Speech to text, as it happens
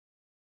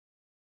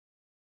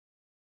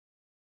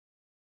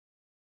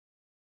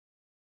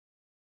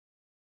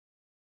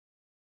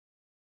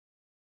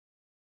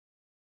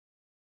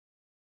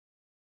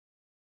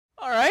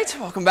All right,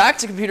 welcome back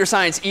to Computer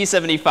Science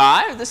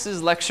E-75. This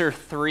is Lecture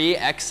 3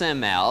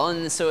 XML,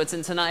 and so it's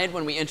in tonight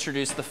when we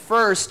introduce the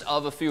first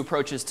of a few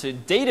approaches to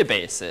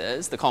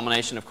databases. The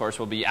culmination, of course,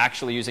 will be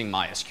actually using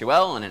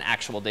MySQL and an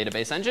actual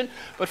database engine.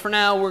 But for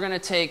now, we're going to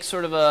take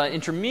sort of an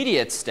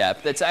intermediate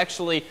step that's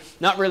actually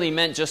not really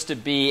meant just to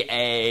be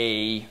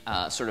a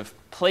sort of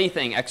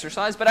plaything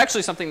exercise, but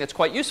actually something that's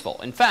quite useful.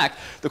 In fact,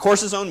 the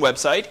course's own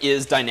website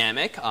is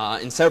dynamic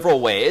in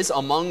several ways,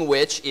 among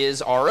which is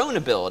our own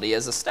ability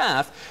as a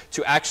staff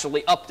to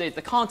actually update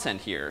the content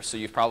here. So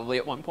you've probably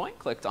at one point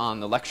clicked on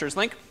the lectures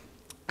link,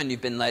 and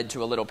you've been led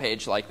to a little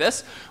page like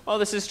this. Well,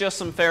 this is just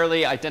some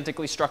fairly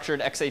identically structured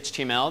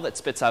XHTML that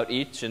spits out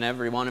each and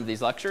every one of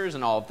these lectures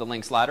and all of the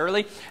links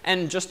laterally.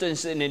 And just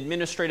as an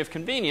administrative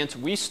convenience,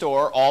 we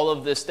store all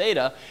of this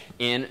data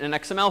in an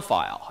XML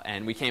file.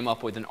 And we came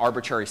up with an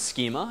arbitrary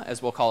schema,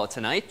 as we'll call it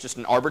tonight, just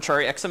an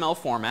arbitrary XML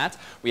format.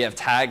 We have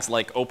tags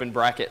like open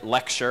bracket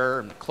lecture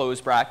and close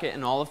bracket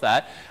and all of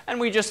that. And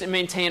we just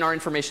maintain our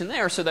information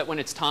there so that when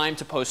it's time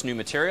to post new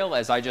material,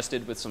 as I just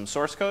did with some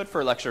source code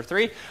for Lecture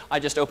 3, I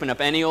just open up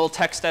any old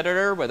text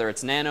editor, whether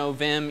it's Nano,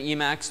 Vim,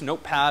 Emacs,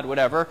 Notepad,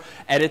 whatever,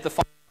 edit the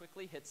file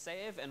quickly, hit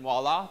save, and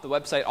voila, the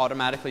website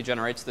automatically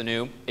generates the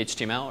new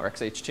HTML or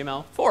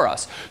XHTML for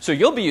us. So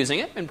you'll be using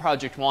it in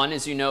Project 1,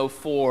 as you know,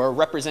 for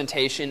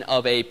representation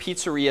of a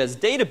pizzeria's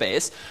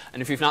database.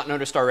 And if you've not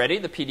noticed already,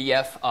 the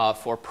PDF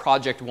for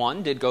Project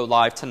 1 did go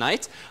live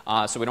tonight.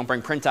 So we don't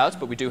bring printouts,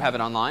 but we do have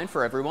it online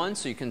for everyone,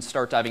 so you can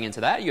start diving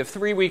into that. You have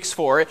 3 weeks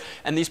for it,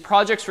 and these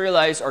projects,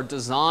 realize, are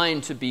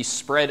designed to be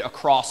spread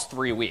across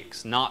 3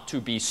 weeks, not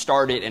to be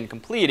started and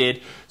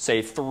completed,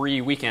 say,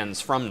 3 weekends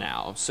from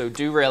now. So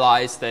do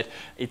realize that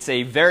it's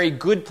a very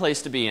good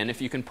place to be in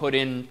if you can put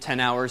in 10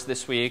 hours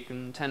this week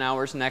and 10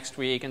 hours next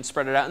week and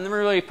spread it out and then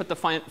really put the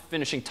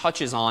finishing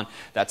touches on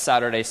that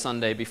Saturday,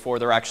 Sunday before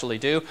they're actually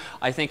due.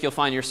 I think you'll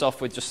find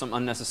yourself with just some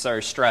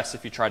unnecessary stress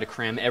if you try to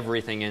cram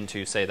everything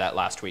into, say, that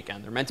last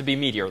weekend. They're meant to be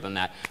meatier than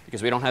that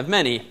because we don't have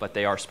many, but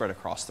they are spread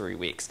across 3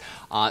 weeks.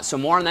 So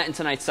more on that in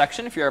tonight's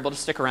section. If you're able to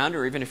stick around,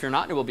 or even if you're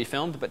not, it will be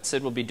filmed, but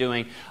Sid will be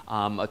doing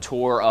a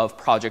tour of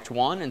Project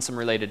 1 and some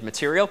related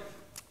material.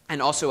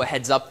 And also a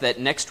heads up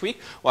that next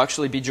week we'll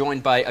actually be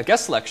joined by a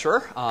guest lecturer,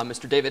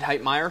 Mr. David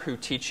Heitmeyer, who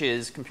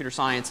teaches Computer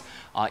Science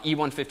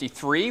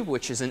E-153,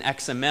 which is an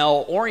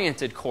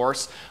XML-oriented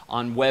course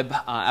on web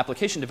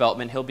application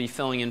development. He'll be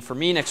filling in for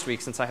me next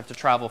week since I have to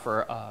travel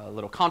for a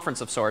little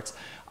conference of sorts.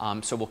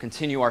 So we'll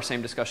continue our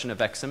same discussion of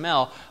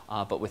XML,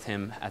 but with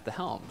him at the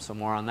helm. So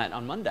more on that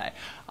on Monday.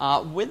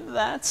 With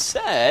that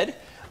said,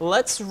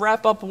 let's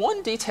wrap up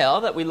one detail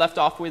that we left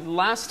off with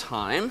last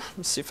time.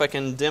 Let's see if I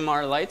can dim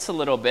our lights a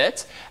little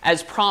bit.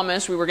 As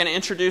promised, we were going to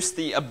introduce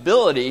the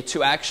ability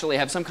to actually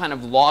have some kind of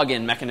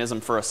login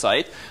mechanism for a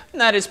site. And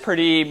that is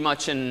pretty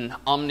much an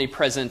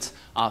omnipresent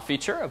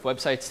feature of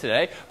websites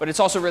today. But it's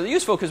also really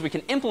useful because we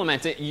can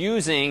implement it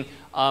using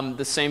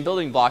the same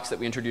building blocks that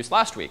we introduced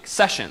last week,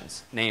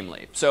 sessions,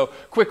 namely. So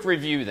quick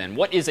review then.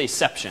 What is a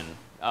session?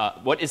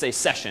 What is a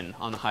session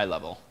on the high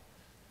level?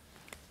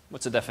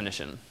 What's the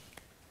definition?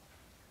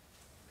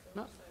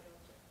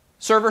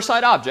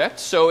 Server-side object,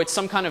 so it's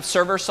some kind of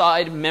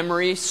server-side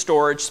memory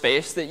storage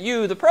space that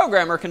you, the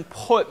programmer, can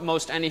put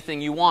most anything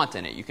you want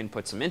in it. You can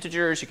put some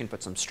integers, you can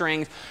put some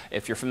strings.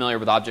 If you're familiar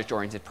with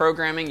object-oriented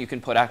programming, you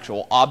can put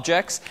actual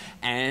objects.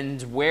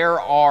 And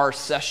where are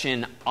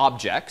session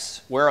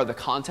objects? Where are the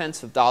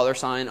contents of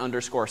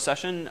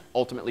 $_session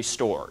ultimately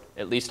stored,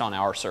 at least on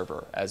our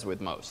server, as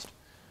with most?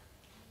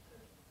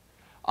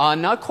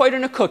 Not quite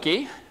in a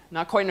cookie.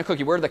 Not quite in a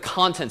cookie. Where are the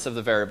contents of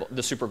the variable,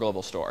 the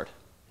superglobal, stored?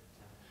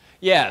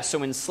 Yeah,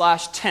 so in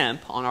 /temp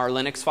on our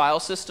Linux file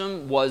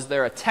system, was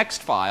there a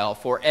text file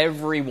for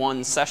every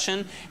one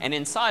session? And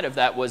inside of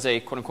that was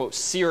a quote-unquote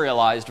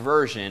serialized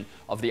version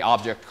of the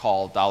object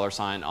called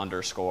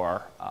 $_session.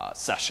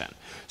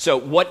 So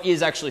what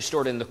is actually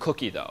stored in the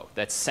cookie, though,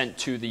 that's sent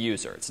to the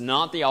user? It's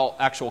not the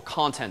actual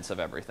contents of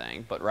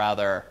everything, but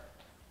rather...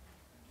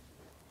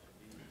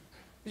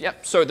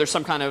 Yep, so there's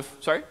some kind of...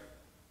 Sorry?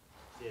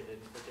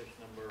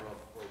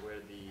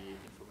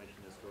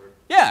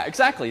 Yeah,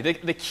 exactly.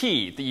 The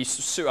key, the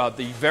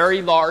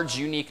very large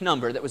unique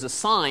number that was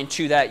assigned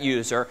to that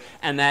user,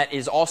 and that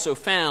is also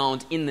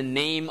found in the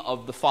name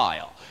of the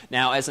file.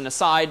 Now, as an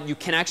aside, you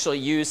can actually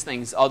use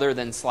things other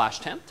than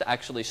 /temp to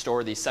actually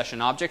store these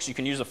session objects. You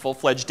can use a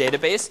full-fledged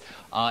database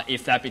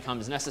if that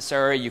becomes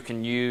necessary. You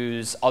can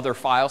use other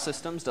file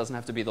systems. Doesn't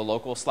have to be the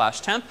local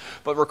 /temp.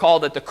 But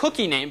recall that the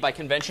cookie name by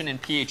convention in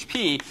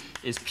PHP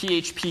is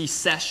PHP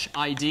sesh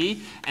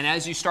ID. And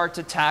as you start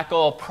to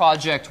tackle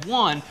Project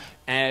 1,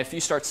 if you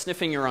start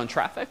sniffing your own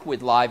traffic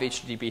with live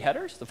HTTP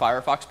headers, the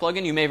Firefox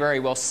plugin, you may very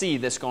well see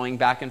this going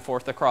back and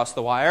forth across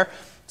the wire.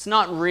 It's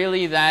not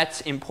really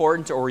that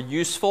important or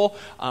useful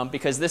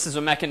because this is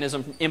a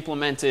mechanism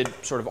implemented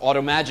sort of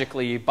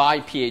automagically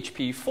by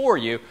PHP for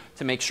you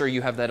to make sure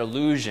you have that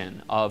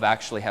illusion of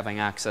actually having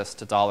access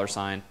to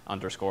 $_session.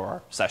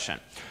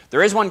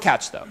 There is one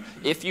catch, though.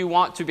 If you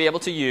want to be able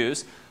to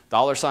use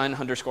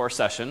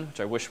 $_session, which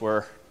I wish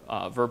were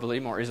verbally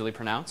more easily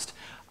pronounced,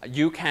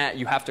 you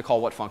have to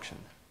call what function?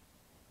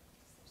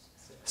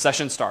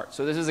 Session start.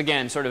 So this is,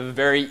 again, sort of a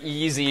very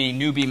easy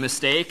newbie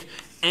mistake.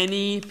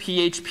 Any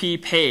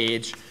PHP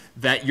page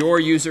that your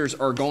users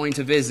are going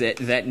to visit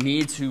that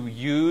need to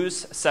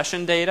use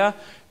session data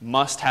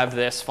must have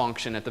this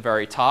function at the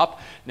very top.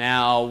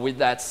 Now, with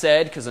that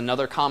said, because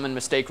another common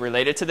mistake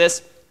related to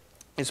this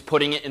is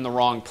putting it in the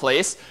wrong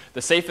place,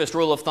 the safest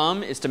rule of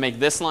thumb is to make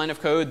this line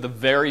of code the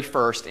very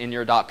first in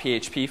your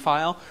 .php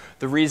file.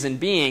 The reason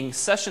being,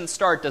 session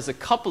start does a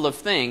couple of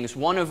things,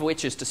 one of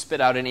which is to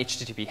spit out an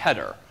HTTP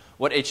header.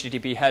 What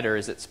HTTP header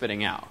is it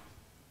spitting out?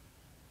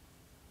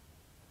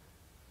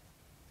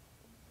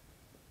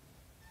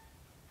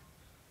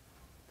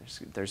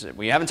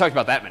 We haven't talked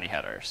about that many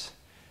headers.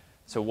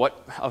 So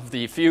what of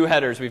the few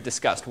headers we've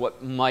discussed,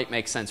 what might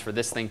make sense for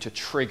this thing to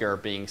trigger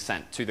being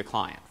sent to the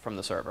client from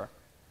the server?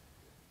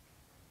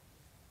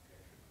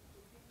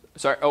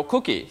 Sorry, oh,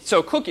 cookie.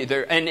 So cookie,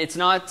 and it's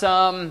not,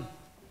 so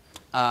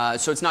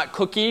it's not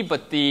cookie,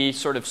 but the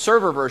sort of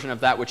server version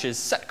of that, which is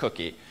set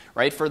cookie.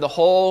 Right? For the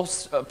whole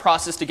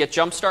process to get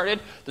jump started,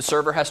 the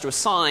server has to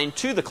assign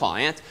to the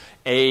client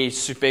a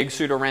big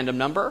pseudo-random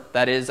number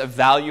that is a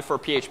value for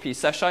PHP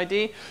sesh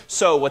ID.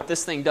 So what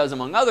this thing does,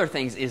 among other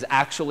things, is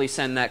actually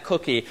send that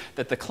cookie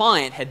that the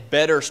client had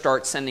better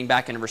start sending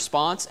back in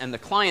response. And the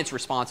client's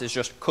response is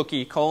just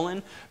cookie :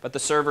 but the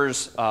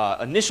server's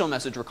initial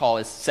message recall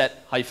is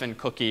set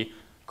 -cookie :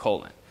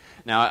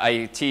 Now,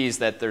 I tease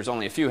that there's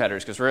only a few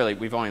headers because really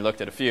we've only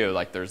looked at a few.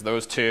 Like there's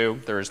those two,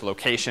 there's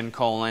location :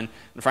 and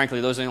frankly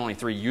those are the only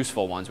three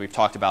useful ones we've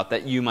talked about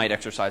that you might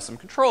exercise some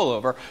control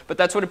over. But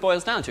that's what it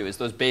boils down to, is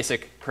those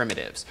basic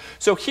primitives.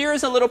 So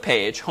here's a little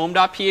page,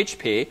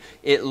 home.php.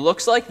 It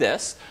looks like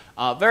this.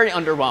 Very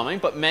underwhelming,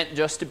 but meant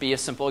just to be a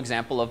simple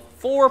example of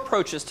 4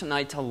 approaches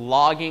tonight to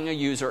logging a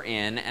user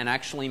in and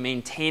actually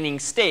maintaining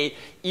state,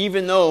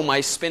 even though my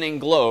spinning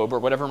globe, or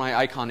whatever my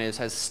icon is,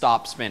 has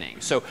stopped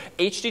spinning. So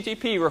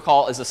HTTP,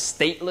 recall, is a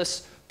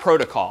stateless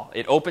protocol.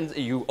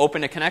 You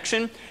open a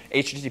connection,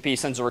 HTTP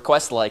sends a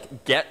request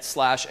like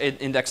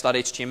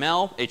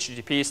get/index.html,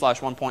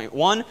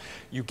 HTTP/1.1.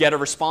 You get a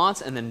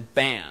response, and then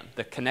bam,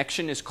 the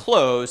connection is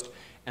closed,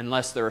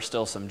 unless there are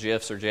still some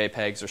GIFs or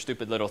JPEGs or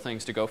stupid little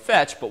things to go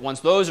fetch. But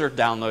once those are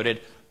downloaded,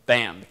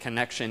 bam, the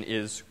connection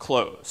is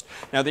closed.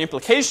 Now, the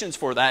implications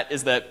for that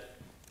is that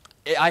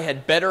I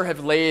had better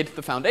have laid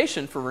the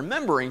foundation for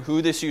remembering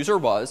who this user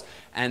was,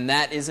 and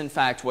that is in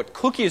fact what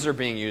cookies are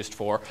being used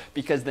for,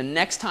 because the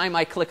next time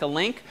I click a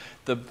link,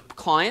 the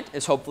client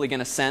is hopefully going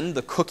to send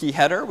the cookie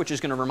header, which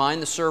is going to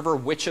remind the server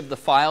which of the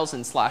files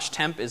in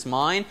 /temp is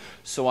mine,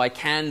 so I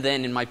can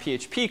then in my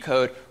PHP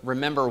code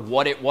remember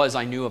what it was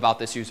I knew about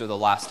this user the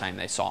last time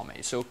they saw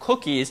me. So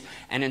cookies,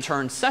 and in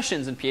turn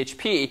sessions in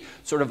PHP,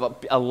 sort of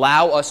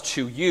allow us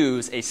to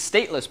use a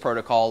stateless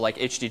protocol like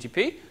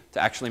HTTP to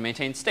actually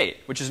maintain state,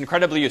 which is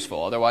incredibly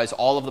useful. Otherwise,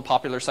 all of the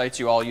popular sites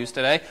you all use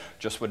today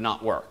just would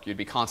not work. You'd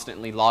be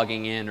constantly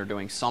logging in or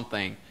doing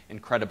something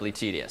incredibly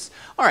tedious.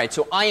 All right,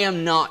 so I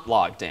am not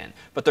logged in,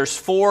 but there's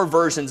 4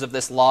 versions of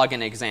this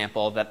login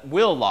example that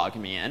will log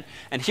me in.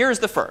 And here's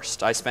the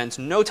first. I spent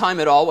no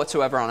time at all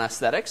whatsoever on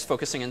aesthetics,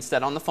 focusing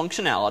instead on the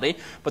functionality.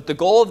 But the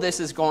goal of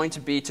this is going to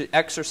be to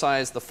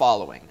exercise the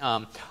following.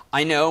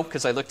 I know,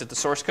 because I looked at the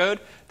source code,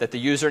 that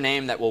the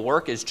username that will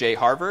work is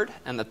jharvard,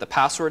 and that the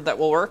password that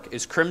will work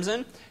is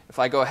crimson. If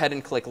I go ahead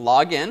and click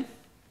login,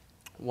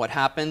 what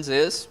happens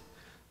is,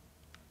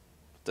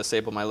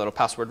 disable my little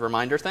password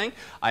reminder thing,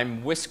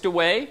 I'm whisked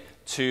away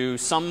to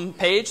some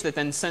page that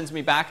then sends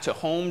me back to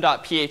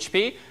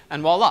home.php,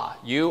 and voila,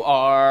 you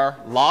are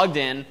logged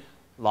in,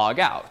 log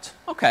out.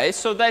 Okay,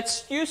 so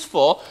that's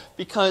useful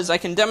because I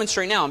can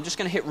demonstrate now. I'm just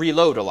going to hit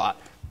reload a lot.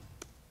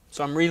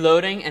 So I'm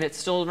reloading, and it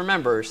still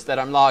remembers that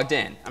I'm logged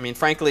in. I mean,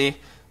 frankly,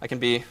 I can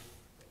be,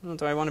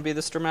 do I want to be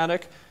this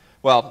dramatic?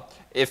 Well,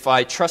 if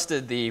I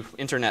trusted the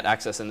internet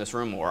access in this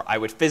room more, I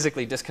would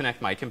physically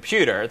disconnect my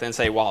computer, then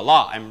say,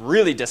 voila, I'm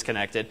really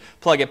disconnected,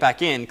 plug it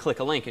back in, click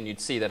a link, and you'd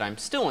see that I'm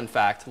still, in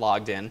fact,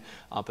 logged in.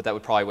 But that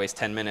would probably waste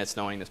 10 minutes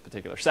knowing this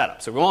particular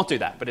setup. So we won't do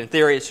that. But in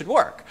theory, it should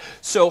work.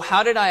 So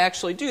how did I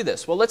actually do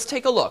this? Well, let's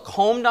take a look.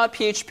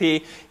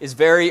 Home.php is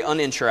very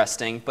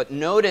uninteresting, but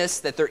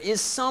notice that there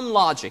is some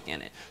logic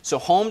in it. So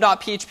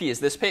home.php is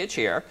this page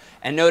here.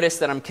 And notice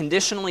that I'm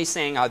conditionally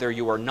saying either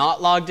you are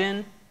not logged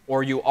in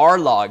or you are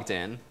logged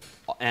in,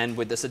 and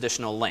with this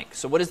additional link.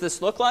 So what does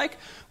this look like?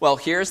 Well,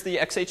 here's the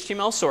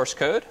XHTML source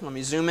code. Let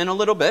me zoom in a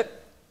little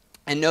bit.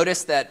 And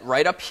notice that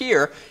right up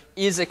here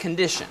is a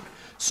condition.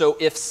 So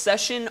if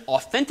session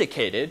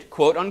authenticated,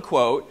 quote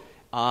unquote,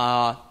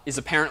 is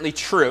apparently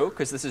true,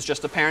 because this is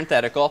just a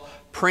parenthetical,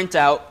 print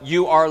out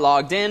you are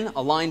logged in,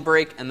 a line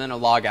break, and then a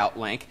logout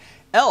link.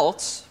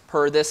 Else,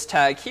 per this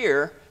tag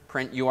here,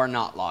 print you are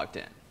not logged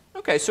in.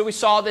 Okay, so we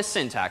saw this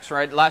syntax,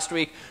 right? Last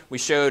week we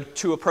showed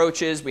two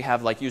approaches. We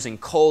have like using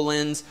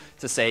colons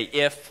to say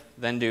if,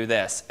 then do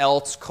this,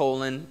 else,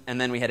 colon, and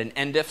then we had an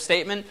end if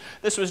statement.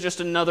 This was just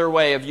another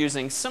way of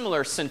using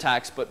similar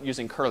syntax but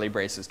using curly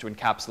braces to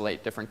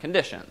encapsulate different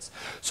conditions.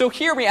 So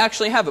here we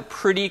actually have a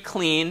pretty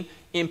clean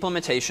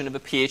implementation of a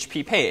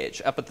PHP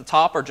page. Up at the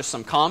top are just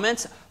some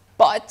comments.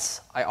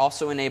 But I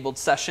also enabled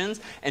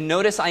sessions. And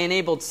notice I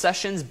enabled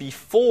sessions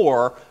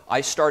before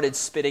I started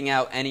spitting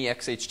out any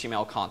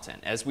XHTML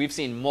content. As we've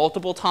seen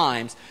multiple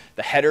times,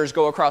 the headers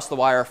go across the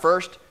wire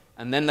first,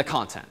 and then the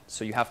content.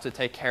 So you have to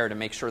take care to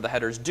make sure the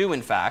headers do,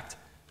 in fact,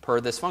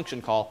 per this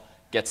function call,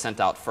 get sent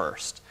out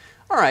first.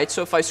 All right,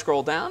 so if I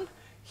scroll down,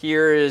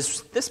 here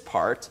is this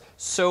part.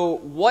 So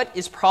what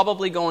is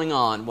probably going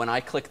on when I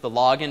click the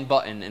login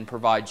button and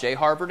provide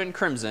jharvard and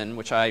Crimson,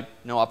 which I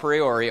know a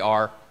priori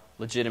are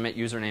legitimate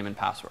username and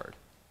password?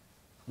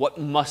 What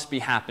must be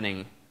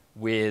happening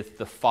with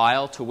the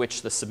file to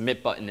which the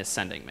submit button is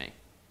sending me?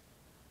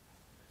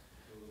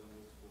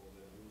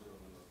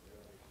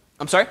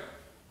 I'm sorry? It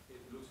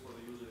looks for the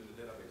user in the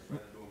database, trying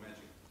to do a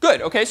matching.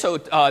 Good. Okay, so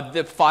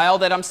the file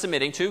that I'm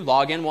submitting to,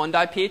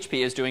 login1.php,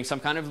 is doing some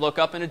kind of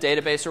lookup in a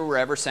database or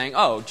wherever saying,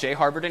 oh,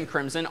 jharvard and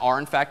Crimson are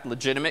in fact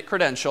legitimate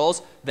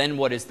credentials. Then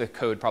what is the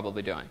code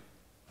probably doing?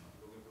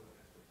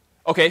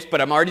 Okay, but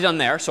I'm already done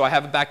there, so I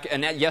have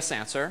a yes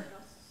answer.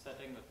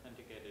 Setting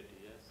authenticated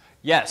yes.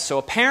 Yes, so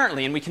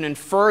apparently, and we can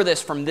infer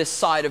this from this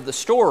side of the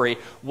story,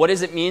 what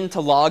does it mean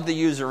to log the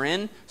user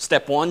in?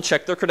 Step one,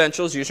 check their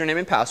credentials, username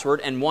and password,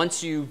 and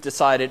once you've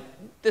decided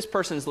this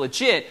person's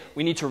legit,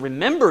 we need to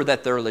remember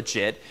that they're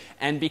legit,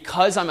 and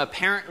because I'm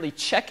apparently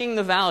checking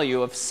the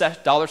value of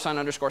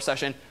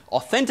 $_session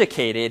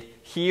authenticated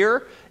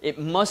here, it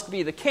must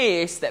be the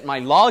case that my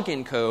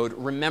login code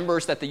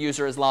remembers that the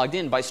user is logged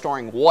in by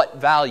storing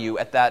what value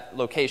at that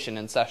location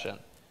in session?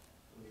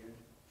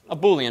 A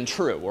Boolean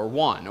true or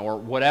 1 or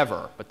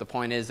whatever. But the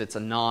point is it's a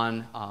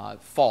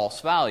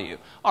non-false value.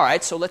 All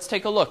right, so let's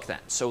take a look then.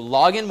 So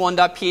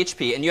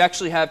login1.php, and you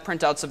actually have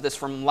printouts of this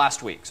from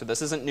last week. So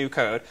this isn't new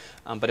code,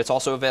 but it's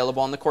also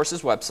available on the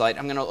course's website.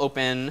 I'm going to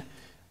open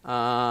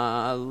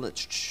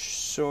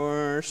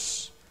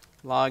source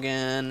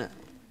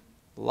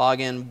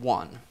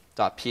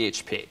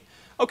login1.php.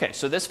 Okay,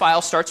 so this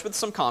file starts with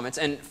some comments.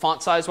 And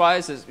font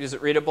size-wise, is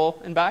it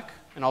readable in back?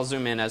 And I'll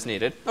zoom in as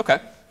needed. Okay.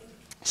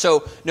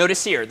 So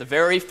notice here, the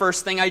very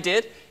first thing I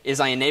did is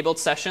I enabled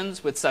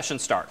sessions with session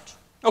start.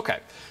 Okay.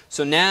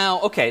 So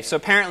now, so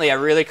apparently I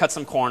really cut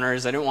some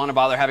corners. I didn't want to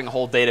bother having a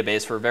whole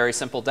database for a very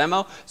simple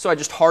demo. So I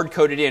just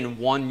hard-coded in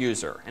one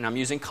user. And I'm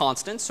using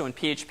constants. So in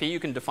PHP,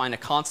 you can define a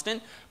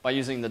constant by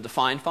using the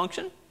define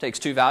function. It takes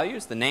two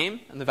values, the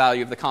name and the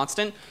value of the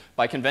constant.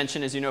 By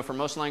convention, as you know from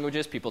most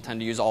languages, people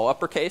tend to use all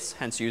uppercase,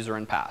 hence user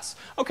and pass.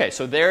 Okay,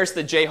 so there's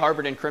the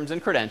jharvard and Crimson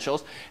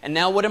credentials. And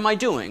now what am I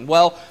doing?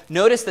 Well,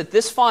 notice that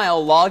this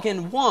file,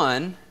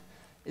 login1,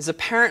 is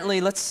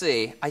apparently, let's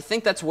see, I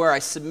think that's where I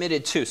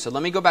submitted to. So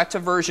let me go back to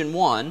version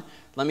 1.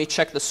 Let me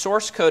check the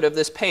source code of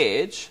this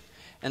page.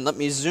 And let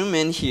me zoom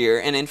in here.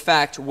 And in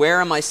fact, where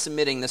am I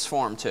submitting this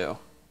form to?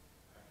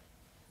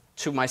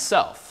 To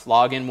myself,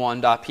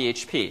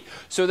 login1.php.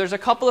 So there's a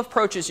couple of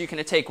approaches you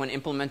can take when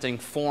implementing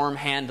form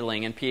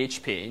handling in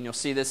PHP. And you'll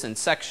see this in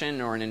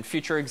section or in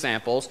future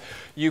examples.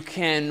 You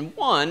can,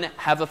 one,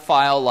 have a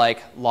file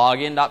like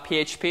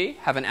login.php,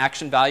 have an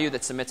action value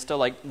that submits to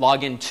like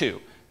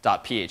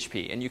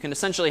login2.php. And you can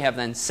essentially have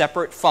then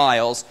separate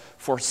files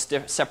for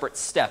separate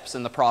steps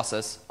in the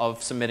process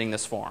of submitting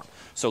this form.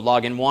 So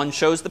login1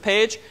 shows the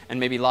page, and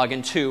maybe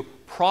login2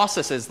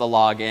 processes the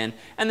login,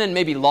 and then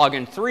maybe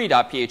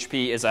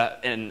login3.php is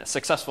a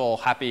successful,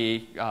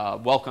 happy,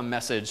 welcome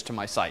message to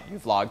my site.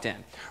 You've logged in.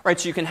 Right,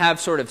 so you can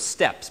have sort of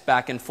steps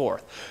back and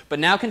forth. But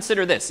now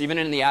consider this, even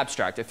in the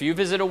abstract. If you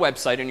visit a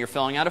website and you're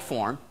filling out a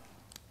form,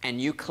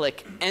 and you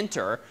click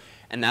enter,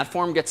 and that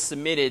form gets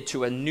submitted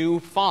to a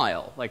new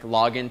file, like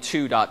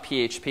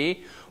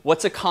login2.php,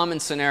 what's a common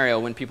scenario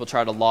when people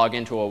try to log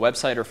into a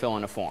website or fill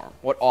in a form?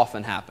 What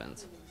often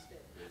happens?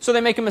 So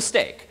they make a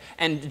mistake.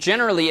 And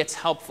generally, it's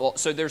helpful.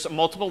 So there's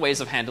multiple ways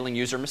of handling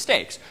user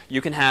mistakes.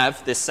 You can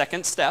have this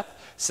second step,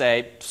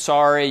 say,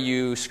 sorry,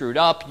 you screwed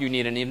up. You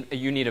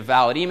need a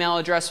valid email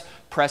address.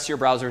 Press your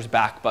browser's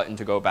back button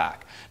to go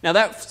back. Now,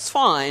 that's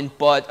fine,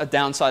 but a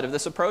downside of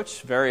this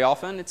approach, very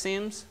often, it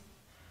seems,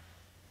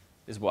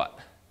 is what?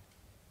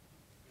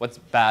 What's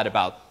bad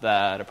about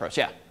that approach?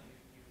 Yeah.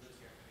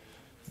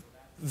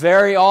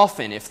 Very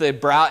often, if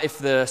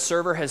the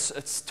server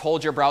has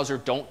told your browser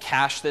don't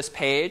cache this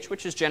page,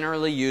 which is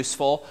generally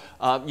useful,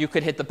 you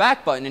could hit the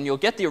back button and you'll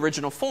get the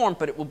original form,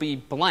 but it will be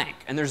blank.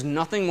 And there's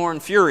nothing more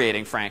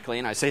infuriating, frankly,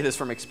 and I say this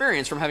from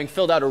experience, from having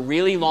filled out a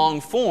really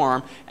long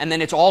form and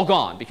then it's all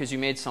gone because you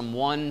made some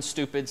one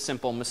stupid,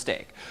 simple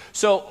mistake.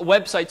 So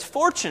websites,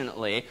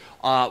 fortunately,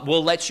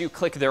 will let you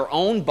click their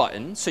own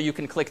button. So you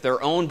can click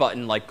their own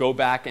button, like go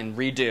back and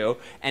redo.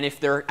 And if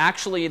they're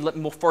actually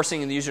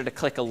forcing the user to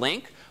click a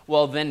link,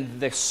 well, then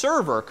the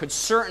server could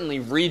certainly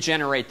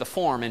regenerate the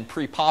form and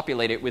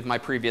pre-populate it with my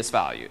previous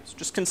values.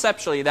 Just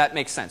conceptually, that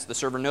makes sense. The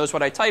server knows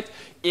what I typed.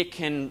 It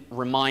can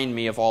remind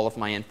me of all of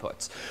my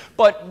inputs.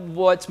 But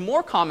what's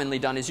more commonly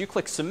done is you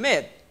click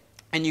Submit,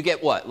 and you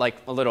get what? Like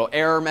a little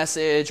error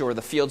message, or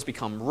the fields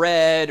become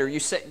red, or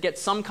you get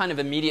some kind of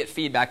immediate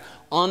feedback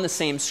on the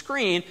same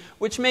screen,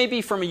 which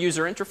maybe from a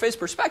user interface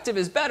perspective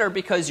is better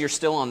because you're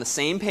still on the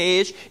same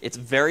page. It's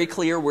very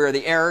clear where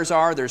the errors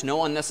are. There's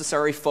no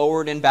unnecessary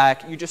forward and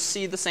back. You just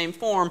see the same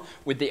form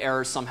with the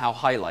errors somehow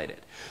highlighted.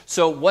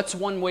 So what's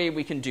one way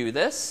we can do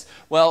this?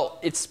 Well,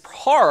 it's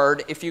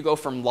hard if you go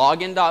from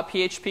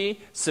login.php,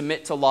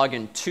 submit to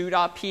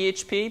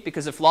login2.php,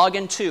 because if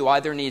login2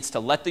 either needs to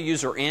let the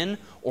user in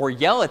or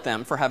yell at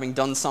them for having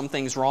done some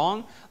things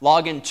wrong,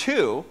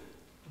 login2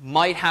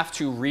 might have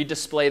to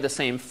redisplay the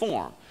same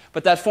form.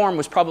 But that form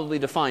was probably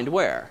defined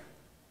where?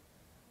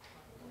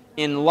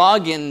 In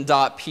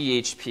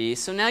login.php.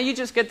 So now you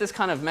just get this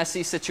kind of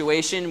messy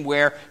situation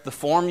where the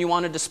form you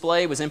want to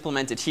display was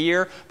implemented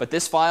here, but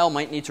this file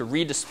might need to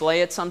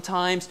redisplay it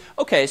sometimes.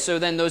 Okay, so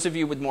then those of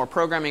you with more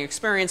programming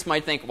experience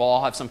might think, well,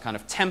 I'll have some kind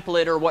of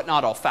template or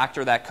whatnot. I'll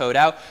factor that code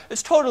out.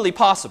 It's totally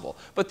possible.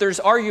 But there's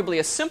arguably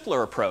a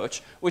simpler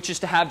approach, which is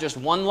to have just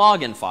one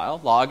login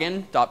file,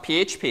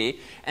 login.php,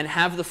 and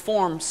have the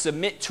form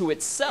submit to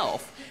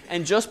itself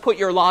and just put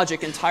your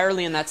logic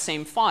entirely in that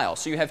same file.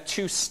 So you have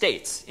two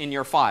states in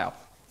your file.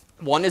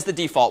 One is the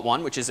default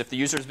one, which is if the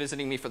user is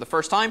visiting me for the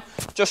first time,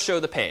 just show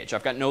the page.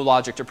 I've got no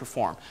logic to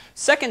perform.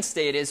 Second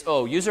state is,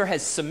 oh, user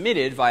has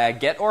submitted via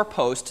get or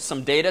post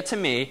some data to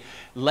me.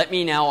 Let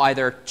me now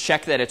either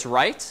check that it's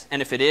right,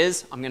 and if it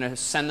is, I'm going to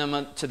send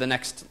them to the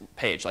next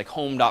page, like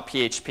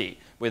home.php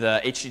with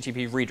a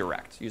HTTP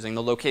redirect using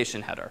the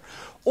location header.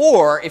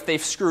 Or if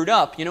they've screwed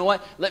up, you know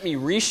what? Let me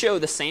re-show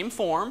the same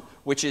form,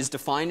 which is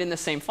defined in the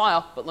same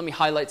file, but let me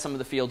highlight some of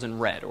the fields in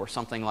red or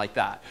something like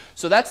that.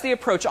 So that's the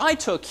approach I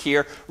took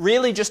here,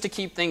 really just to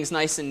keep things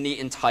nice and neat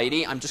and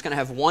tidy. I'm just going to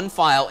have one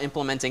file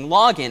implementing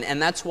login, and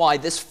that's why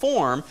this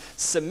form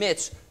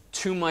submits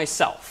to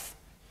myself.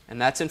 And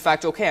that's in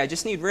fact okay. I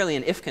just need really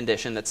an if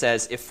condition that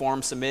says if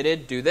form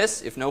submitted, do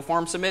this. If no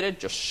form submitted,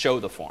 just show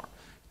the form.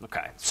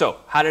 Okay, so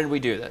how did we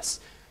do this?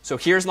 So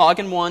here's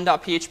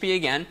login1.php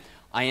again.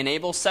 I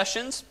enable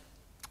sessions.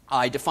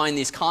 I define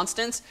these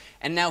constants.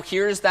 And now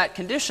here's that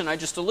condition I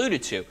just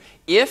alluded to.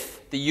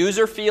 If the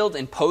user field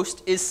in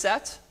post is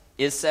set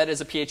as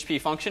a PHP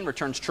function,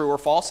 returns true or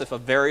false if a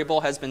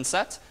variable has been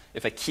set,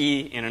 if a key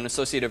in an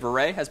associative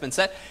array has been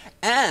set,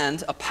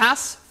 and a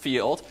pass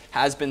field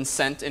has been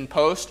sent in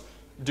post,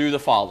 do the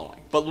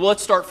following. But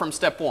let's start from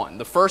step one.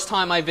 The first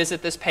time I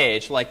visit this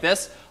page like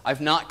this,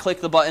 I've not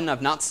clicked the button,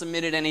 I've not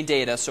submitted any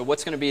data, so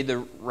what's going to be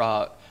the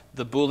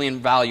Boolean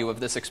value of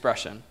this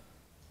expression?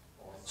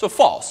 So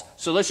false.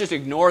 So let's just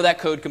ignore that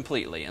code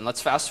completely. And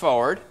let's fast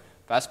forward.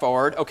 Fast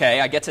forward.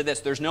 OK, I get to this.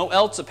 There's no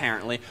else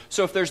apparently.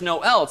 So if there's no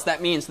else,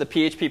 that means the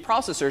PHP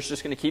processor is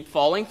just going to keep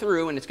falling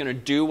through and it's going to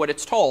do what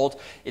it's told.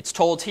 It's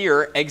told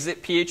here,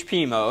 exit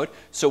PHP mode.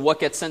 So what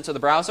gets sent to the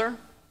browser?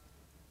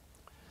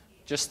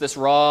 Just this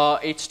raw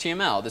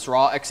HTML, this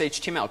raw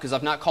XHTML, because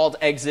I've not called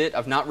exit,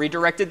 I've not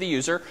redirected the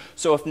user.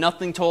 So if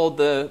nothing told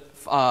the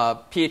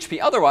PHP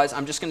otherwise,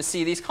 I'm just going to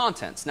see these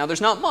contents. Now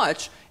there's not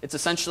much. It's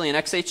essentially an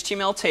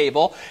XHTML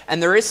table,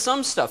 and there is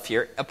some stuff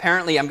here.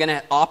 Apparently I'm going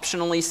to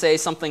optionally say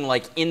something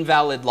like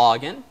invalid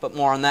login, but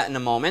more on that in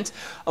a moment.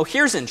 Oh,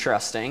 here's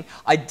interesting.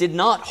 I did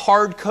not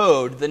hard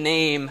code the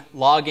name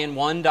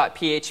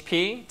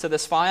login1.php to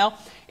this file.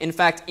 In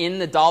fact, in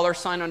the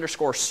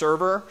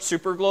 $_server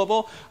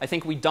superglobal, I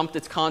think we dumped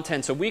its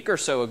contents a week or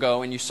so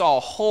ago, and you saw a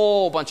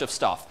whole bunch of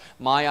stuff.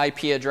 My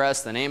IP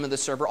address, the name of the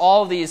server,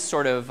 all these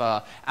sort of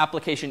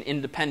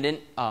application-independent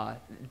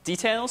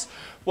details.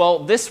 Well,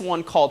 this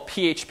one called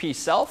PHP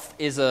self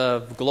is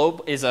a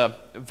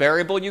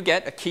variable you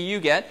get, a key you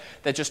get,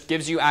 that just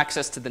gives you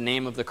access to the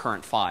name of the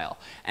current file.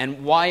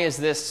 And why is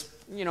this,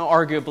 you know,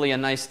 arguably a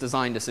nice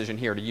design decision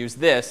here to use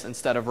this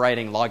instead of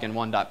writing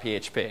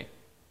login1.php?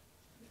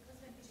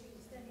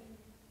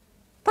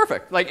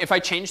 Perfect. Like if I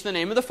change the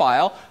name of the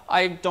file,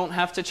 I don't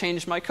have to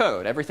change my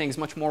code. Everything's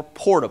much more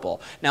portable.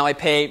 Now I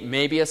pay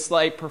maybe a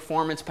slight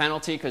performance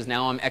penalty because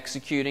now I'm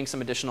executing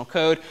some additional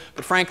code.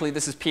 But frankly,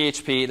 this is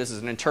PHP. This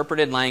is an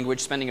interpreted language.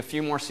 Spending a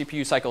few more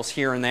CPU cycles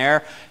here and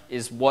there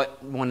is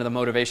what one of the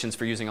motivations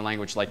for using a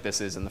language like this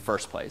is in the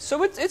first place.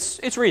 So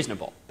it's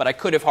reasonable. But I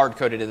could have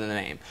hard-coded it in the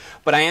name.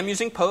 But I am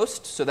using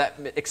post, so that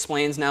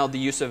explains now the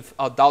use of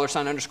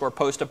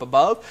 $_post up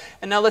above.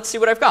 And now let's see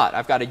what I've got.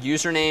 I've got a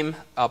username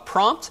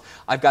prompt.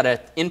 I've got an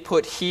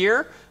input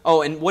here.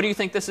 Oh, and what do you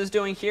think this is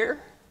doing here?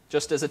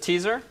 Just as a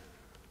teaser?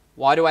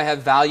 Why do I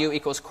have value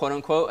equals quote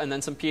unquote and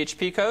then some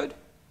PHP code?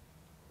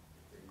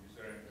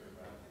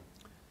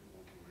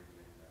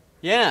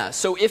 Yeah,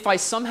 so if I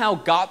somehow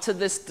got to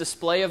this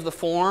display of the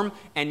form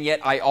and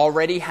yet I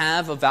already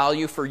have a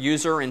value for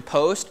user in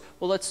post,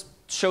 well, let's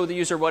show the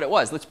user what it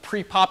was. Let's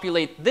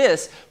pre-populate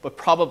this, but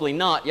probably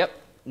not. Yep,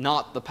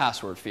 not the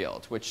password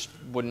field, which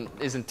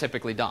isn't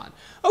typically done.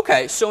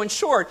 Okay, so in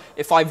short,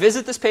 if I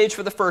visit this page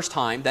for the first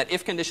time, that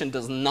if condition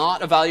does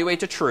not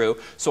evaluate to true,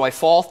 so I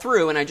fall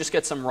through and I just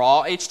get some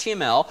raw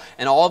HTML,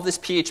 and all of this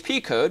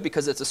PHP code,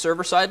 because it's a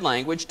server-side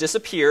language,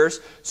 disappears.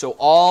 So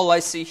all I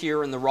see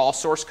here in the raw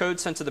source code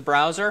sent to the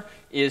browser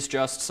is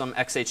just some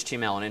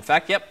XHTML. And in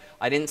fact, yep,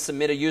 I didn't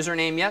submit a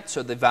username yet,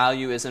 so the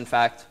value is in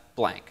fact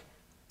blank.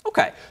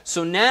 Okay,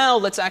 so now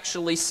let's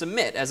actually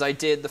submit as I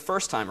did the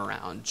first time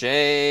around.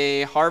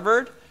 J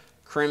Harvard,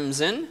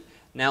 Crimson.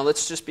 Now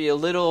let's just be a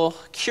little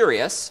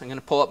curious. I'm going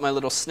to pull up my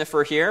little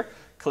sniffer here,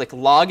 click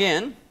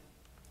login,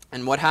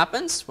 and what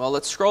happens? Well,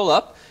 let's scroll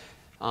up.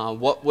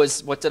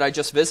 What did I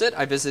just visit?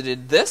 I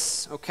visited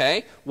this.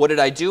 Okay, what did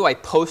I do? I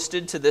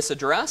posted to this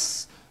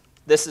address.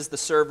 This is the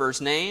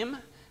server's name.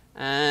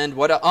 And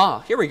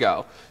here we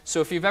go.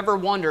 So if you've ever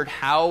wondered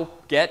how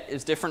get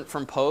is different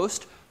from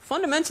post,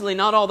 fundamentally,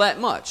 not all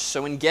that much.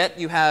 So in get,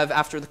 you have,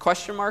 after the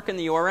question mark in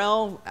the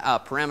URL,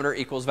 parameter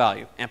equals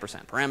value,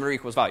 ampersand. Parameter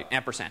equals value,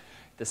 ampersand.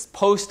 This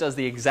post does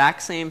the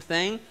exact same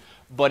thing,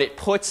 but it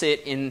puts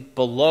it in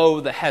below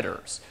the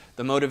headers.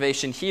 The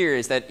motivation here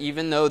is that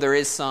even though there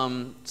is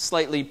some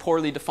slightly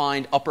poorly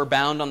defined upper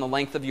bound on the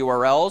length of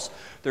URLs,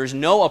 there's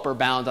no upper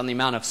bound on the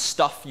amount of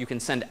stuff you can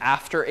send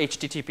after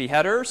HTTP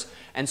headers.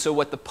 And so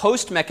what the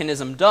post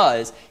mechanism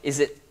does is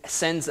it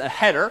sends a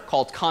header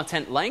called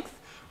content length,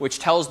 which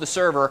tells the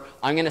server,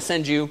 I'm going to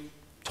send you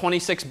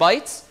 26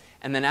 bytes,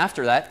 and then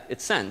after that,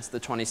 it sends the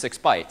 26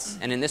 bytes.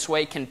 And in this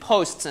way, can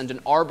post send an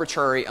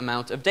arbitrary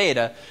amount of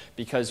data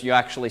because you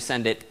actually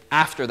send it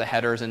after the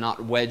headers and not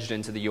wedged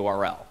into the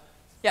URL.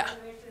 Yeah?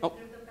 Oh.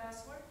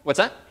 What's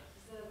that?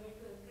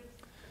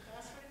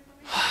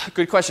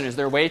 Good question. Is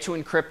there a way to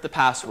encrypt the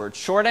password?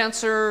 Short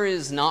answer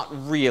is not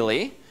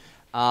really.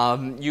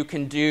 You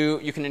can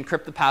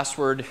encrypt the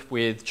password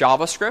with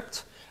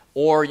JavaScript.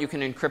 Or you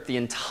can encrypt the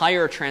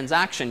entire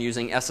transaction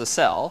using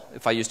SSL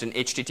if I used an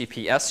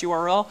HTTPS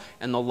URL,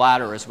 and the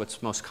latter is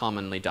what's most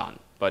commonly done.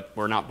 But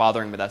we're not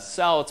bothering with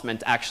SSL. It's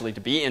meant actually to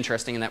be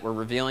interesting in that we're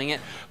revealing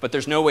it. But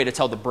there's no way to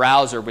tell the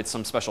browser with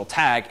some special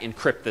tag,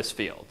 encrypt this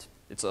field.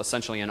 It's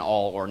essentially an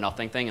all or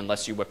nothing thing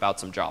unless you whip out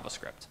some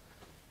JavaScript.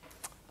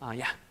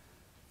 Yeah?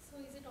 So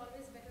is it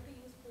always better to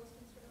use post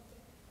instead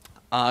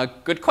of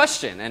get? Good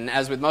question. And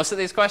as with most of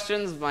these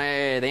questions, the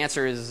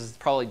answer is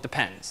probably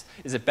depends.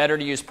 Is it better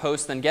to use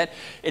post than get?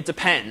 It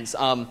depends.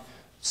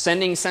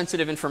 Sending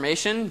sensitive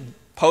information,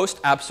 post,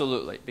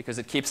 absolutely, because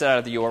it keeps it out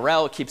of the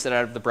URL, it keeps it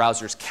out of the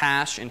browser's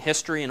cache and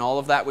history and all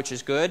of that, which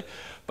is good.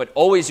 But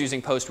always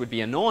using post would be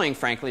annoying,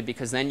 frankly,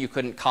 because then you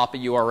couldn't copy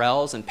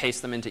URLs and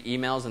paste them into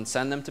emails and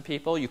send them to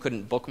people. You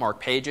couldn't bookmark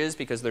pages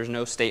because there's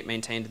no state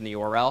maintained in the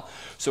URL.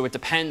 So it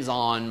depends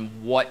on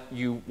what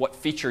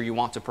feature you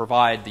want to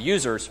provide the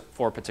users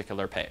for a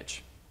particular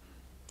page.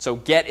 So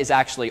get is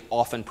actually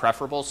often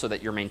preferable so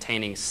that you're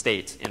maintaining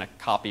state in a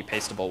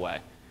copy-pastable way.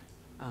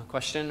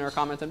 Question or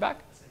comment in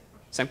back?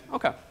 Same?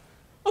 Okay.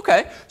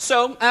 Okay,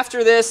 so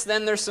after this,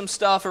 then there's some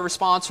stuff, a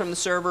response from the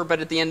server,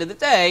 but at the end of the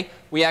day,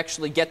 we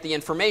actually get the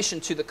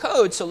information to the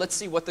code, so let's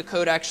see what the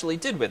code actually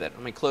did with it.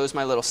 Let me close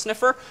my little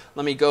sniffer.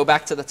 Let me go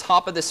back to the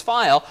top of this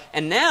file,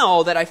 and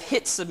now that I've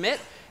hit submit,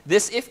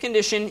 this if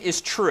condition is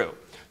true.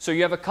 So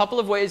you have a couple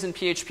of ways in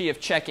PHP of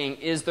checking,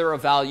 is there a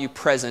value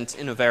present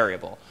in a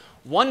variable?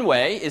 One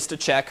way is to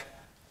check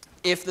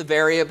if the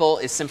variable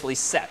is simply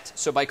set.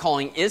 So by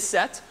calling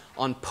isSet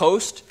on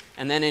post,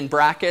 and then in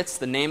brackets,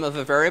 the name of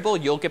a variable,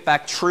 you'll get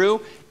back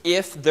true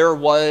if there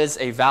was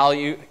a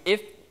value,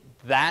 if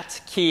that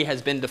key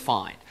has been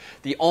defined.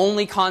 The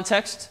only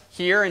context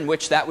here in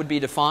which that would be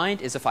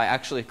defined is if I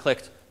actually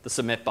clicked the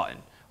submit button.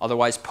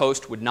 Otherwise,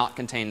 post would not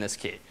contain this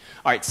key.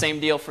 All right, same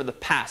deal for the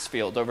pass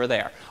field over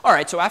there. All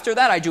right, so after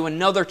that, I do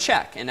another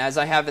check. And as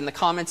I have in the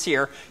comments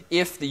here,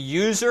 if the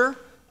user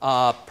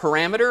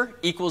parameter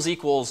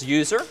equals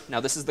user.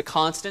 Now this is the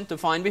constant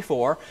defined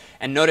before,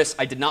 and notice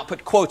I did not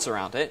put quotes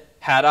around it.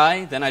 Had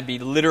I, then I'd be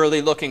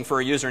literally looking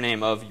for a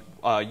username of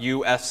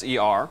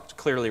USER. It's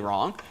clearly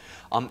wrong.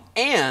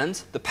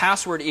 And the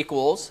password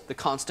equals the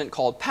constant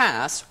called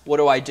pass. What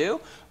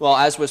do? Well,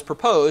 as was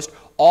proposed,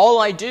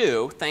 all I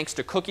do, thanks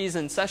to cookies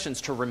and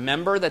sessions, to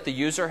remember that the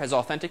user has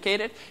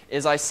authenticated,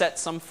 is I set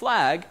some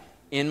flag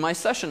in my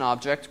session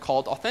object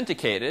called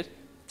authenticated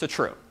to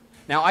true.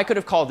 Now, I could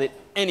have called it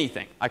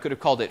anything. I could have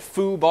called it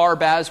foo, bar,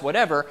 baz,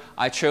 whatever.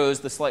 I chose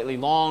the slightly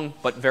long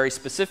but very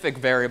specific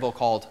variable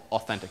called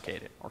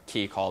authenticated, or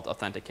key called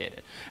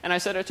authenticated. And I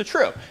set it to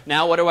true.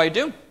 Now, what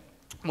do?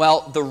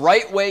 Well, the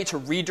right way to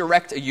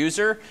redirect a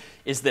user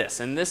is this.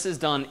 And this is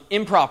done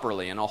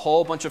improperly in a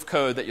whole bunch of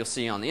code that you'll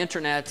see on the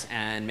internet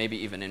and maybe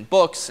even in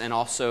books and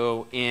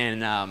also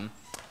in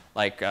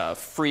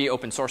free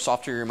open source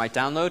software you might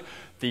download.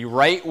 The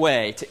right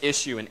way to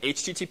issue an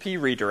HTTP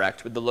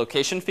redirect with the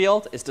location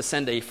field is to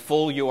send a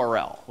full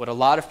URL. What a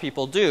lot of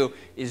people do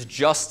is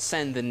just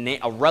send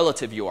a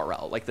relative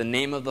URL, like the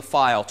name of the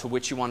file to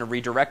which you want to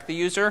redirect the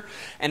user.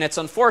 And it's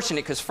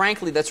unfortunate because,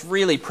 frankly, that's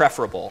really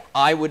preferable.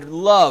 I would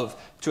love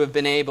to have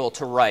been able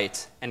to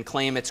write and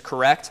claim it's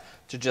correct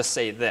to just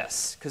say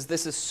this, because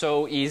this is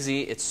so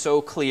easy, it's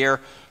so clear,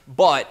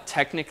 but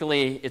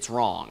technically it's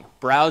wrong.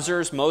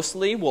 Browsers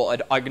mostly will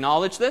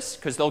acknowledge this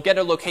because they'll get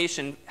a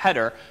location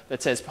header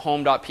that says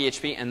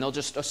home.php and they'll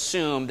just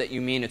assume that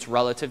you mean it's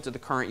relative to the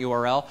current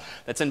URL.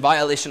 That's in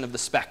violation of the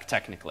spec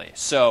technically.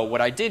 So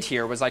what I did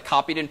here was I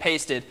copied and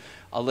pasted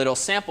a little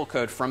sample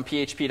code from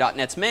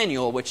php.net's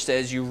manual which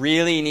says you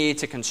really need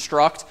to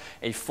construct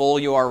a full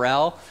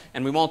URL.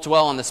 And we won't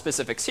dwell on the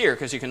specifics here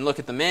because you can look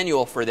at the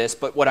manual for this.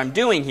 But what I'm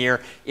doing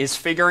here is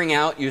figuring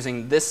out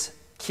using this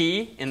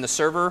key in the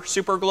server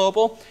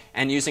superglobal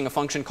and using a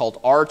function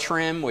called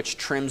rtrim which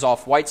trims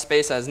off white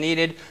space as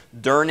needed,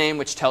 dir name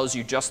which tells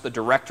you just the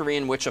directory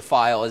in which a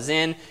file is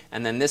in,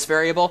 and then this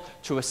variable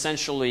to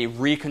essentially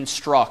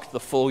reconstruct the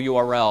full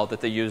URL that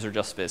the user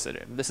just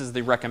visited. This is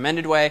the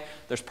recommended way.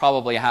 There's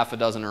probably a half a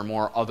dozen or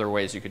more other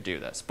ways you could do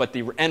this. But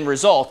the end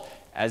result,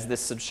 as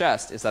this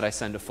suggests, is that I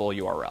send a full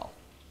URL.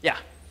 Yeah?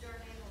 Dir name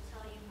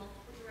will tell you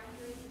multiple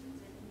directories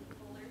and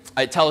folders.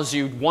 It tells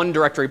you one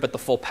directory but the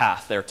full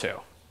path there too.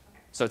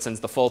 So it sends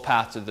the full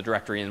path to the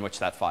directory in which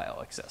that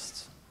file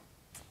exists.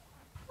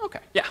 Okay,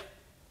 yeah?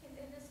 In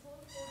this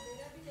whole code,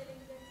 where are we telling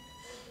them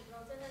that the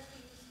browser has to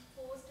use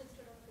post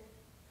instead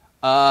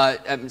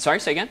of get? Sorry,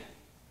 say again?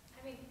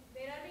 I mean,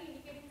 where are we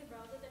indicating the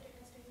browser that it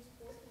has to use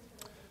post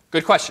instead of get?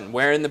 Good question.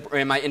 Where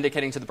am I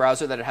indicating to the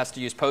browser that it has to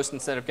use post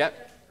instead of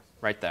get?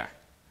 Right there.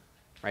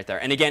 Right there.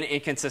 And again,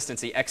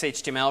 inconsistency.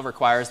 XHTML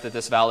requires that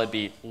this valid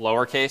be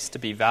lowercase to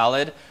be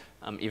valid,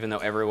 even though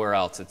everywhere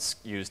else it's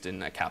used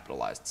in a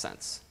capitalized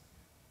sense.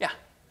 Yeah? If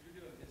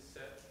you're doing is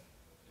set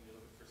and you're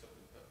looking for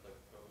something like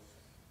post,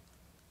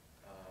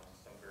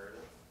 some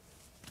variable,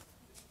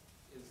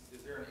 is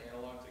there an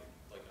analog to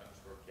like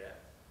underscore get?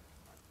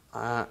 Do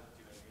you know what I mean?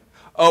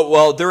 Oh,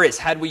 well, there is.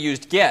 Had we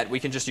used get, we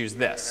can just use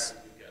this.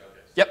 Yeah,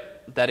 okay.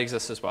 Yep, that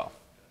exists as well.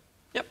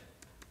 Yep.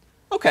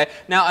 Okay,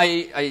 now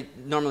I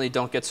normally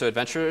don't get so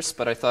adventurous,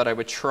 but I thought I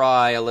would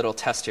try a little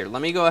test here.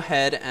 Let me go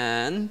ahead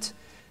and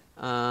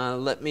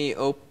let me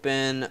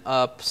open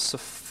up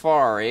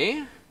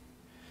Safari.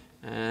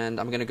 And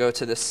I'm going to go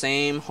to the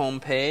same home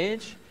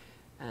page.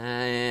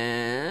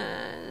 And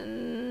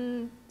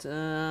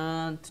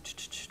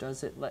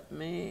does it let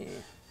me?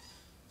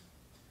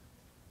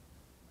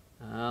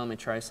 Let me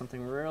try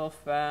something real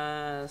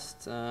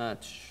fast.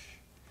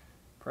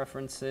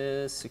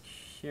 Preferences,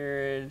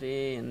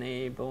 security,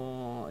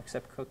 enable,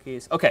 accept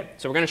cookies. Okay,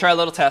 so we're going to try a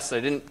little test. I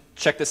didn't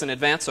check this in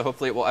advance, so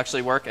hopefully it will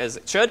actually work as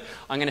it should.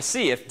 I'm going to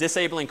see if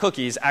disabling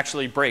cookies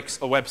actually breaks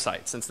a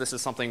website, since this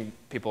is something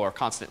people are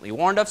constantly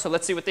warned of. So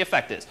let's see what the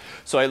effect is.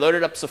 So I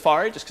loaded up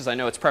Safari just because I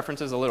know its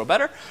preferences a little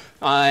better.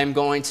 I'm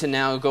going to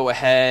now go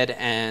ahead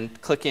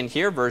and click in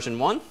here, version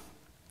 1,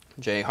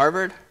 J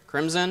Harvard,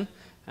 Crimson,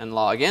 and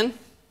log in.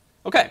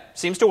 Okay,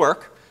 seems to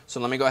work. So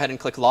let me go ahead and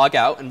click log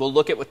out, and we'll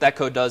look at what that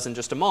code does in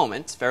just a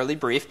moment. It's fairly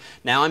brief.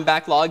 Now I'm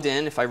back logged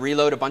in. If I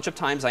reload a bunch of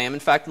times, I am in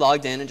fact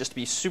logged in. And just to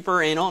be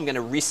super anal, I'm going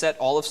to reset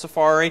all of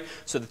Safari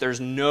so that there's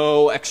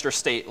no extra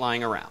state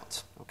lying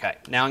around. Okay,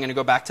 now I'm going to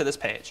go back to this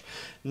page.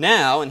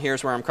 Now, and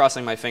here's where I'm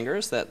crossing my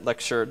fingers that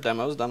lecture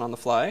demos done on the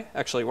fly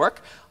actually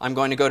work. I'm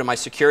going to go to my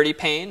security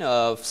pane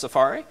of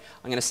Safari.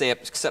 I'm going to say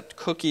accept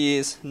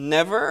cookies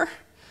never.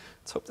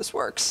 Let's hope this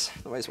works.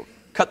 Otherwise, we'll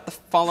cut the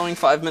following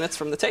 5 minutes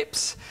from the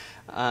tapes.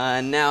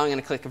 Now I'm going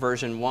to click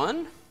version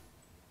 1.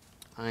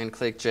 I'm going to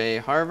click J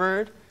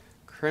Harvard,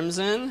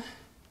 Crimson.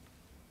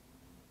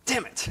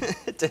 Damn it,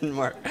 it didn't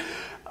work.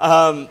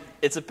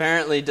 It's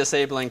apparently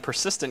disabling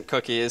persistent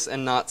cookies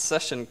and not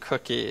session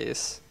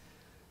cookies.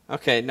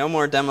 Okay, no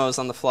more demos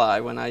on the fly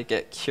when I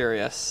get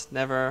curious.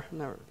 Never.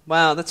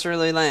 Wow, that's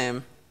really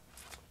lame.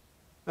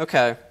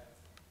 Okay.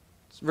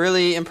 It's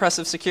really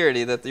impressive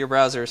security that your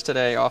browsers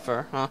today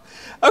offer, huh?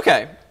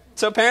 Okay.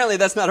 So apparently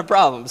that's not a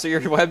problem. So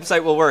your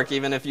website will work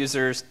even if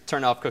users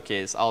turn off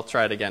cookies. I'll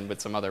try it again with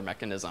some other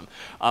mechanism.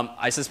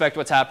 I suspect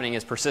what's happening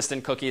is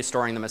persistent cookies,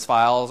 storing them as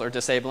files, are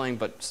disabling,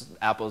 but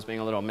Apple is being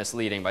a little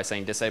misleading by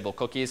saying disable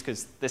cookies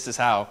because this is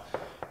how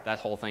that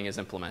whole thing is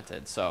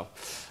implemented. So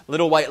a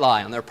little white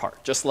lie on their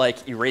part. Just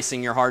like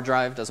erasing your hard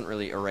drive doesn't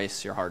really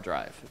erase your hard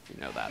drive, if you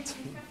know that.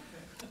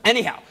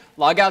 Anyhow,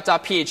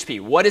 logout.php.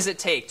 What does it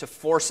take to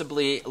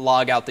forcibly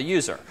log out the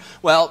user?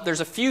 Well, there's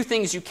a few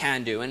things you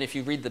can do, and if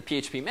you read the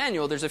PHP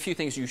manual, there's a few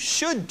things you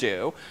should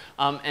do,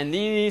 and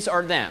these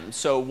are them.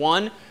 So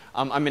one,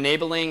 I'm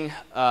enabling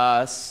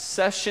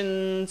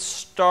session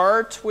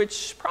start,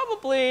 which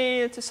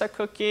probably, to set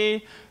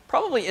cookie,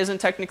 probably isn't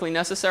technically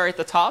necessary at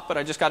the top, but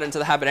I just got into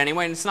the habit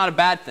anyway, and it's not a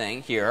bad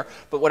thing here.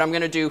 But what I'm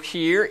going to do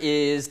here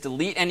is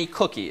delete any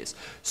cookies.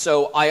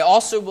 So I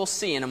also will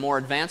see in a more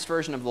advanced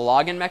version of the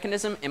login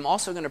mechanism, I'm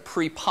also going to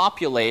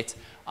pre-populate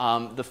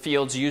the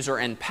fields user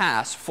and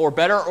pass, for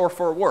better or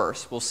for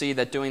worse. We'll see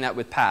that doing that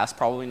with pass,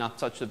 probably not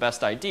such the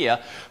best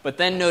idea. But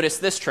then notice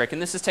this trick,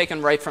 and this is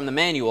taken right from the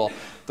manual.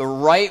 The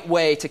right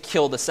way to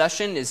kill the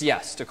session is,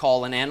 yes, to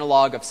call an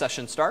analog of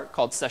session start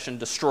called session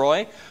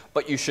destroy.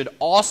 But you should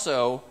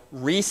also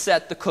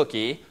reset the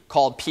cookie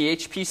called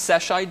PHP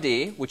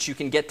seshID, which you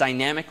can get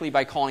dynamically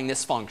by calling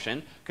this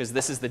function, because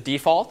this is the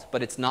default,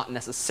 but it's not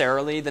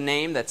necessarily the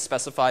name that's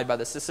specified by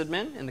the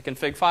sysadmin in the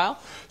config file.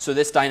 So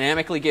this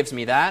dynamically gives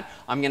me that.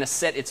 I'm going to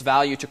set its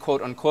value to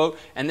quote unquote,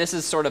 and this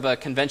is sort of a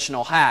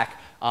conventional hack.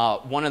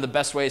 One of the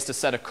best ways to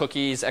set a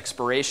cookie's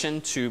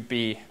expiration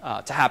to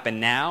happen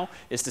now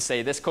is to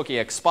say this cookie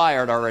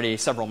expired already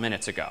several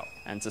minutes ago,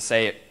 and to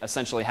say it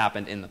essentially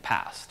happened in the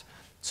past.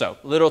 So,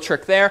 little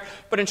trick there,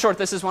 but in short,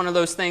 this is one of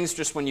those things,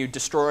 just when you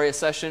destroy a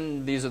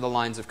session, these are the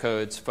lines of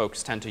codes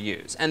folks tend to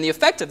use. And the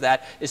effect of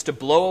that is to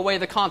blow away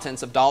the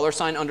contents of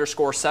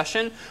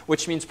 $_session,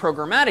 which means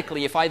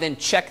programmatically, if I then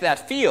check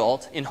that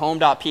field in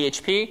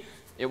home.php,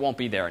 it won't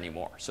be there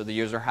anymore. So the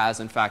user has,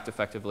 in fact,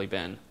 effectively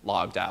been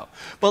logged out.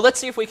 But let's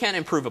see if we can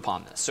improve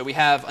upon this. So we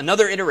have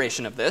another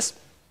iteration of this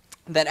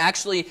that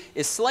actually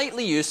is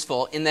slightly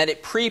useful in that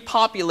it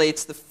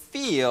pre-populates the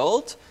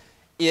field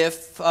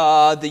if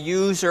the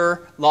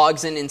user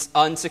logs in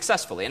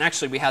unsuccessfully. And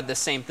actually, we had this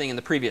same thing in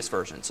the previous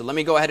version. So let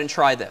me go ahead and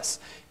try this.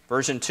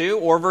 Version 2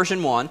 or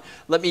version 1.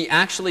 Let me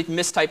actually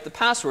mistype the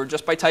password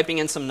just by typing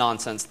in some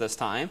nonsense this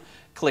time.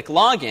 Click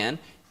Login.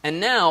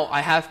 And now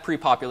I have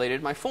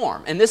pre-populated my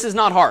form. And this is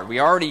not hard. We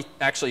already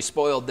actually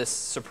spoiled this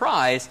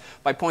surprise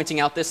by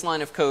pointing out this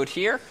line of code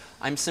here.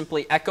 I'm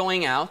simply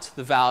echoing out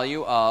the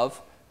value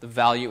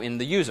in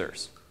the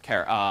users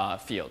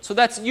field. So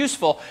that's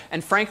useful.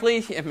 And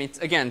frankly, I mean,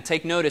 again,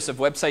 take notice of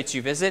websites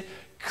you visit.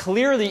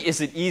 Clearly,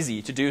 is it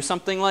easy to do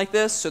something like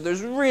this? So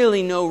there's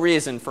really no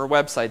reason for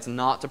websites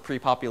not to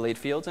pre-populate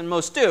fields. And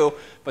most do,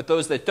 but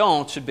those that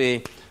don't should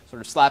be sort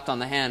of slapped on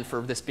the hand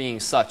for this being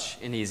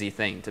such an easy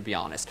thing, to be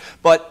honest.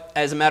 But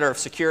as a matter of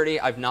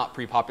security, I've not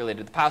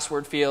pre-populated the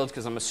password field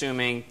because I'm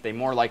assuming they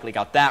more likely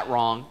got that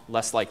wrong,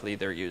 less likely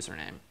their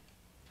username.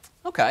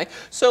 Okay,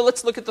 so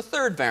let's look at the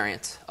third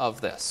variant of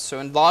this. So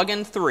in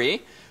login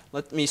 3,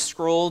 let me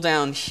scroll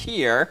down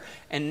here,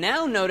 and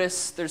now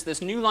notice there's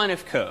this new line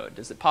of code.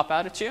 Does it pop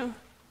out at you?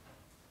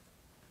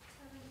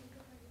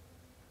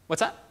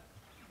 What's that?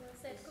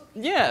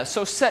 Yeah,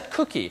 so set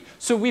cookie.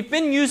 So we've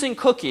been using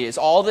cookies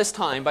all this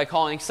time by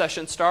calling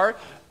session start,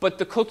 but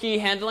the cookie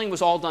handling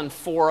was all done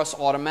for us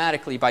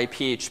automatically by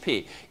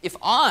PHP. If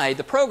I,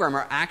 the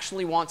programmer,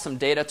 actually want some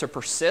data to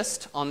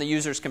persist on the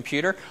user's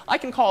computer, I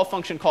can call a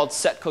function called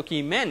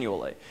setCookie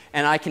manually.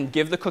 And I can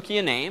give the cookie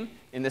a name,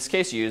 in this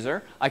case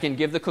user. I can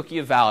give the cookie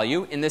a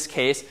value, in this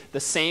case the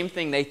same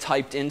thing they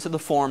typed into the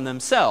form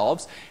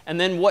themselves. And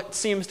then what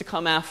seems to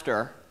come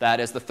after that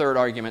as the third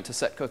argument to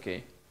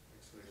setCookie?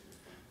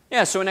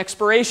 Yeah, so an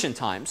expiration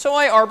time. So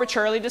I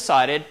arbitrarily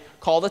decided,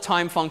 call the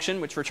time function,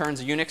 which returns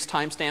a Unix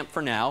timestamp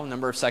for now,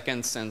 number of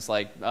seconds since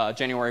like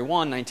January 1,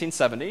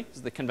 1970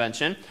 is the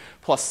convention,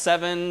 plus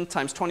 7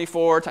 times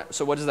 24.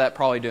 So what is that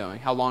probably doing?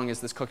 How long is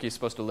this cookie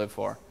supposed to live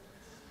for?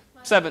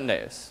 7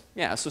 days.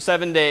 Yeah, so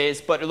 7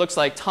 days, but it looks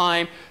like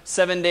time,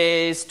 7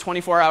 days,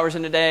 24 hours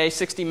in a day,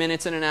 60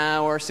 minutes in an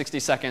hour, 60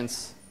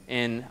 seconds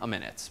in a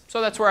minute.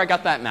 So that's where I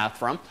got that math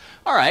from.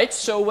 All right,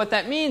 so what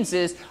that means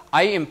is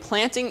I am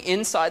planting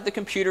inside the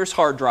computer's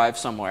hard drive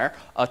somewhere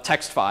a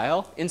text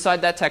file.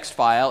 Inside that text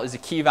file is a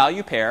key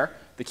value pair.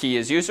 The key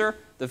is user.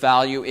 The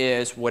value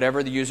is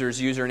whatever the user's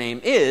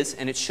username is,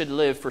 and it should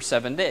live for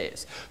 7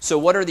 days. So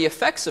what are the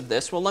effects of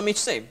this? Well, let me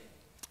see.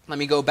 Let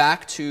me go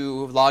back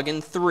to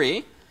login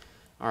 3.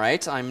 All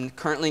right, I'm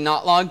currently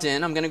not logged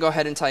in. I'm going to go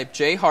ahead and type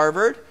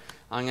jharvard.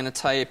 I'm going to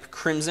type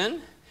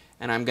crimson.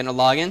 And I'm going to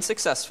log in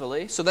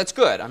successfully. So that's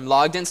good. I'm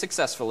logged in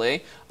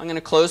successfully. I'm going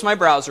to close my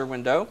browser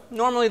window.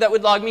 Normally that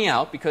would log me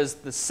out because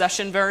the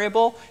session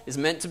variable is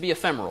meant to be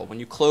ephemeral. When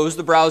you close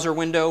the browser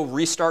window,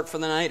 restart for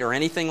the night, or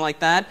anything like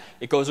that,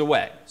 it goes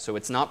away. So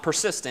it's not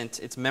persistent.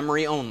 It's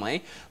memory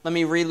only. Let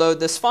me reload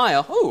this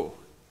file. Ooh,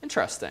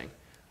 interesting.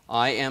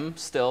 I am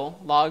still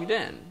logged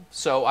in.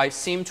 So I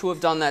seem to have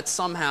done that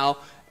somehow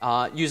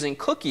using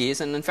cookies.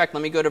 And in fact,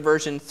 let me go to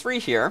version 3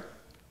 here.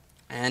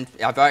 And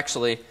I've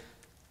actually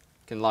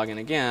can log in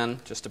again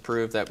just to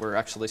prove that we're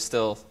actually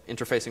still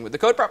interfacing with the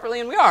code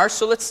properly, and we are.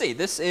 So let's see.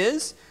 This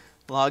is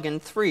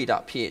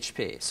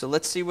login3.php. So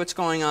let's see what's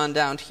going on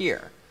down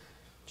here.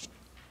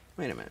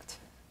 Wait a minute.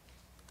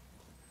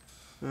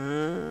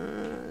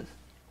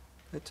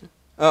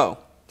 Oh,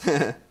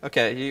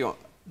 okay.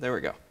 There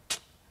we go.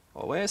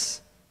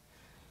 Always.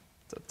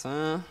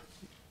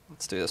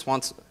 Let's do this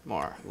once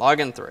more.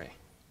 Login3.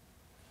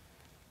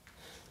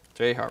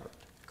 jharvard.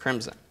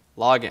 Crimson.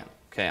 Login.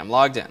 Okay, I'm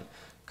logged in.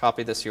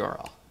 Copy this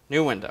URL.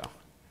 New window.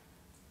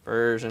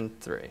 Version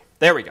 3.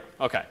 There we go.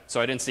 Okay,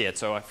 so I didn't see it,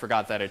 so I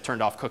forgot that it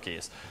turned off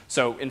cookies.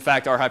 So in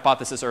fact, our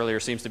hypothesis earlier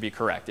seems to be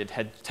correct. It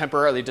had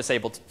temporarily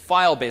disabled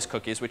file-based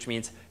cookies, which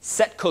means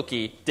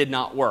setCookie did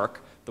not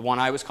work, the one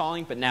I was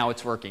calling, but now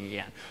it's working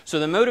again. So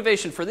the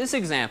motivation for this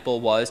example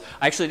was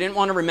I actually didn't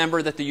want to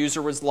remember that the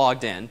user was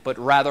logged in, but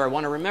rather I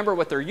want to remember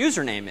what their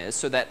username is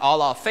so that a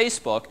la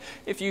Facebook,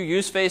 if you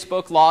use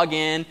Facebook, log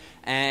in,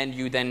 and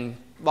you then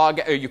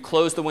you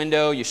close the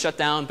window, you shut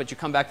down, but you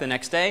come back the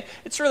next day,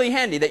 it's really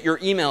handy that your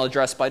email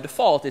address by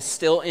default is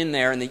still in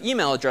there in the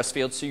email address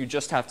field, so you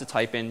just have to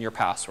type in your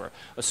password.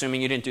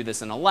 Assuming you didn't do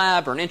this in a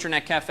lab or an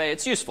internet cafe,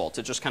 it's useful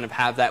to just kind of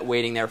have that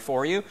waiting there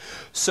for you.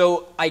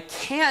 So I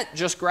can't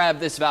just grab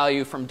this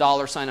value from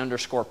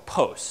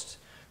 $_post.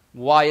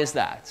 Why is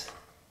that?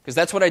 Because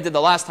that's what I did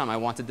the last time I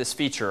wanted this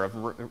feature of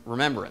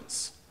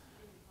remembrance.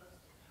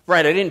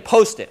 Right, I didn't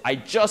post it. I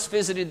just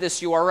visited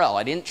this URL.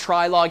 I didn't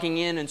try logging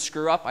in and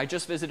screw up. I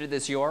just visited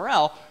this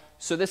URL.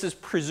 So this is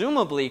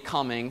presumably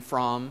coming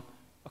from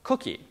a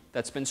cookie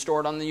that's been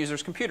stored on the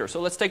user's computer.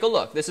 So let's take a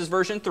look. This is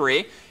version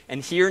 3.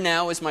 And here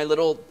now is my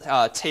little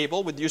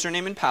table with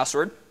username and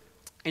password.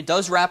 It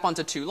does wrap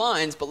onto 2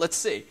 lines, but let's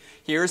see.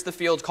 Here's the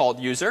field called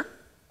user.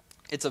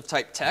 It's of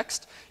type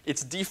text.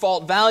 Its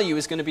default value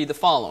is going to be the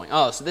following.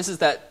 Oh, so this is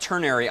that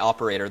ternary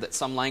operator that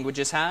some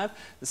languages have.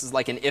 This is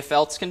like an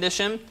if-else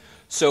condition.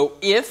 So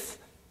if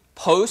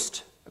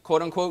post,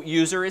 quote-unquote,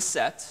 user is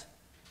set,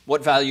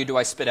 what value do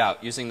I spit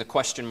out using the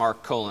question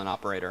mark colon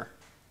operator?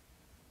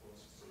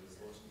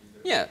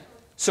 Yeah.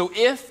 So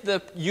if the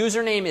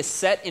username is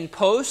set in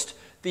post,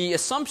 the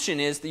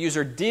assumption is the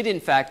user did, in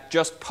fact,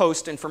 just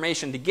post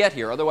information to get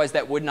here. Otherwise,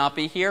 that would not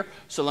be here.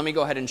 So let me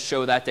go ahead and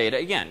show that data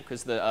again,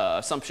 because the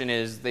assumption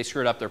is they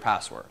screwed up their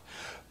password.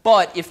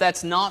 But if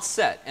that's not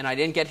set, and I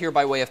didn't get here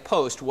by way of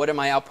post, what am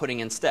I outputting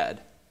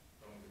instead?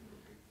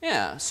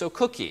 Yeah, so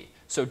cookie.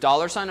 So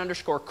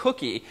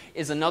 $_cookie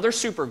is another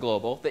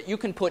superglobal that you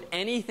can put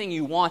anything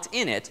you want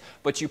in it,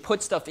 but you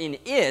put stuff in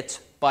it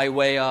by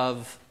way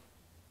of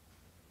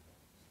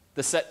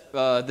the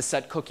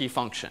set cookie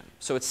function.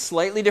 So it's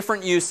slightly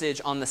different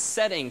usage on the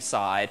setting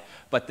side,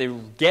 but the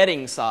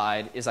getting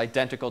side is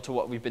identical to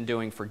what we've been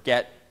doing for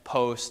get,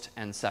 post,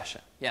 and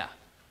session. Yeah?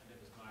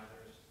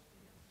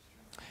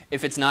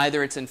 If it's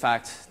neither, it's in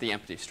fact the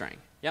empty string.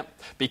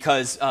 Yep,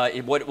 because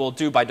what it will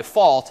do by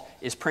default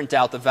is print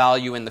out the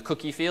value in the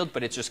cookie field,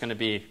 but it's just going to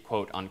be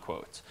quote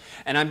unquote.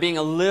 And I'm being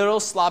a little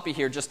sloppy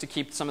here just to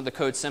keep some of the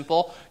code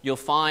simple. You'll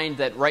find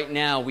that right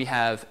now we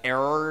have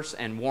errors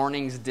and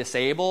warnings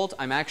disabled.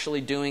 I'm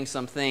actually doing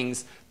some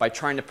things by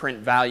trying to print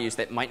values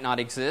that might not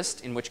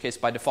exist, in which case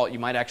by default you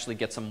might actually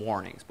get some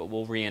warnings, but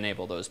we'll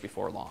re-enable those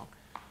before long.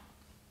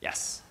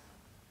 Yes?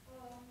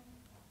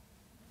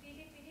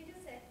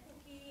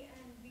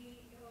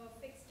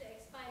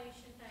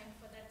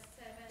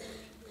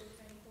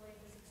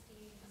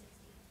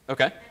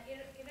 Okay. And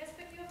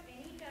irrespective of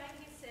any time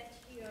you set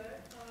here,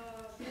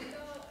 will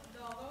the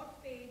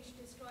logout page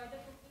destroy the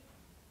cookie?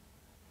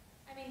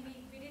 I mean,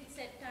 we did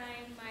set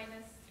time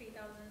minus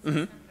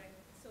 3,600.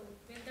 So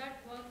will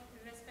that work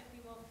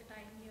irrespective of the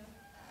time here?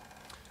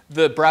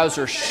 The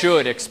browser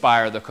should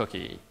expire the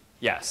cookie.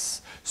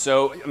 Yes.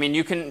 So, I mean,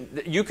 you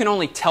can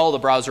only tell the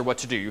browser what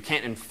to do. You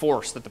can't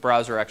enforce that the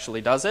browser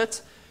actually does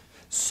it.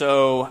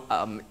 So,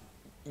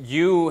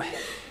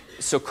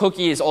 So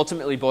cookies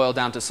ultimately boil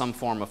down to some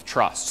form of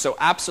trust. So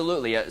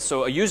absolutely,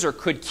 so a user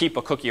could keep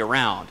a cookie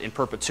around in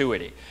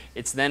perpetuity.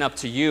 It's then up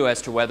to you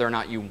as to whether or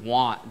not you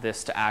want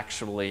this to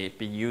actually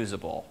be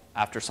usable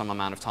after some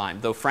amount of time.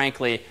 Though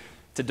frankly,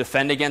 to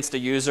defend against a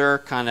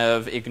user kind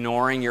of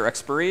ignoring your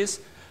expiries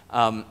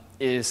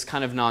is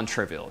kind of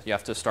non-trivial. You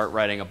have to start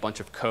writing a bunch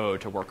of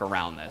code to work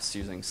around this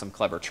using some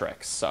clever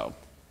tricks. So.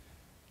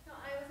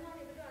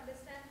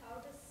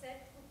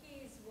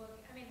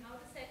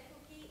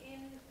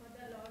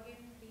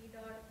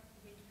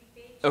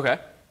 Okay.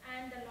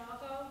 And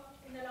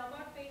in the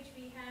logout page,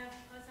 we have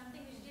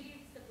something which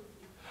deletes the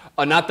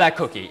cookie. Not that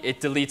cookie.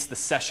 It deletes the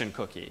session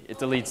cookie. It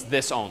deletes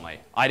this only.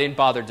 I didn't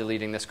bother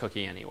deleting this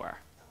cookie anywhere.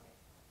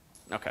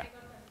 Okay.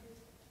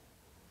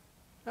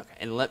 Okay,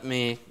 and let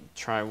me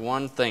try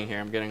one thing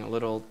here. I'm getting a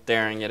little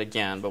daring yet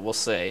again, but we'll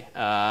see.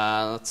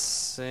 Let's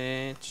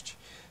see.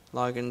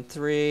 Login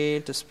 3,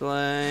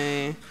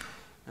 display,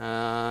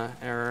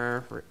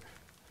 error,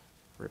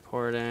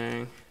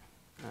 reporting,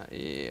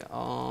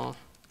 all.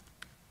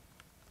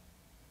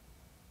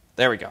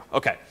 There we go.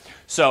 Okay.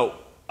 So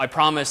I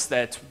promised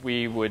that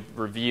we would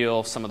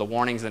reveal some of the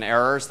warnings and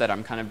errors that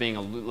I'm kind of being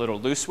a little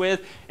loose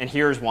with, and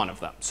here's one of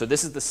them. So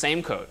this is the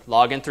same code,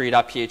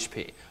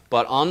 login3.php,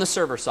 but on the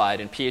server side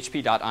in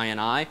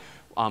php.ini,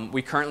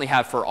 we currently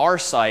have for our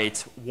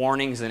site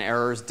warnings and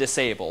errors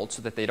disabled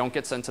so that they don't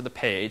get sent to the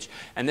page.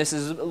 And this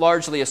is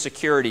largely a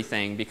security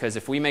thing because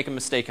if we make a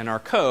mistake in our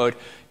code,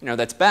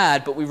 that's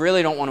bad, but we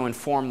really don't want to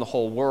inform the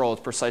whole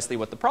world precisely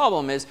what the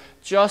problem is,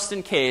 just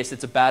in case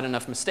it's a bad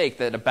enough mistake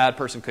that a bad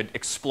person could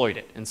exploit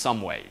it in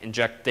some way,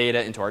 inject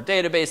data into our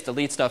database,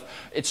 delete stuff.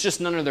 It's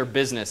just none of their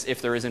business if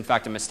there is in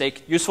fact a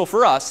mistake. Useful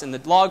for us in the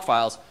log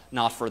files,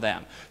 not for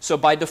them. So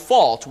by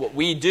default, what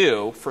we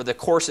do for the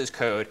courses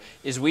code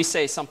is we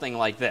say something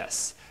like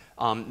this.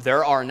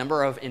 There are a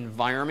number of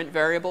environment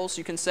variables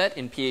you can set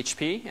in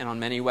PHP and on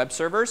many web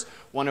servers,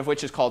 one of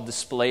which is called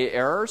display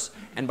errors.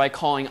 And by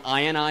calling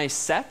ini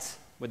set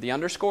with the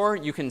underscore,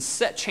 you can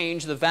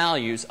change the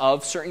values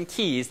of certain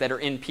keys that are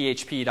in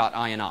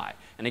php.ini.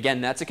 And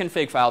again, that's a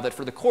config file that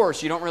for the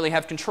course you don't really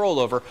have control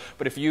over,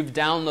 but if you've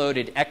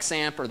downloaded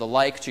XAMPP or the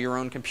like to your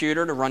own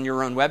computer to run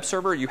your own web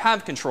server, you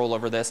have control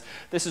over this.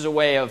 This is a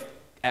way of,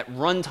 at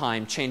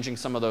runtime, changing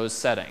some of those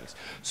settings.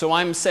 So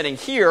I'm setting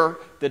here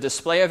the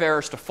display of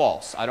errors to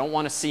false. I don't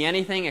want to see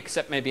anything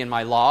except maybe in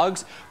my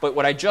logs, but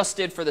what I just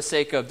did for the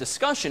sake of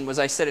discussion was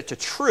I set it to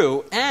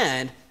true,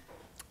 and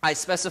I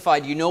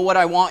specified, you know what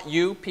I want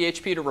you,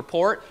 PHP, to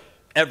report?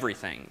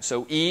 Everything.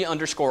 So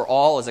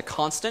E_all is a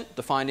constant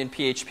defined in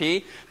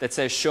PHP that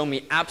says show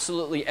me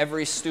absolutely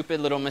every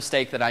stupid little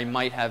mistake that I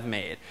might have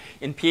made.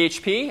 In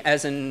PHP,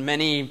 as in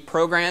many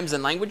programs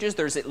and languages,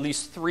 there's at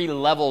least 3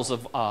 levels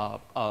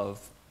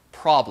of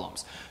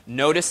problems.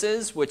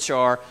 Notices, which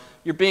are,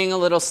 you're being a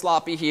little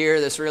sloppy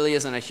here, this really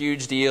isn't a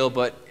huge deal,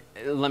 but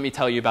let me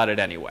tell you about it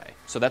anyway.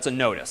 So that's a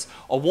notice.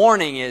 A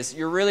warning is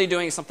you're really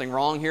doing something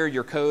wrong here.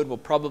 Your code will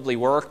probably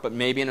work, but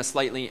maybe in a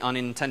slightly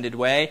unintended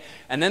way.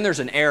 And then there's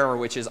an error,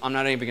 which is I'm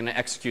not even going to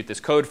execute this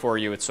code for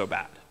you. It's so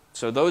bad.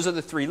 So those are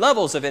the 3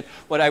 levels of it.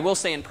 What I will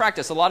say in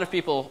practice, a lot of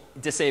people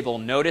disable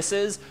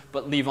notices,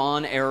 but leave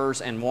on errors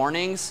and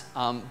warnings.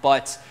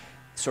 But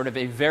sort of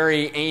a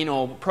very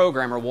anal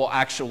programmer will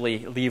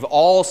actually leave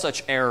all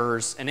such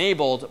errors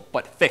enabled,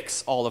 but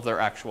fix all of their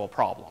actual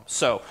problems.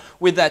 So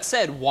with that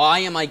said, why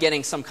am I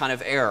getting some kind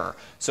of error?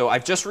 So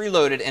I've just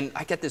reloaded, and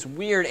I get this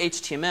weird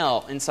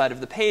HTML inside of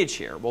the page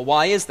here. Well,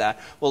 why is that?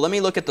 Well, let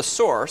me look at the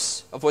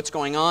source of what's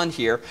going on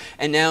here.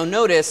 And now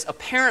notice,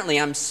 apparently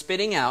I'm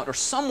spitting out, or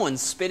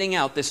someone's spitting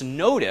out this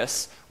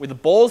notice with a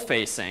bold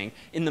facing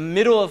in the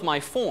middle of my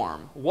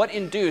form. What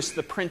induced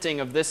the printing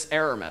of this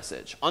error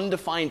message?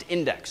 Undefined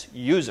index,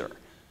 user.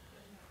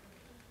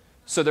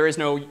 So there is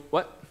no,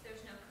 what?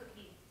 There's no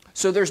cookie.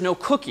 So there's no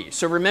cookie.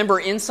 So remember,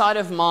 inside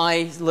of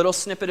my little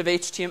snippet of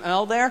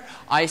HTML there,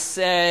 I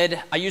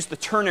said, I used the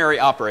ternary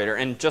operator.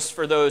 And just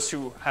for those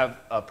who have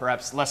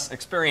perhaps less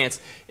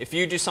experience, if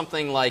you do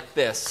something like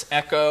this,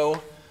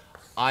 echo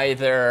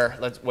either,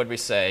 what did we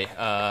say,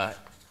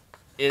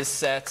 is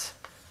set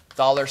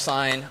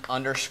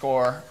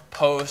 $_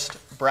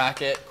 post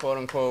bracket quote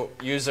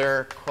unquote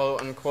user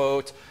quote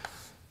unquote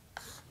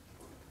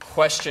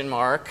question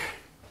mark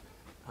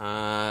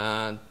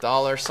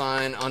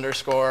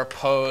 $_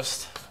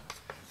 post.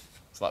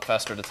 It's a lot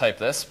faster to type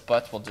this,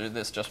 but we'll do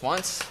this just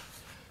once.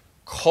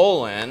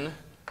 Colon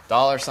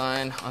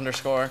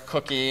 $_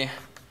 cookie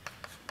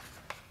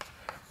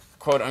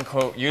quote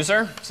unquote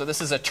user. So this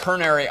is a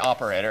ternary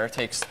operator. It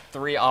takes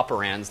 3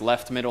 operands,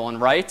 left, middle,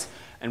 and right.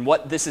 And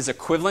what this is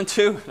equivalent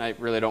to, and I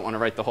really don't want to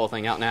write the whole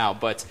thing out now,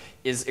 but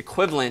is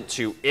equivalent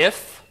to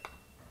if,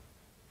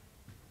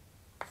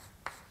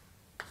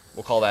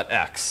 we'll call that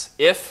x.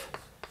 If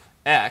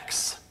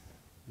x,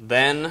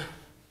 then,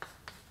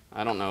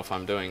 I don't know if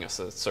I'm doing a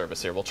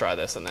service here. We'll try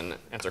this and then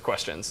answer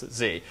questions.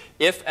 Z.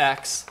 If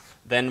x,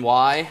 then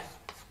y,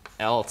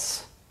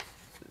 else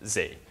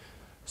z.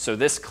 So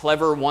this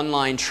clever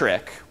 1-line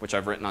trick, which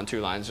I've written on 2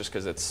 lines just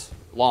because it's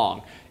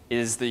long,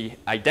 is the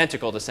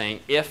identical to saying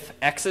if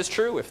x is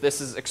true, if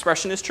this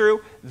expression is true,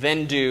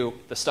 then do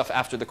the stuff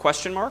after the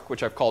question mark,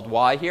 which I've called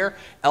y here.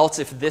 Else,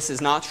 if this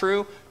is not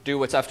true, do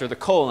what's after the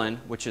colon,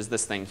 which is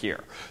this thing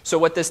here. So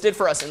what this did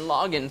for us in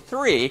login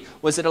 3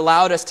 was it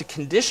allowed us to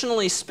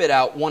conditionally spit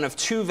out one of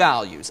 2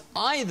 values,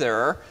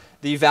 either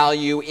the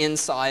value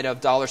inside of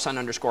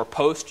 $_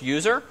 post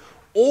user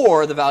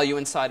or the value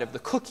inside of the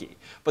cookie.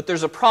 But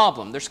there's a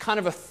problem. There's kind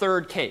of a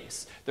third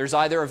case. There's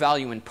either a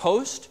value in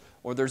post,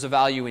 or there's a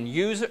value in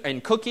user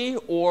and cookie,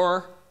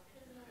 or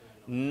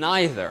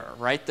neither,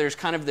 right? There's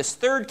kind of this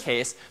third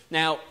case.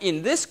 Now,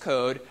 in this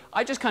code,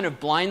 I just kind of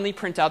blindly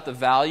print out the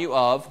value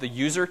of the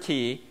user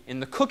key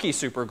in the cookie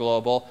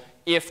superglobal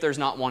if there's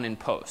not one in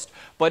post.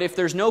 But if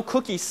there's no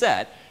cookie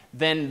set,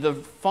 then the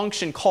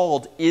function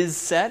called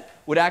isSet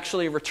would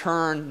actually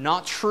return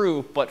not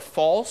true but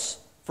false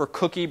for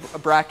cookie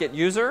bracket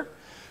user.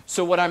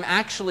 So what I'm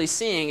actually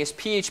seeing is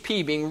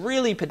PHP being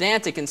really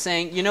pedantic and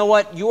saying, you know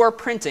what, you are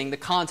printing the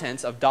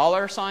contents of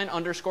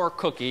 $_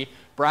 cookie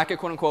bracket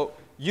quote unquote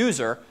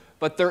user,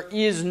 but there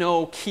is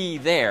no key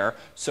there.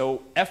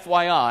 So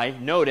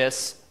FYI,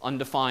 notice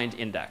undefined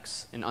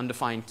index, an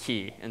undefined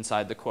key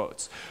inside the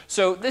quotes.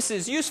 So this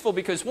is useful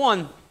because,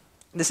 one,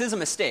 this is a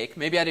mistake.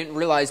 Maybe I didn't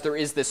realize there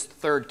is this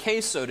third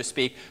case, so to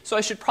speak, so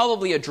I should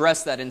probably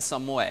address that in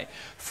some way.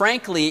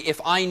 Frankly, if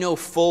I know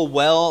full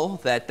well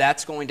that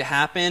that's going to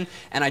happen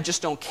and I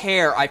just don't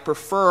care, I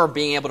prefer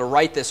being able to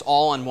write this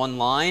all on 1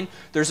 line.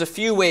 There's a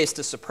few ways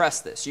to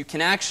suppress this. You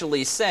can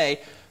actually say,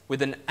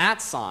 with an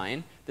 @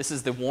 sign, this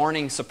is the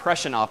warning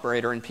suppression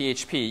operator in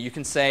PHP, you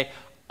can say,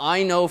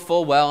 I know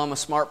full well, I'm a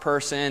smart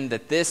person,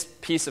 that this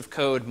piece of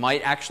code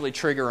might actually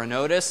trigger a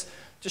notice.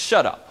 Just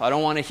shut up. I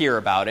don't want to hear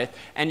about it.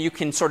 And you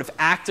can sort of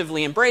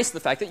actively embrace the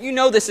fact that you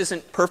know this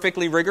isn't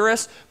perfectly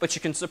rigorous, but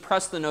you can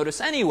suppress the notice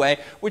anyway,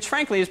 which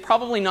frankly is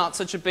probably not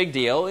such a big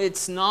deal.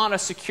 It's not a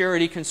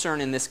security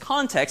concern in this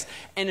context,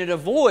 and it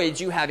avoids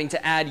you having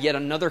to add yet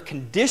another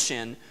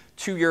condition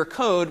to your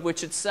code,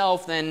 which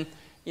itself then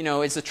you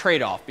know, it's a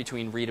trade-off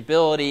between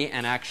readability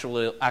and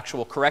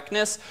actual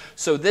correctness.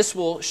 So this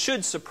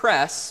should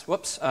suppress,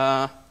 whoops,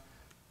 let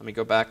me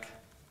go back,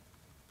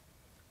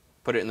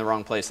 put it in the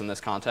wrong place in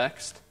this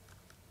context.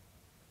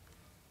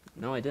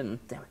 No, I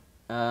didn't, damn it.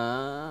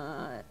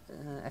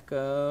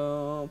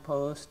 Echo,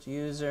 post,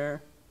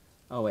 user,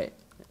 oh wait,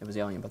 it was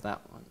yelling about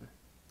that one.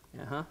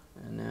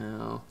 And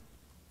now,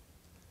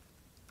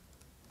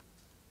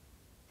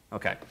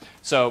 okay,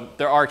 so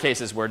there are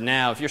cases where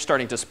now, if you're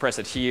starting to suppress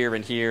it here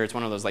and here, it's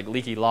one of those like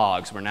leaky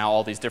logs where now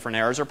all these different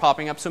errors are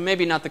popping up. So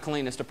maybe not the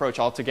cleanest approach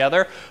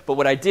altogether, but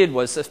what I did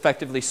was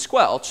effectively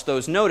squelch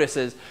those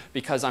notices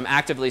because I'm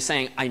actively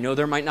saying, I know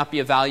there might not be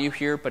a value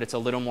here, but it's a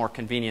little more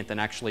convenient than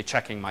actually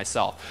checking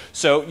myself.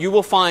 So you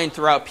will find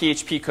throughout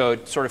PHP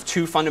code sort of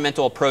two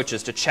fundamental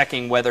approaches to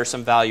checking whether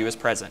some value is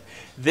present.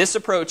 This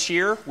approach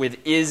here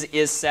with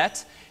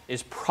is_set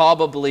is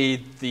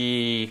probably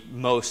the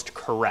most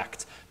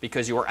correct,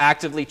 because you are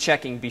actively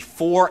checking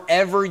before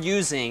ever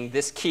using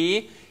this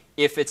key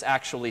if it's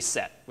actually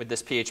set with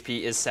this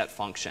PHP isSet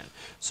function.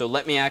 So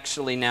let me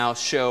actually now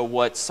show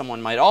what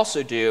someone might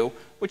also do,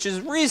 which is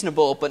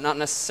reasonable but not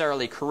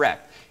necessarily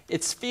correct.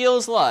 It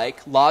feels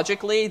like,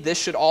 logically, this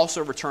should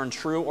also return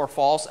true or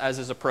false as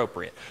is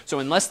appropriate. So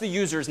unless the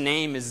user's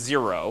name is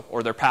 0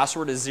 or their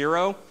password is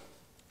 0,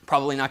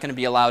 probably not going to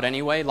be allowed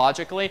anyway,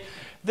 logically.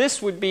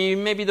 This would be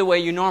maybe the way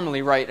you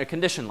normally write a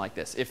condition like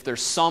this. If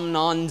there's some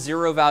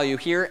non-zero value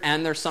here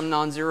and there's some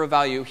non-zero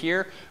value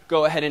here,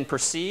 go ahead and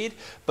proceed.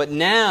 But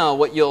now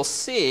what you'll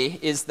see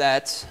is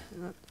that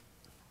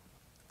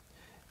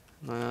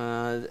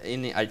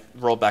I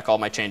rolled back all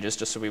my changes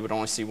just so we would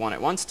only see one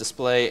at once.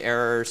 Display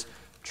errors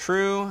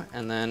true,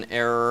 and then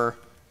error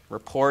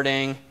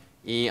reporting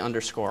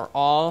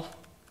E_all.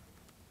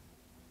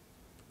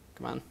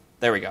 Come on.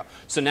 There we go.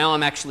 So now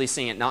I'm actually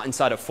seeing it not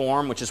inside a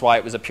form, which is why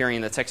it was appearing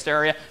in the text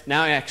area.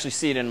 Now I actually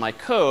see it in my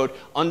code,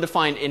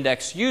 undefined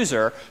index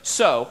user.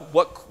 So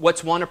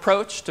what's one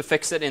approach to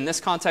fix it in this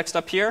context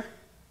up here?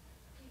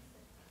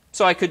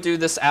 So I could do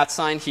this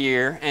 @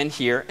 here and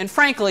here. And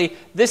frankly,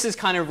 this is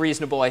kind of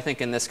reasonable, I think,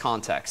 in this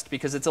context,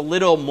 because it's a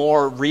little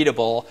more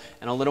readable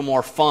and a little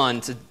more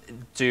fun to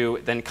do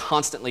than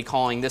constantly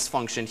calling this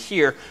function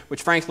here,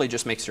 which frankly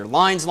just makes your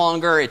lines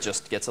longer. It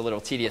just gets a little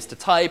tedious to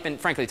type,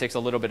 and frankly takes a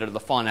little bit of the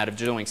fun out of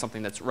doing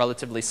something that's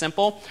relatively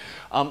simple.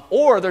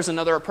 Or there's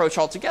another approach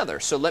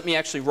altogether. So let me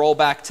actually roll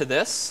back to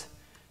this.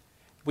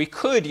 We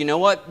could, you know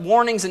what,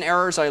 warnings and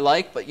errors I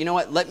like, but you know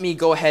what, let me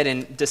go ahead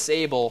and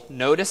disable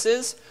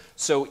notices.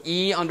 So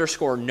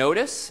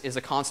E_notice is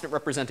a constant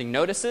representing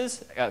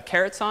notices.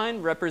 Caret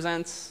sign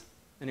represents,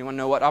 anyone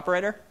know what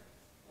operator?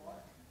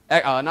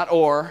 Not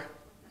or.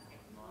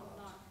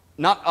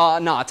 Not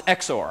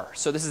XOR.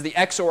 So this is the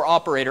XOR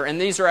operator, and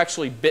these are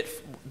actually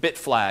bit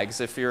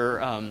flags if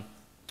you're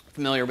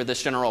familiar with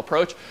this general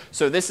approach.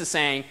 So this is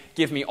saying,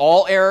 give me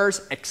all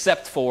errors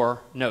except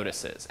for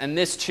notices. And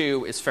this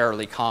too is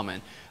fairly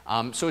common.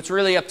 So it's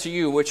really up to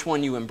you which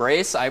one you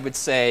embrace. I would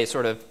say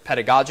sort of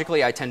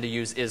pedagogically I tend to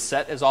use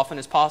isSet as often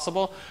as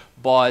possible,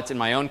 but in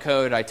my own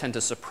code I tend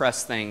to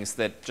suppress things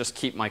that just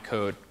keep my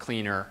code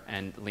cleaner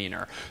and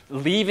leaner.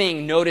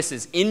 Leaving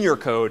notices in your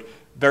code,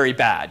 very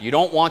bad. You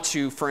don't want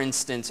to, for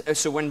instance,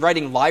 so when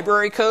writing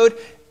library code,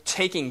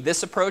 taking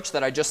this approach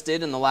that I just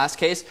did in the last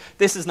case,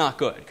 this is not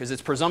good because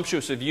it's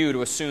presumptuous of you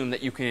to assume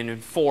that you can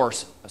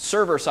enforce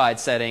server-side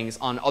settings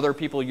on other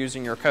people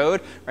using your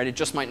code. Right? It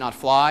just might not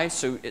fly.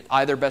 So it's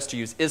either best to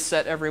use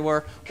isSet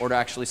everywhere or to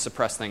actually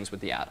suppress things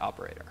with the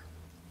operator.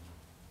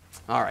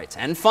 All right,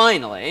 and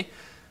finally,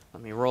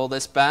 let me roll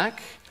this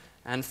back.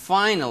 And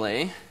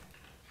finally,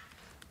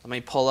 let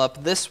me pull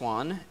up this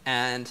one.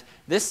 And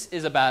this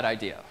is a bad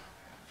idea.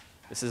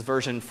 This is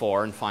version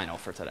 4 and final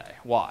for today.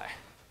 Why?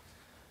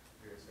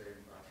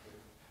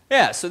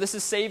 Yeah, so this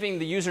is saving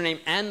the username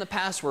and the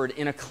password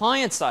in a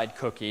client-side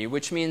cookie,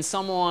 which means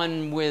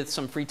someone with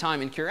some free time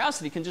and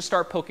curiosity can just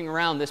start poking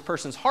around this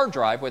person's hard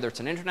drive, whether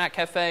it's an internet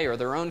cafe or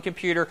their own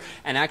computer,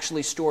 and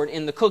actually stored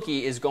in the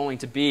cookie is going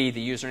to be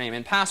the username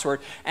and password.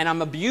 And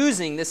I'm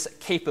abusing this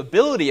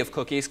capability of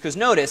cookies because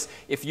notice,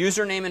 if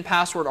username and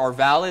password are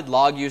valid,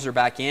 log user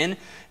back in,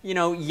 you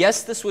know,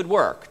 yes, this would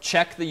work.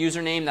 Check the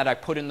username that I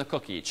put in the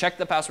cookie. Check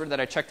the password that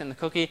I checked in the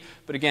cookie.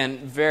 But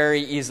again,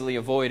 very easily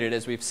avoided,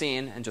 as we've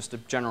seen, and just a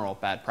general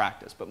bad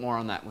practice. But more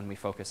on that when we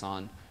focus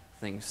on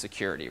things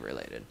security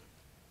related.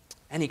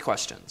 Any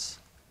questions?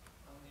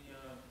 On the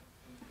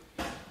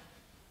cookie,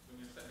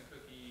 when you're setting a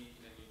cookie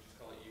and you just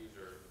call it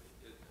user,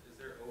 is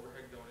there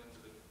overhead going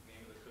into the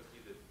name of the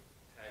cookie that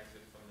tags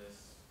it from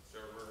this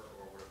server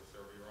or whatever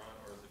server you're on?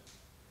 Or is it,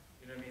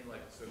 you know what I mean?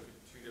 Like, so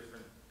two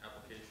different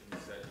applications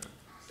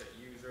set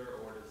user,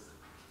 or does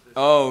this?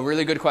 Oh,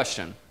 really good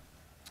question.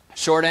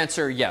 Short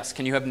answer, yes.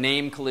 Can you have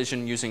name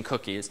collision using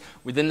cookies?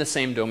 Within the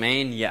same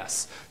domain,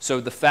 yes.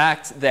 So the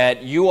fact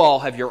that you all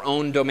have your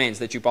own domains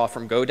that you bought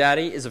from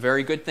GoDaddy is a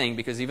very good thing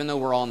because even though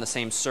we're all on the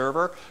same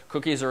server,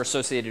 cookies are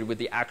associated with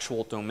the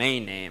actual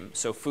domain name.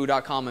 So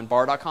foo.com and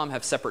bar.com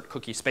have separate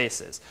cookie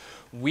spaces.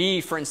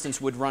 We, for instance,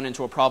 would run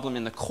into a problem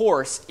in the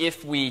course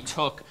if we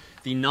took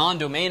the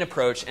non-domain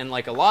approach, and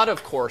like a lot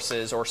of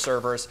courses or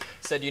servers,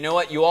 said, you know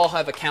what, you all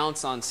have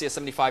accounts on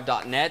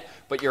cs75.net,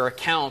 but your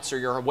accounts or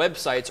your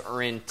websites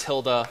are in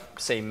tilde,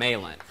 say,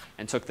 Malin,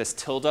 and took this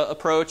tilde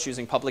approach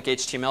using public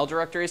HTML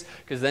directories,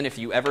 because then if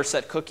you ever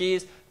set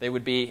cookies, they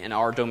would be in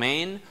our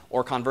domain,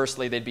 or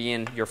conversely, they'd be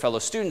in your fellow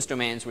students'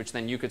 domains, which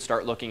then you could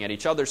start looking at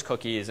each other's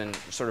cookies and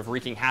sort of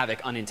wreaking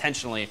havoc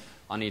unintentionally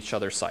on each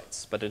other's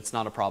sites. But it's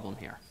not a problem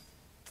here.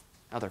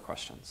 Other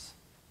questions?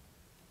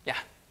 Yeah?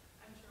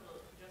 I'm sure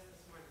we'll address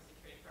this more in the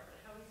security part,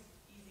 but how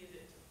easy is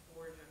it to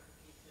forge a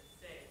cookie to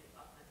say it's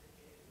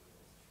authenticated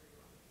equals true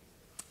on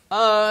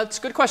the user? It's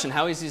a good question.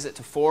 How easy is it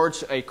to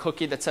forge a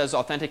cookie that says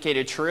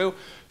authenticated true?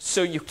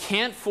 So you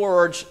can't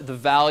forge the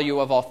value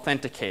of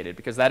authenticated,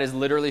 because that is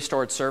literally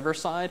stored server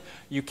side.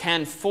 You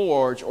can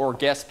forge or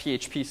guess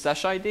PHP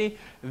sesh ID.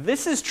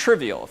 This is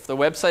trivial if the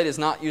website is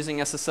not using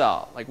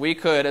SSL. Like we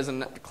could, as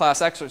a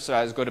class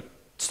exercise, go to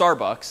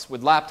Starbucks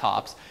with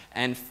laptops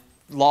and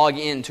log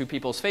into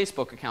people's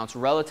Facebook accounts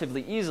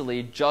relatively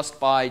easily just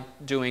by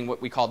doing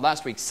what we called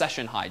last week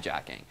session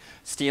hijacking.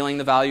 Stealing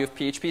the value of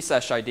PHP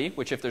sesh ID,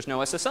 which if there's no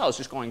SSL is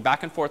just going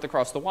back and forth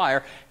across the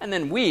wire, and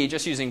then we,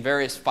 just using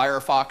various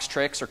Firefox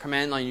tricks or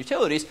command line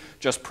utilities,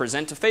 just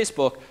present to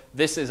Facebook,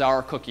 this is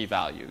our cookie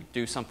value.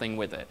 Do something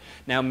with it.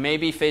 Now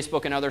maybe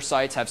Facebook and other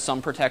sites have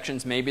some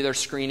protections. Maybe they're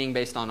screening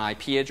based on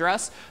IP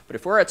address. But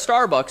if we're at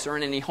Starbucks or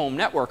in any home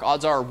network,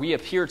 odds are we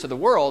appear to the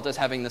world as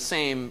having the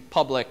same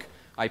public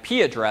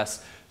IP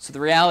address. So the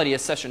reality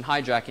is session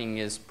hijacking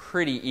is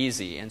pretty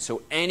easy. And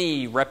so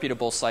any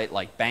reputable site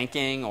like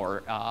banking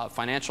or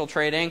financial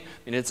trading, I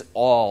mean, it's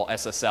all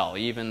SSL,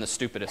 even the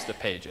stupidest of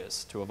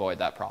pages, to avoid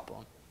that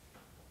problem.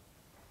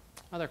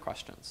 Other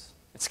questions?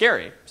 It's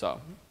scary,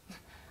 so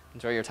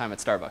enjoy your time at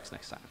Starbucks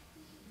next time.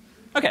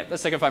 OK,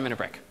 let's take a 5-minute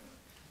break.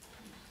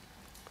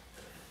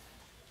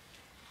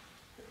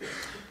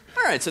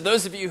 All right, so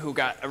those of you who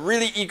got a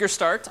really eager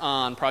start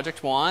on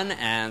Project 1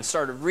 and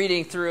started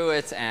reading through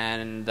it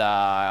and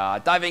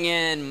diving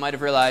in might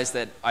have realized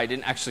that I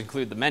didn't actually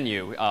include the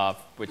menu,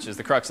 which is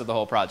the crux of the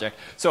whole project.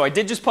 So I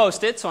did just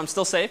post it, so I'm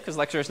still safe because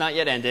lecture is not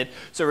yet ended.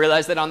 So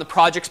realize that on the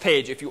projects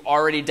page, if you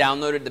already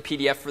downloaded the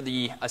PDF for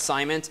the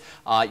assignment,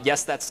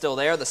 yes, that's still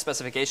there, the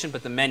specification,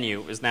 but the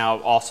menu is now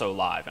also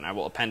live, and I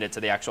will append it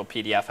to the actual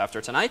PDF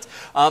after tonight.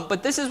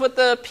 But this is what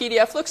the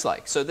PDF looks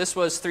like. So this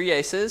was 3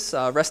 Aces,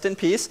 rest in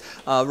peace,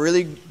 really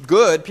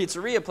good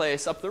pizzeria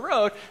place up the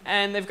road,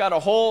 and they've got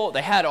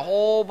they had a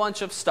whole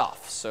bunch of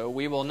stuff. So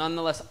we will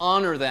nonetheless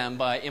honor them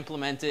by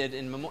implementing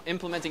in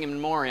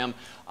memoriam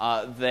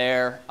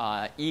their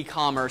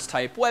e-commerce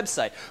type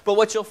website. But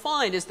what you'll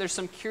find is there's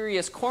some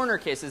curious corner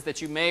cases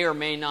that you may or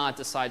may not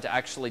decide to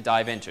actually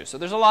dive into. So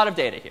there's a lot of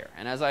data here.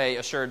 And as I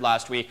assured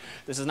last week,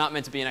 this is not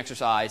meant to be an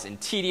exercise in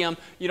tedium.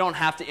 You don't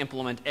have to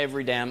implement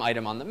every damn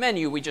item on the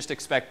menu. We just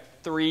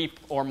expect 3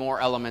 or more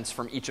elements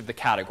from each of the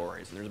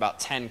categories. And there's about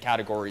 10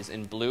 categories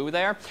in blue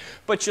there.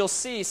 But you'll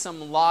see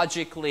some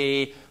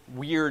logically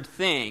weird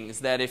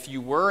things that if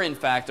you were, in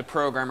fact, a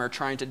programmer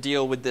trying to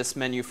deal with this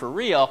menu for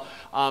real,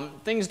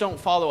 things don't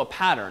follow a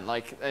pattern.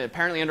 Like,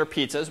 apparently under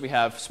pizzas, we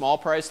have small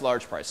price,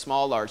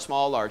 small, large,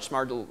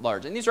 smart,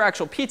 large. And these are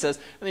actual pizzas.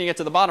 And then you get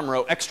to the bottom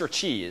row, extra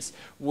cheese,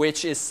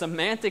 which is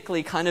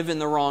semantically kind of in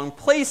the wrong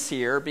place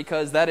here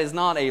because that is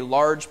not a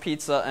large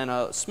pizza and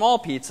a small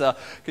pizza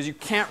because you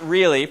can't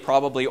really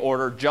probably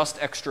order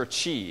just extra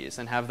cheese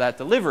and have that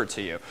delivered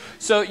to you.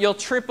 So you'll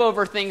trip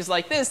over things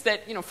like this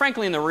that, you know,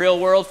 frankly, in the real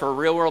world, for a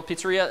real world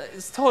pizzeria,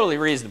 is totally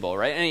reasonable,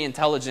 right? Any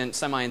intelligent,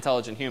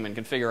 semi-intelligent human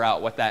can figure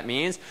out what that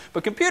means.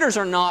 But computers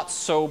are not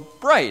so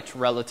bright,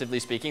 relatively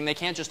speaking. They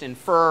can't just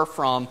infer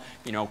from,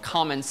 you know,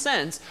 common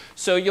sense.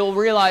 So you'll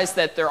realize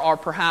that there are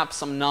perhaps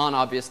some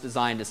non-obvious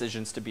design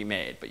decisions to be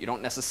made. But you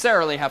don't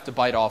necessarily have to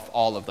bite off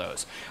all of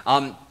those.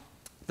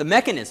 The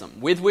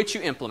mechanism with which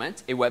you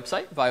implement a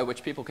website via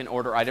which people can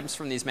order items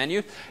from these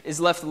menus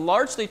is left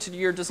largely to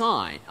your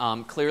design.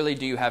 Clearly,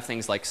 do you have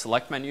things like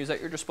select menus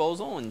at your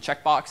disposal and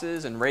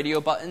checkboxes and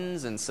radio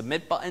buttons and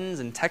submit buttons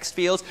and text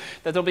fields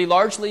that they'll be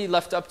largely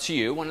left up to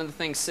you. One of the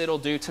things Sid will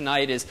do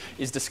tonight is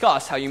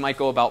discuss how you might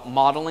go about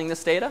modeling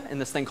this data in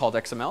this thing called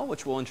XML,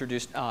 which we'll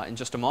introduce in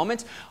just a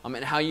moment,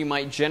 and how you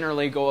might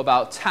generally go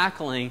about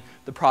tackling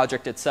the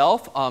project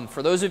itself.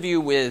 For those of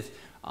you with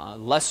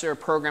lesser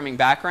programming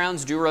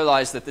backgrounds, do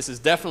realize that this is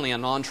definitely a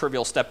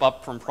non-trivial step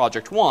up from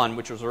Project 1,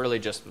 which was really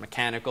just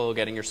mechanical,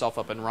 getting yourself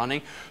up and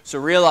running. So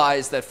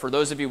realize that for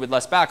those of you with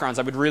less backgrounds,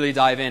 I would really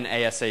dive in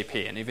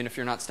ASAP. And even if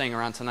you're not staying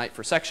around tonight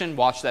for section,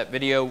 watch that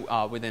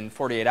video within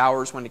 48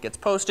 hours when it gets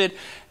posted,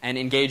 and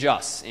engage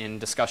us in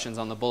discussions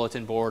on the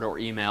bulletin board or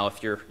email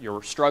if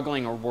you're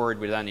struggling or worried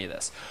with any of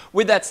this.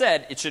 With that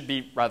said, it should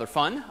be rather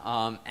fun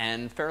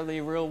and fairly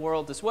real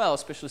world as well,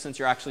 especially since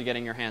you're actually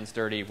getting your hands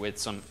dirty with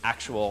some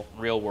actual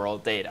real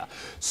world data.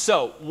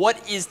 So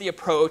what is the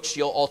approach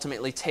you'll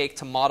ultimately take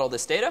to model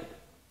this data?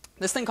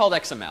 this thing called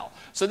XML.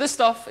 So this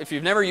stuff, if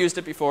you've never used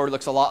it before,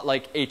 looks a lot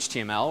like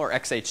HTML or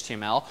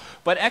XHTML.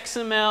 But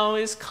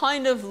XML is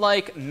kind of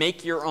like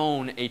make your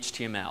own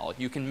HTML.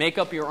 You can make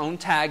up your own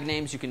tag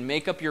names. You can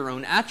make up your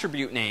own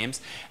attribute names.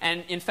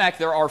 And in fact,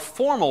 there are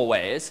formal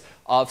ways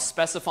of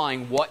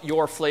specifying what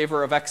your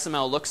flavor of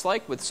XML looks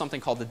like with something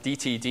called a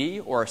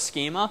DTD or a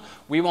schema.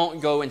 We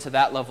won't go into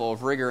that level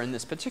of rigor in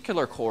this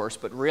particular course,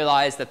 but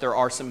realize that there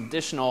are some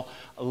additional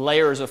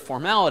layers of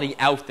formality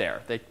out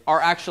there. They are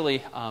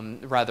actually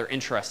rather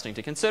interesting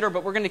to consider,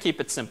 but we're going to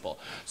keep it simple.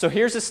 So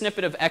here's a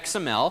snippet of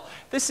XML.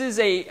 This is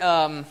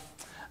a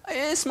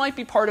this might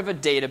be part of a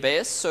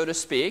database, so to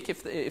speak,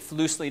 if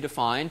loosely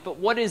defined. But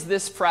what is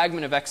this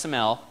fragment of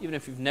XML, even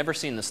if you've never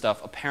seen this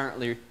stuff,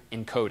 apparently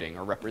encoding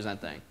or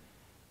representing?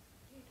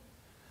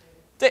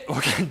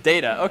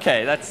 Data.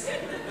 Okay,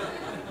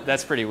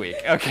 that's pretty weak.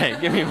 Okay,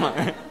 give me one.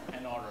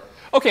 An order.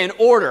 Okay, an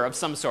order of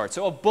some sort,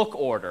 so a book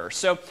order.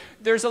 So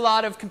there's a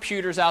lot of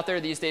computers out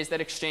there these days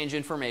that exchange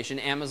information.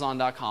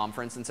 Amazon.com,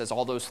 for instance, has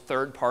all those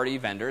third-party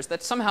vendors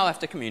that somehow have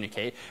to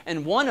communicate.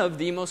 And one of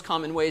the most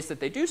common ways that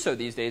they do so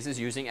these days is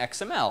using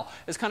XML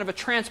as kind of a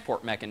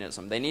transport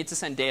mechanism. They need to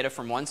send data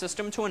from one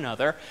system to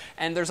another.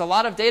 And there's a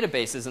lot of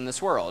databases in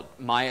this world.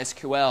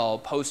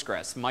 MySQL,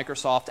 Postgres,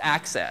 Microsoft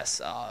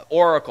Access,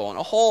 Oracle, and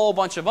a whole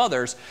bunch of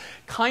others.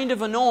 Kind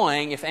of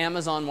annoying if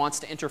Amazon wants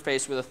to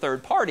interface with a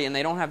third party and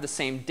they don't have the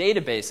same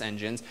database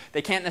engines.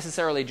 They can't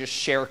necessarily just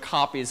share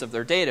copies of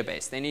their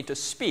database. They need to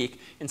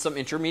speak in some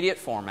intermediate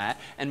format,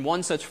 and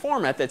one such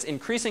format that's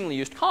increasingly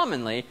used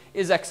commonly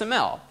is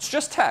XML. It's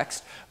just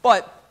text,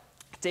 but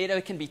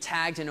data can be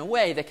tagged in a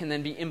way that can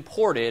then be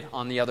imported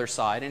on the other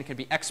side, and it can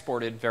be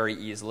exported very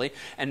easily.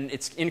 And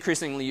it's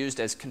increasingly used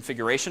as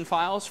configuration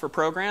files for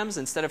programs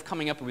instead of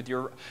coming up with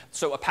your...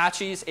 So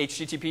Apache's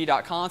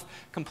http.conf,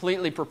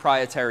 completely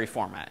proprietary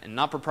format, and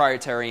not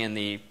proprietary in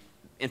the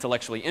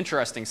intellectually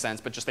interesting sense,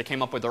 but just they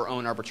came up with their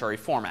own arbitrary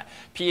format.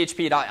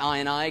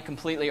 PHP.ini,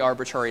 completely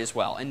arbitrary as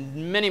well.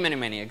 And many, many,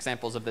 many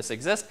examples of this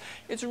exist.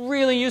 It's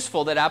really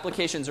useful that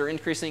applications are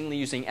increasingly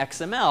using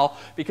XML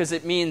because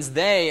it means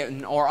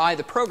they, or I,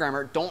 the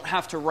programmer, don't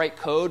have to write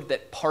code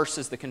that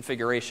parses the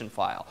configuration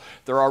file.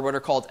 There are what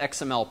are called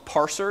XML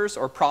parsers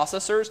or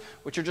processors,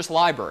 which are just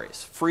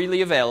libraries,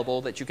 freely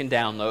available that you can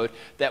download,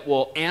 that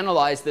will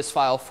analyze this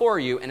file for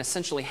you and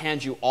essentially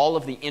hand you all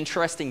of the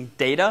interesting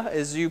data,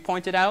 as you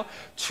pointed out,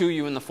 to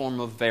you in the form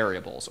of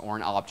variables or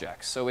an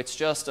object. So it's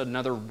just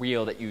another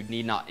wheel that you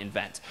need not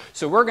invent.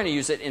 So we're going to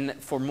use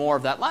it for more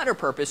of that latter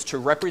purpose to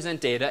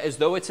represent data as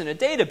though it's in a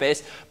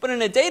database, but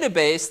in a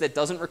database that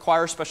doesn't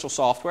require special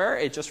software.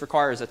 It just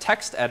requires a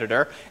text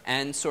editor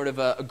and sort of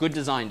a good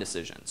design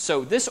decision.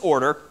 So this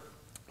order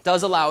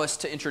does allow us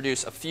to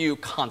introduce a few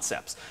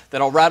concepts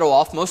that I'll rattle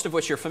off, most of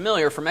which you're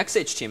familiar from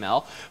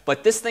XHTML.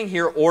 But this thing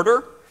here,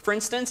 order, for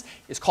instance,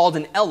 is called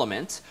an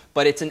element,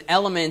 but it's an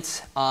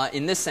element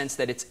in this sense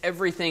that it's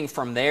everything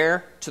from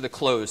there to the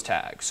close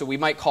tag. So we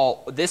might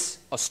call this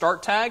a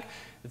start tag,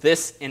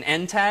 this an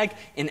end tag.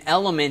 An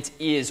element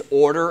is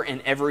order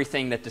and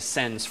everything that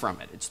descends from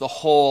it. It's the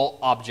whole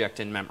object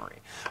in memory.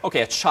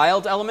 Okay, a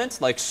child element,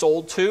 like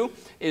sold to,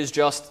 is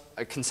just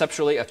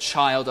conceptually a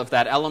child of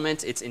that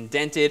element. It's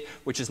indented,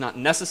 which is not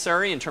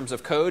necessary in terms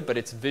of code, but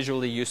it's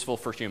visually useful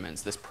for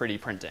humans, this pretty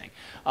printing.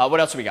 What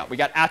else do we got? We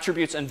got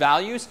attributes and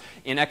values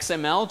in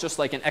XML, just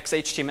like in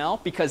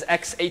XHTML. Because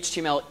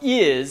XHTML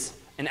is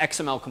an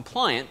XML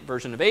compliant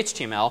version of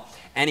HTML,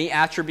 any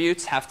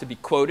attributes have to be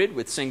quoted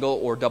with single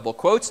or double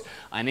quotes.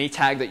 Any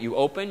tag that you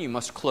open, you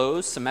must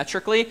close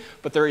symmetrically,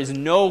 but there is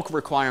no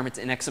requirement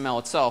in XML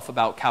itself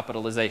about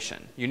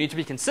capitalization. You need to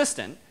be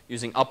consistent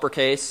using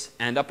uppercase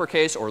and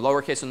uppercase or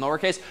lowercase and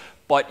lowercase,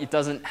 but it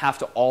doesn't have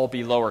to all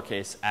be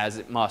lowercase as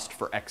it must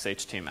for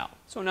XHTML.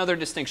 So another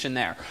distinction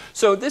there.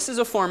 So this is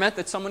a format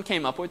that someone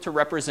came up with to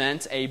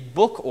represent a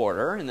book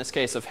order, in this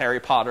case of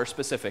Harry Potter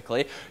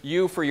specifically.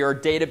 You, for your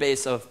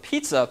database of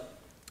pizza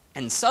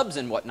and subs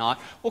and whatnot,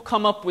 will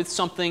come up with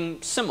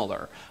something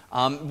similar.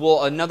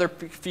 Another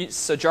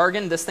piece of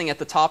jargon, this thing at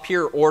the top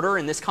here, order,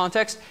 in this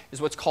context, is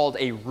what's called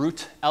a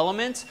root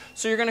element.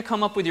 So you're going to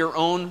come up with your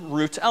own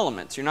root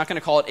elements. You're not going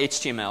to call it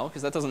HTML,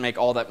 because that doesn't make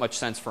all that much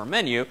sense for a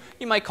menu.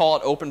 You might call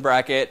it open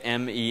bracket,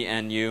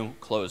 menu,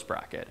 close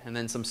bracket, and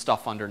then some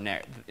stuff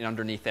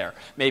underneath there.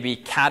 Maybe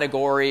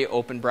category,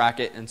 open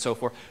bracket, and so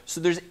forth.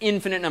 So there's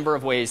infinite number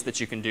of ways that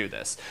you can do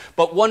this.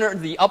 But one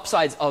of the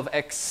upsides of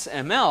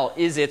XML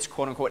is its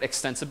quote-unquote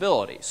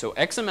extensibility. So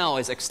XML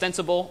is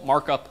extensible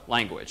markup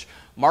language.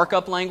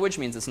 Markup language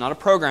means it's not a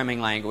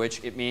programming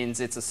language. It means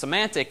it's a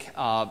semantic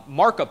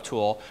markup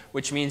tool,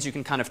 which means you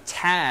can kind of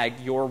tag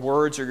your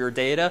words or your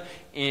data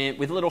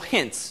with little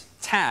hints,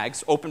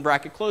 tags, open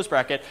bracket, close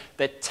bracket,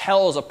 that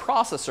tells a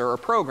processor or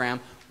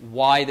program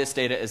why this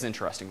data is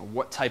interesting or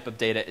what type of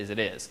data it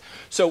is.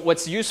 So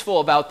what's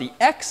useful about the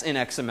X in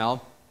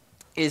XML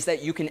is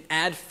that you can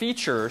add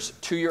features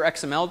to your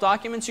XML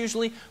documents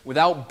usually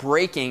without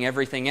breaking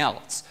everything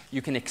else.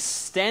 You can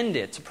extend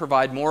it to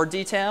provide more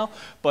detail,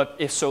 but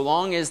if so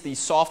long as the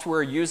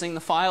software using the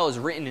file is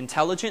written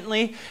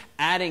intelligently,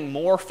 adding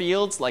more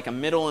fields like a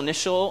middle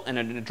initial and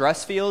an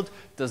address field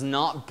does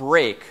not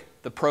break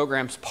the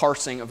program's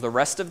parsing of the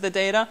rest of the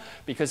data,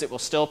 because it will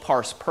still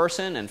parse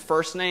person and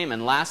first name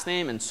and last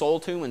name and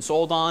sold to and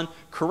sold on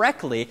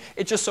correctly.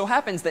 It just so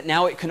happens that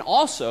now it can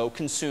also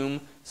consume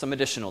some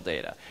additional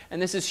data.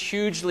 And this is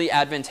hugely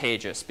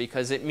advantageous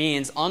because it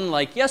means,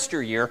 unlike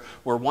yesteryear,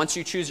 where once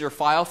you choose your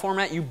file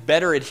format, you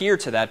better adhere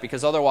to that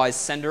because otherwise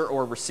sender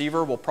or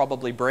receiver will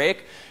probably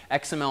break.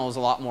 XML is a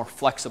lot more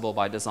flexible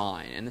by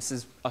design, and this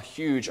is a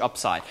huge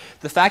upside.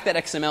 The fact that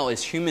XML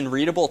is human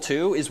readable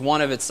too is one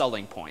of its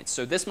selling points.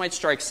 So this might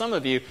strike some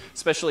of you,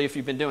 especially if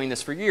you've been doing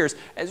this for years,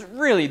 as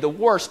really the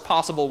worst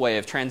possible way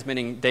of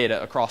transmitting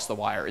data across the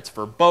wire. It's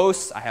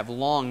verbose, I have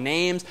long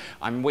names,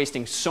 I'm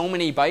wasting so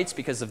many bytes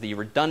because of the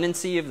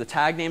redundancy of the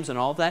tag names and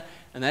all of that,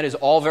 and that is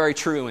all very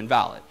true and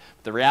valid.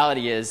 The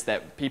reality is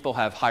that people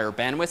have higher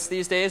bandwidths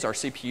these days, our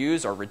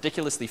CPUs are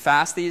ridiculously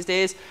fast these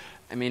days.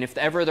 I mean, if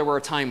ever there were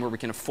a time where we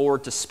can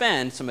afford to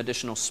spend some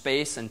additional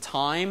space and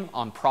time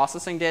on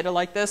processing data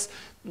like this,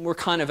 we're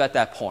kind of at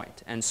that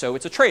point. And so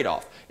it's a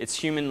trade-off. It's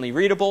humanly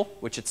readable,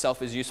 which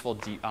itself is useful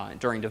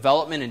during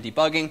development and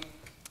debugging,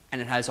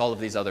 and it has all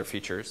of these other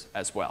features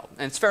as well.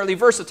 And it's fairly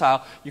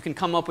versatile. You can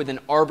come up with an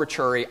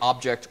arbitrary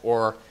object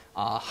or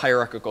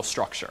hierarchical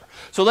structure.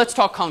 So let's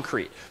talk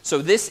concrete. So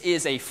this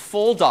is a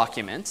full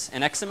document.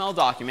 An XML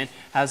document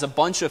has a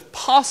bunch of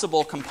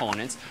possible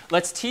components.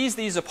 Let's tease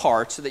these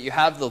apart so that you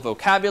have the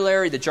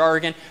vocabulary, the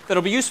jargon,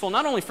 that'll be useful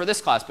not only for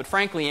this class, but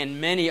frankly in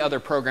many other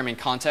programming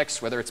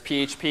contexts, whether it's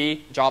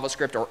PHP,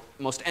 JavaScript, or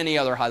most any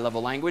other high-level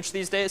language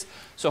these days.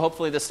 So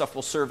hopefully this stuff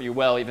will serve you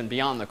well even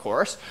beyond the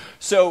course.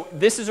 So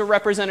this is a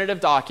representative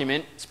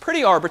document. It's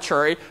pretty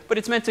arbitrary, but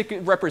it's meant to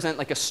represent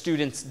like a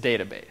student's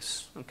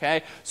database.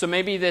 Okay? So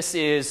maybe this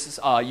is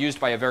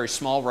used by a very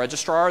small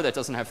registrar that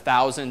doesn't have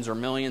thousands or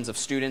millions of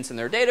students in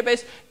their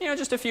database, you know,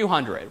 just a few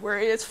hundred, where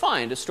it's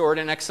fine to store it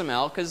in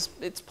XML because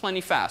it's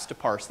plenty fast to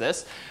parse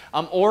this.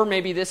 Or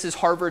maybe this is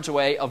Harvard's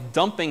way of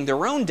dumping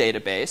their own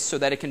database so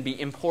that it can be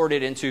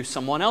imported into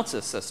someone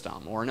else's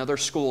system or another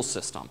school's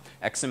system.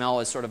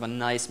 XML is sort of a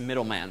nice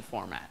middleman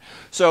format.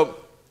 So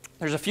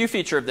there's a few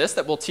features of this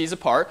that we'll tease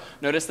apart.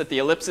 Notice that the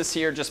ellipsis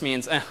here just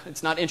means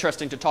it's not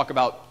interesting to talk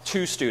about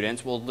two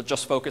students. We'll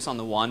just focus on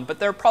the one, but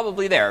they're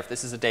probably there if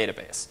this is a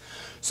database.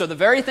 So the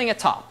very thing at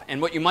top,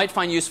 and what you might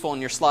find useful in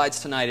your slides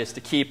tonight, is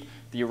to keep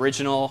the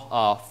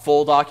original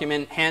full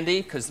document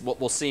handy, because what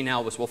we'll see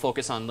now is we'll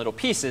focus on little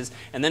pieces,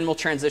 and then we'll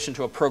transition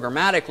to a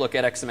programmatic look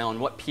at XML and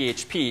what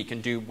PHP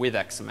can do with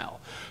XML.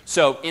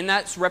 So in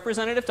that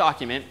representative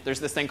document,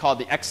 there's this thing called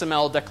the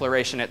XML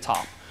declaration at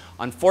top.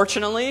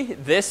 Unfortunately,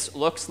 this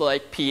looks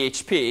like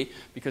PHP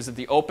because of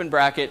the open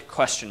bracket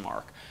question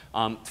mark.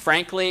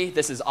 Frankly,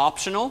 this is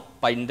optional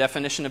by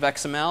definition of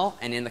XML,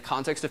 and in the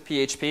context of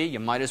PHP, you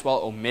might as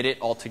well omit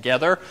it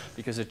altogether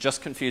because it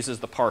just confuses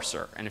the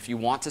parser. And if you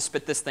want to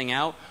spit this thing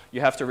out,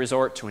 you have to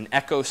resort to an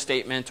echo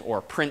statement or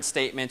a print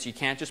statement. You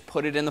can't just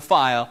put it in the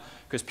file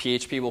because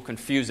PHP will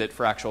confuse it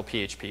for actual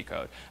PHP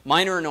code.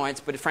 Minor annoyance,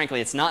 but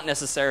frankly, it's not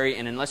necessary,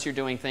 and unless you're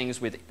doing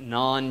things with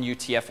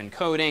non-UTF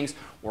encodings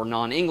or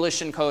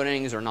non-English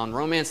encodings or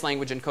non-Romance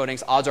language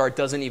encodings, odds are it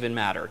doesn't even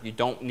matter. You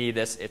don't need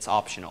this. It's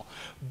optional.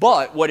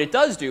 But what it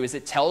does do is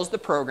it tells the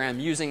program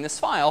using this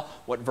file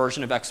what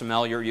version of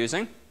XML you're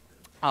using,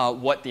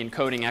 what the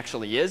encoding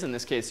actually is, in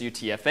this case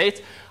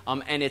UTF-8,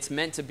 and it's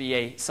meant to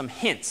be some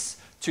hints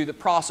to the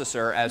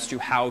processor as to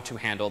how to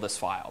handle this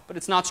file. But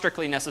it's not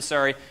strictly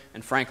necessary,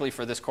 and frankly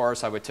for this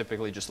course I would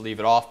typically just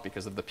leave it off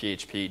because of the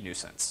PHP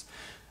nuisance.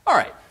 All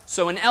right,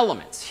 so an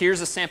element.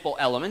 Here's a sample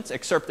element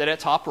excerpted at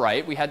top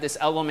right. We had this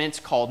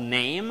element called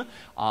name.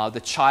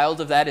 The child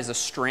of that is a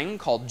string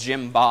called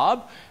Jim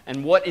Bob.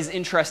 And what is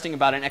interesting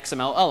about an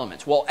XML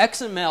element? Well,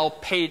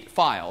 XML paid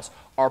files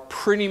are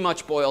pretty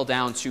much boiled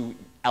down to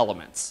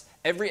elements.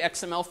 Every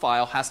XML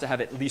file has to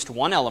have at least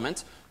one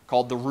element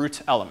called the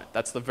root element.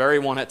 That's the very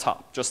one at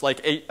top. Just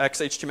like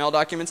XHTML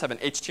documents have an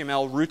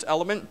HTML root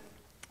element,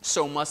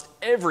 so must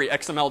every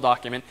XML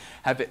document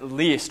have at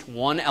least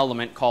one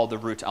element called the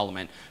root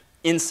element,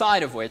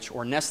 inside of which,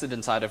 or nested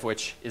inside of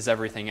which, is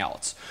everything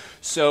else.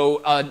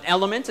 So an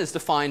element is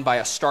defined by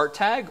a start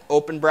tag,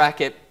 open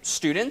bracket,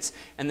 students,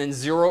 and then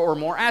 0 or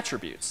more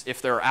attributes.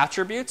 If there are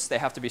attributes, they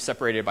have to be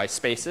separated by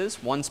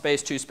spaces, 1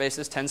 space, 2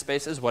 spaces, 10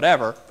 spaces,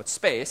 whatever, but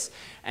space,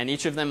 and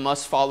each of them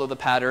must follow the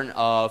pattern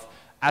of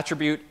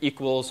attribute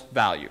equals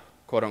value,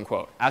 quote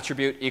unquote.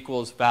 Attribute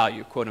equals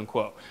value, quote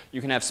unquote.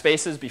 You can have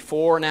spaces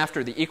before and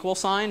after the equal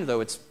sign, though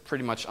it's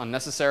pretty much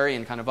unnecessary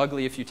and kind of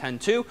ugly if you tend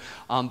to.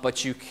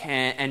 But you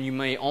can, and you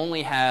may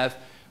only have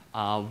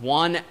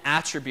one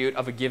attribute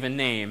of a given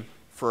name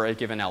for a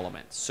given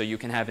element. So you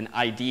can have an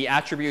ID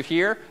attribute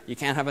here. You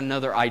can't have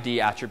another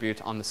ID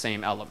attribute on the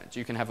same element.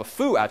 You can have a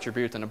foo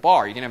attribute and a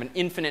bar. You can have an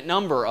infinite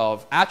number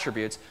of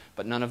attributes,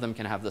 but none of them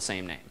can have the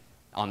same name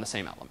on the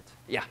same element.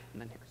 Yeah,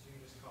 and then here.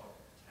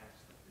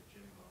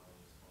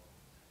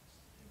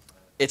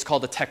 It's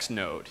called a text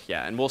node,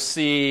 yeah. And we'll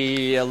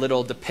see a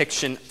little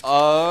depiction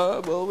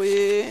of, will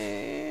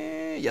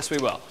we? Yes, we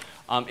will.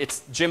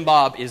 Jim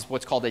Bob is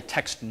what's called a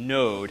text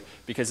node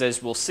because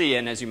as we'll see,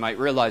 and as you might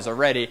realize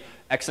already,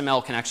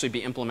 XML can actually be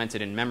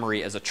implemented in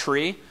memory as a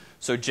tree.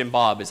 So Jim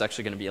Bob is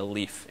actually going to be a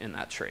leaf in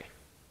that tree.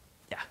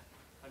 Yeah?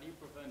 How do you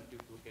prevent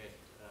duplicate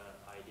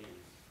IDs?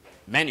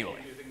 Manually. Are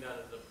you using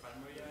that as the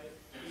primary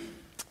ID?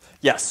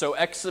 Yes, so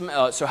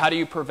XML, so how do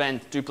you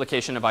prevent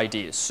duplication of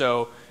IDs?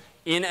 So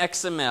in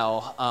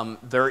XML,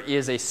 there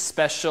is a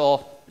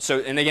special,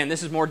 and again,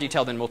 this is more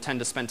detailed than we'll tend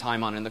to spend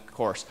time on in the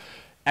course.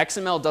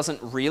 XML doesn't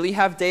really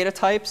have data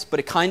types, but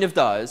it kind of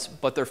does,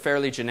 but they're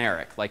fairly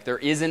generic. Like there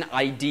is an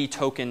ID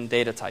token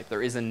data type.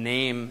 There is a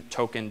name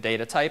token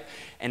data type,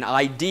 and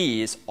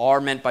IDs are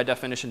meant by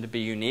definition to be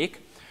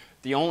unique.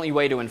 The only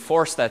way to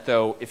enforce that,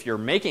 though, if you're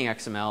making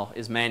XML,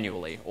 is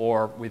manually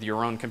or with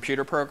your own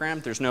computer program.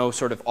 There's no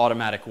sort of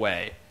automatic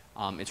way.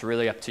 It's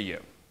really up to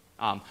you.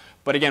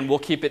 But again, we'll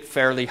keep it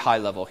fairly high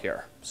level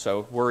here.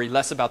 So worry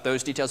less about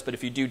those details, but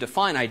if you do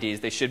define IDs,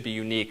 they should be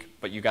unique,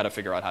 but you've got to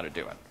figure out how to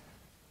do it.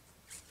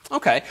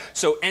 Okay,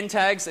 so end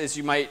tags, as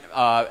you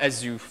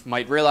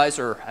might realize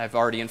or have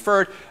already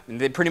inferred,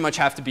 they pretty much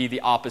have to be the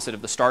opposite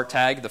of the start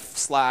tag. The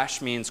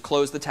slash means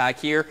close the tag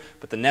here,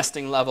 but the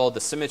nesting level,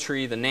 the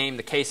symmetry, the name,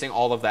 the casing,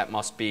 all of that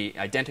must be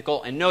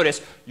identical. And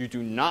notice you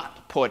do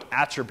not put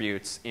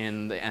attributes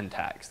in the end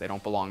tags. They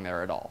don't belong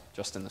there at all,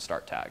 just in the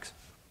start tags.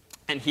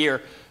 And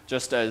here,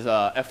 just as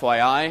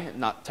FYI,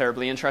 not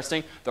terribly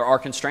interesting, there are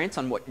constraints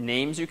on what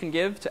names you can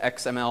give to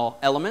XML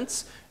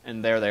elements,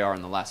 and there they are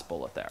in the last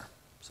bullet there.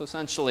 So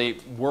essentially,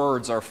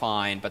 words are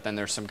fine, but then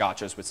there's some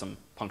gotchas with some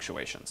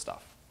punctuation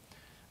stuff.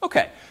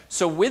 Okay,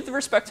 so with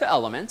respect to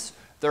elements,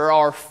 there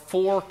are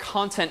 4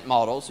 content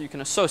models you can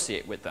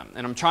associate with them.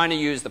 And I'm trying to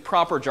use the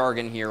proper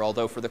jargon here,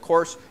 although for the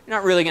course, you're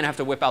not really going to have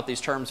to whip out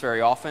these terms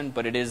very often,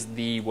 but it is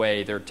the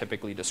way they're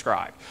typically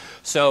described.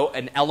 So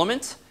an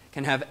element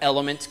can have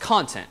element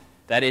content.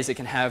 That is, it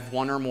can have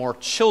one or more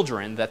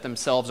children that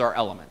themselves are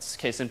elements.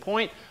 Case in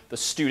point, the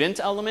student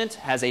element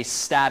has a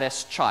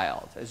status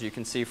child, as you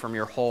can see from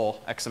your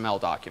whole XML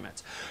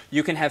document.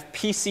 You can have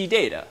PC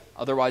data,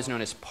 otherwise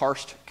known as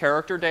parsed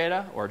character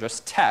data, or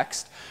just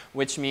text,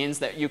 which means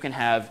that you can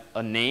have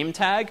a name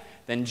tag,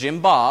 then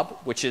Jim Bob,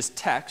 which is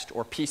text,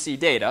 or PC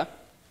data,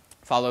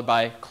 followed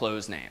by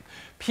close name.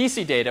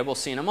 PC data, we'll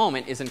see in a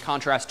moment, is in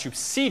contrast to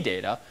C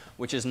data,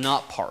 which is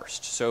not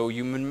parsed. So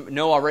you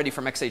know already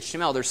from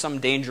XHTML there's some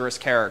dangerous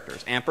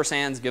characters.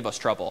 Ampersands give us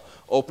trouble.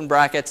 Open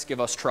brackets give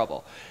us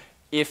trouble.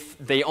 If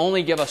they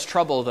only give us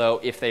trouble, though,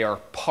 if they are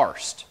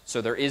parsed.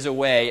 So there is a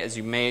way, as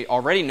you may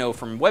already know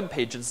from web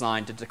page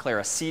design, to declare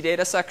a C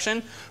data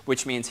section,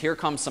 which means here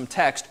comes some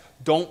text.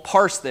 Don't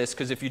parse this,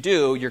 because if you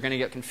do, you're going to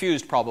get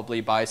confused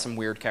probably by some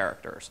weird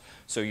characters.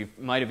 So you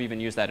might have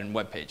even used that in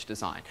web page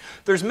design.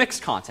 There's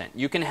mixed content.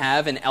 You can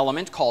have an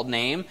element called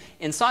name,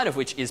 inside of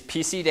which is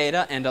PC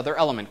data and other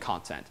element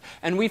content.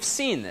 And we've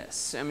seen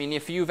this. I mean,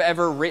 if you've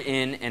ever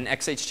written an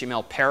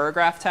XHTML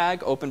paragraph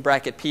tag, open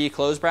bracket P,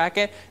 close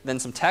bracket, then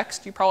some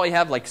text, you probably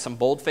have like some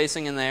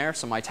boldfacing in there,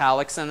 some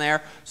italics in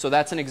there. So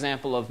that's an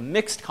example of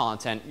mixed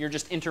content. You're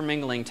just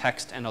intermingling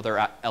text and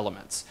other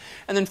elements.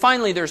 And then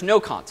finally, there's no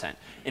content.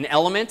 An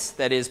element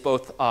that is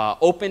both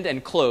opened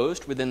and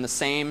closed within the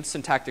same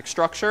syntactic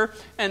structure,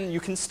 and you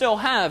can still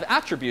have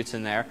attributes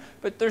in there,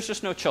 but there's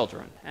just no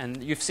children.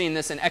 And you've seen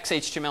this in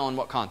XHTML in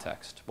what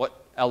context?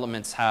 What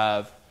elements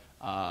have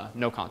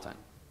no content?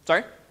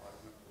 Sorry?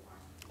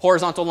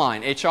 Horizontal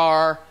line.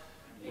 HR,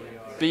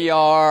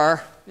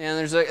 BR,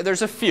 and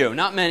there's a few.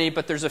 Not many,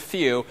 but there's a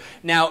few.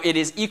 Now, it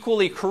is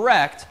equally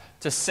correct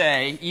to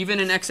say, even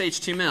in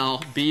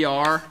XHTML,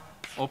 BR,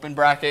 open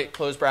bracket,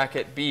 close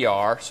bracket,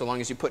 BR, so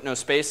long as you put no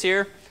space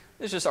here,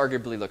 this just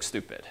arguably looks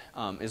stupid,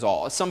 is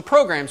all. Some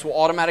programs will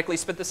automatically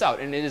spit this out,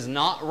 and it is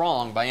not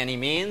wrong by any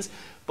means,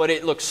 but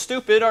it looks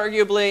stupid,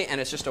 arguably,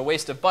 and it's just a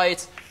waste of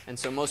bytes, and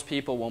so most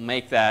people will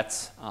make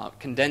that,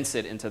 condense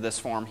it into this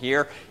form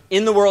here.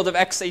 In the world of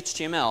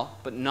XHTML,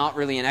 but not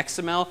really in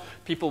XML,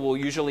 people will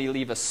usually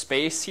leave a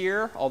space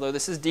here, although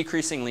this is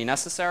decreasingly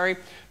necessary,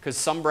 because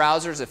some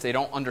browsers, if they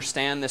don't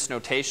understand this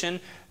notation,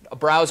 a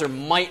browser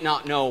might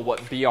not know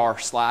what BR/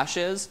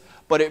 is,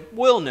 but it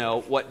will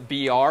know what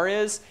BR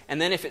is,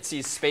 and then if it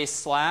sees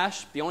space /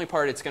 the only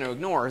part it's going to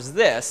ignore is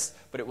this,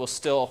 but it will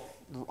still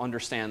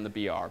understand the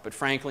BR. But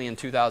frankly, in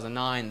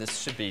 2009,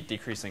 this should be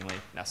decreasingly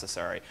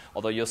necessary.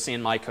 Although you'll see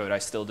in my code, I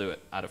still do it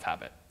out of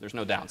habit. There's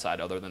no downside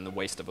other than the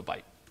waste of a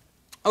byte.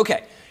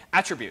 Okay,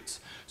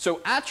 attributes.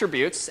 So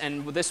attributes,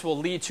 and this will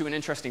lead to an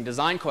interesting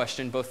design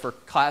question, both for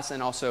class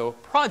and also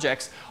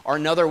projects, are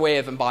another way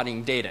of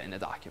embodying data in a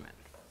document.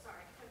 Sorry,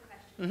 quick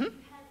question. Mm-hmm.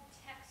 You had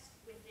text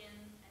within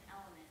an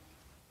element.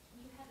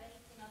 Can you have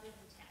anything other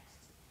than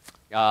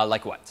text?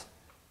 Like what?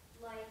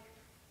 Like,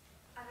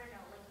 I don't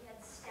know, like you had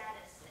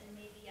status, and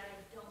maybe I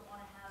don't want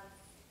to have,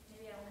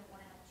 maybe I only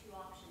want to have 2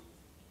 options,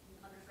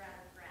 undergrad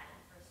or grad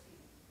for a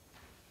student.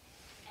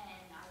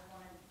 And I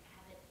want to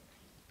have it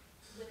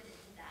limited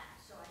to that,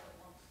 so I don't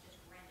want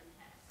just random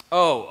text.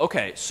 Oh,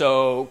 OK.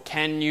 So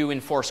can you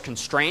enforce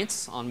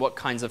constraints on what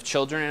kinds of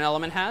children an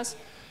element has?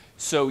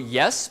 So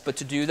yes, but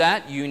to do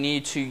that, you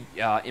need to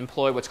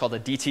employ what's called a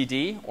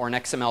DTD, or an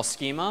XML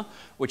schema,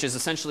 which is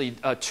essentially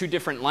 2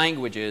 different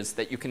languages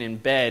that you can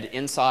embed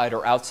inside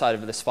or outside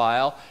of this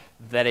file,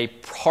 that a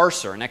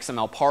parser, an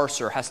XML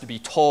parser, has to be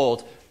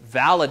told,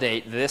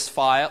 validate this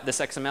file, this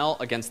XML,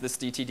 against this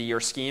DTD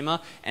or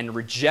schema, and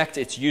reject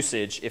its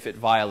usage if it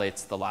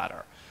violates the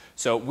latter.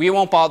 So we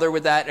won't bother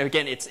with that.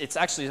 Again, it's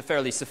actually a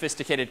fairly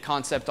sophisticated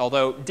concept,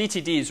 although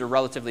DTDs are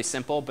relatively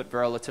simple but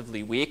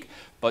relatively weak.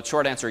 But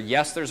short answer,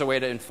 yes, there's a way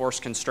to enforce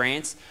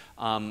constraints.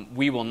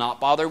 We will not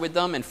bother with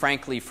them. And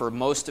frankly, for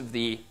most of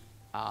the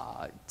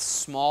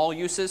small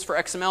uses for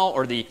XML,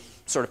 or the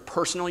sort of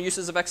personal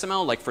uses of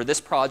XML, like for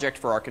this project,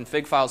 for our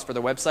config files for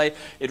the website,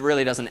 it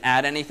really doesn't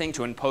add anything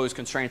to impose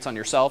constraints on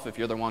yourself if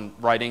you're the one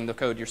writing the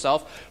code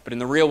yourself. But in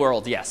the real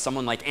world, yes,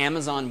 someone like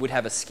Amazon would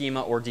have a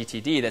schema or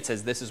DTD that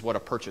says this is what a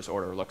purchase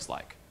order looks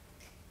like.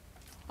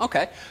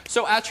 OK,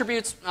 so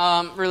attributes,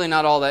 really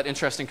not all that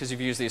interesting because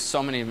you've used these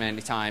so many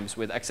times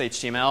with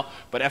XHTML.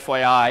 But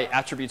FYI,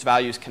 attributes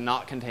values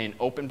cannot contain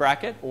open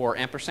bracket or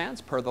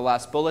ampersands per the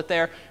last bullet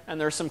there.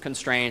 And there's some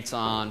constraints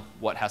on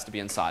what has to be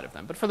inside of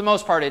them. But for the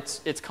most part,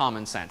 it's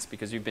common sense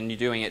because you've been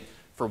doing it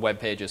for web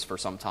pages for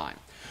some time.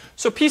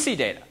 So PC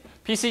data.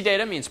 PC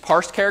data means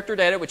parsed character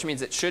data, which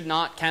means it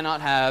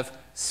cannot have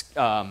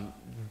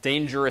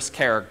dangerous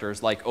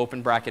characters like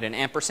open bracket and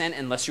ampersand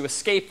unless you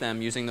escape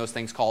them using those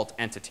things called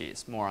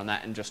entities. More on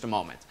that in just a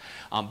moment.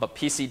 But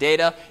PC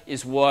data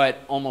is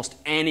what almost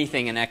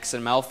anything an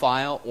XML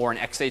file or an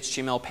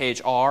XHTML page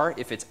are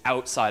if it's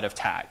outside of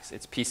tags.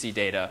 It's PC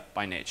data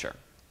by nature.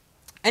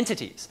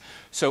 Entities.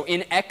 So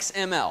in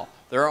XML,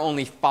 there are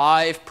only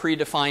 5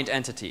 predefined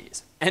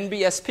entities.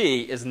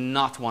 NBSP is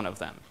not one of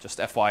them, just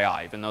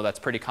FYI, even though that's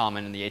pretty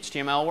common in the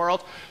HTML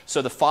world.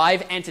 So the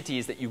 5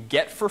 entities that you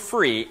get for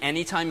free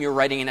anytime you're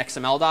writing an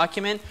XML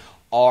document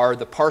are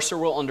the parser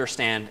will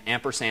understand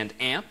ampersand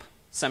amp,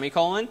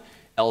 semicolon,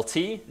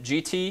 LT,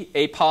 GT,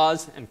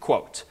 apos, and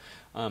quote.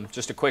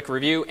 Just a quick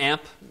review.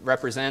 Amp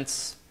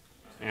represents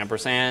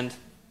ampersand.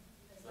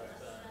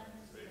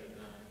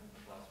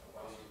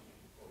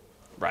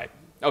 Right.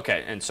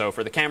 OK, and so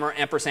for the camera,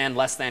 ampersand,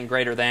 less than,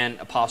 greater than,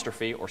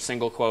 apostrophe, or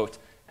single quote,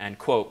 and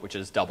quote, which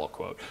is double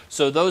quote.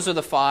 So those are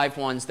the 5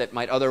 ones that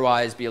might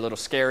otherwise be a little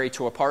scary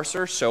to a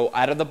parser. So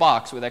out of the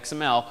box with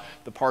XML,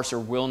 the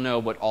parser will know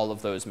what all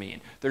of those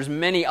mean. There's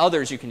many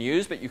others you can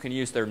use, but you can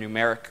use their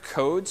numeric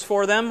codes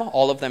for them.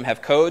 All of them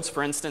have codes.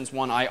 For instance,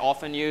 one I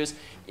often use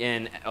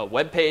in a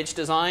web page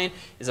design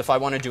is if I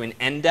want to do an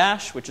n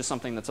dash, which is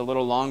something that's a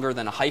little longer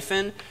than a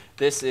hyphen.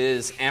 This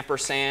is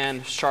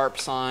ampersand sharp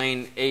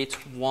sign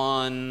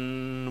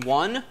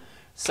 811.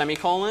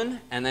 Semicolon,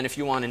 and then if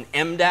you want an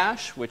M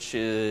dash, which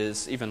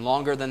is even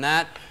longer than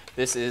that,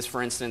 this is,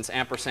 for instance,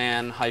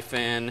 ampersand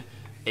hyphen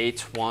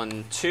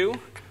 812,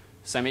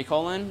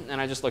 semicolon,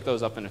 and I just looked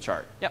those up in a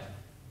chart. Yep.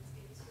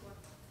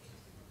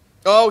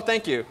 Oh,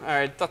 thank you. All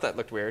right, thought that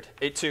looked weird.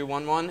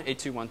 8211,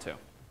 8212.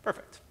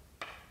 Perfect.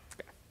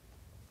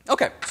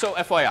 OK, so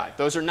FYI,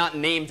 those are not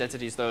named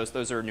entities,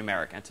 those are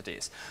numeric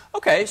entities.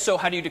 OK, so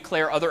how do you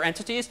declare other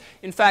entities?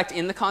 In fact,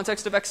 in the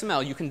context of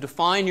XML, you can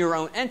define your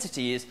own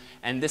entities.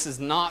 And this is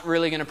not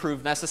really going to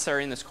prove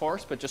necessary in this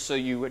course, but just so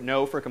you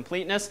know for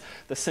completeness,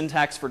 the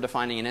syntax for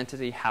defining an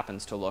entity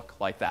happens to look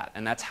like that.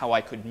 And that's how I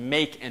could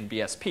make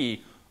NBSP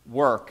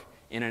work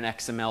in an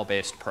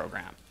XML-based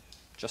program.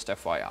 Just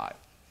FYI.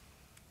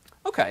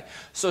 OK,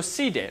 so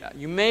CData.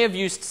 You may have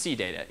used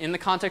CData. In the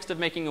context of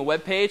making a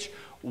web page,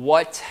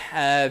 what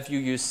have you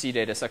used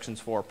CData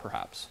sections for,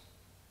 perhaps?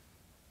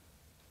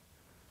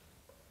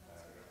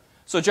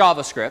 So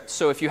JavaScript.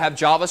 So if you have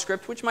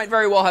JavaScript, which might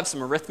very well have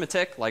some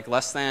arithmetic, like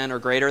less than or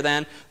greater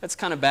than, that's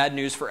kind of bad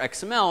news for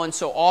XML. And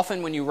so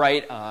often when you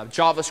write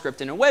JavaScript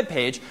in a web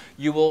page,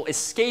 you will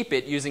escape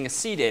it using a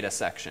CData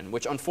section,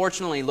 which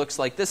unfortunately looks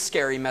like this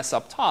scary mess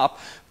up top.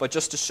 But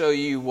just to show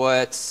you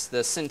what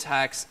the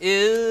syntax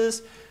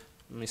is,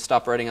 let me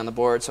stop writing on the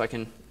board so I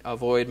can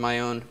avoid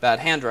my own bad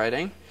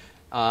handwriting.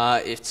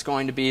 It's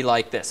going to be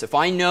like this. If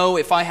I know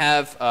if I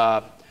have,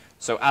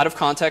 so out of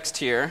context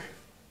here,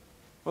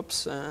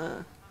 whoops.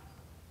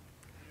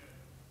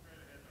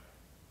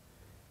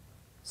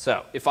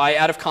 So if I,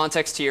 out of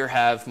context here,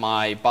 have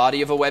my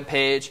body of a web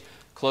page,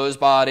 close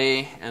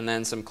body, and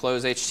then some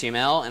close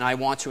HTML, and I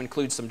want to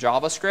include some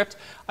JavaScript,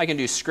 I can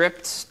do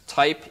script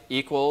type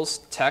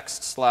equals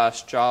text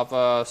slash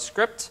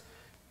JavaScript.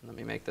 Let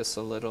me make this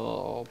a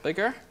little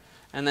bigger.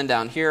 And then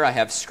down here I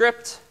have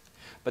script.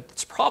 But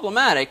it's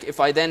problematic if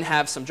I then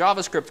have some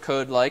JavaScript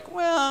code like,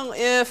 well,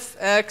 if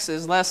x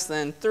is less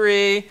than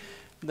 3,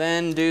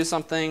 then do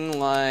something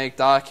like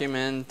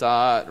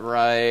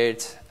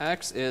document.write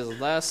x is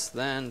less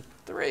than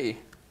 3.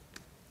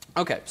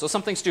 OK, so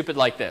something stupid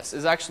like this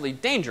is actually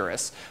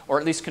dangerous, or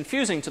at least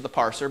confusing to the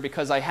parser,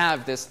 because I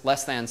have this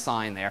less than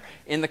sign there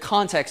in the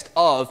context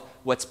of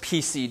what's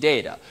PC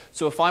data.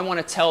 So if I want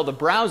to tell the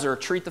browser,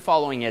 treat the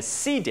following as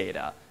C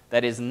data,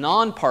 that is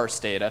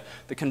non-parsed data,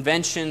 the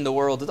convention the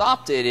world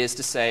adopted is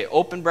to say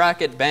open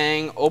bracket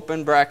bang,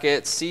 open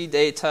bracket C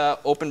data,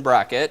 open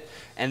bracket,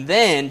 and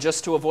then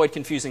just to avoid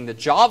confusing the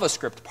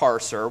JavaScript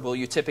parser, will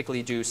you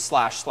typically do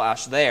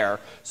 / there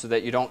so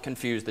that you don't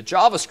confuse the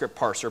JavaScript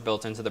parser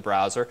built into the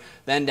browser.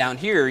 Then down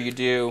here you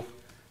do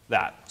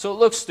that. So it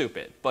looks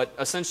stupid, but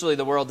essentially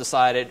the world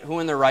decided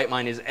who in their right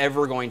mind is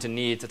ever going to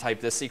need to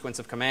type this sequence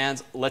of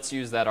commands? Let's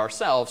use that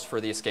ourselves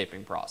for the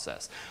escaping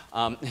process.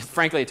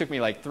 Frankly, it took me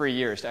like 3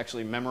 years to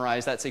actually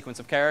memorize that sequence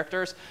of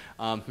characters.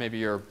 Maybe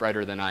you're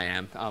brighter than I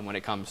am when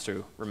it comes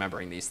to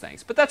remembering these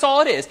things. But that's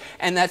all it is,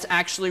 and that's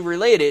actually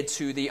related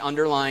to the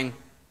underlying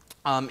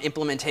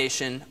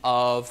implementation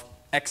of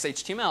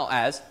XHTML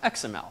as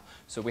XML.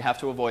 So we have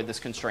to avoid this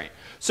constraint.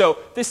 So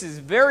this is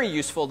very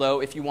useful, though,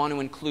 if you want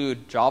to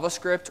include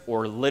JavaScript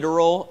or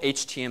literal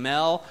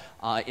HTML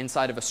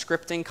inside of a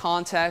scripting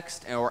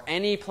context or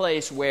any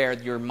place where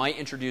you might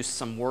introduce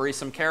some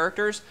worrisome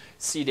characters.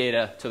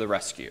 CData to the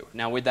rescue.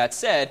 Now, with that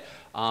said,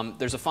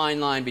 there's a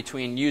fine line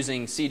between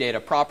using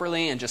CData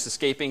properly and just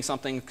escaping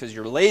something because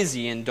you're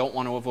lazy and don't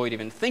want to avoid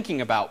even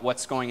thinking about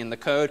what's going in the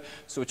code.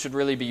 So it should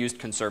really be used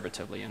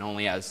conservatively and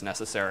only as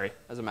necessary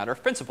as a matter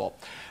of principle.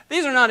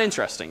 These are not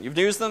interesting. You've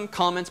used them,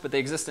 comments, but they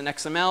exist in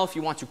XML. If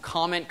you want to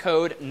comment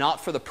code,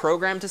 not for the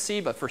program to see,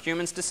 but for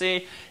humans to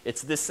see,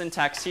 it's this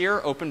syntax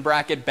here, open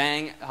bracket,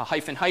 bang,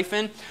 hyphen,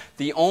 hyphen.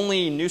 The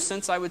only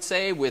nuisance, I would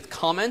say, with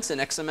comments in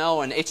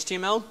XML and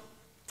HTML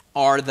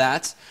are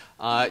that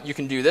you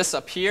can do this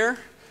up here,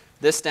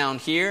 this down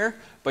here,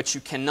 but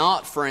you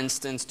cannot, for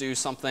instance, do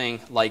something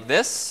like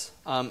this,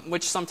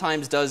 which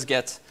sometimes does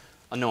get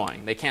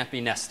annoying. They can't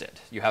be nested.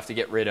 You have to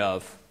get rid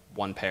of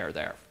one pair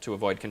there to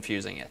avoid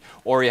confusing it.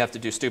 Or you have to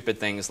do stupid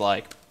things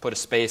like put a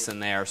space in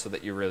there so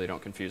that you really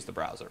don't confuse the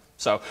browser.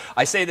 So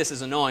I say this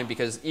is annoying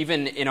because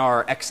even in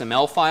our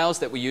XML files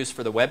that we use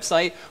for the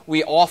website,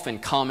 we often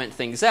comment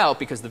things out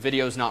because the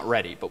video is not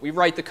ready. But we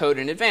write the code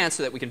in advance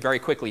so that we can very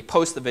quickly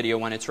post the video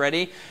when it's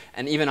ready.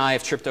 And even I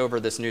have tripped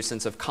over this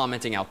nuisance of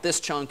commenting out this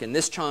chunk and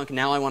this chunk.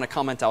 Now I want to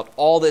comment out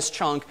all this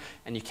chunk,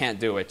 and you can't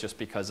do it just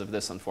because of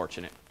this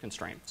unfortunate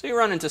constraint. So you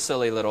run into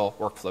silly little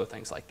workflow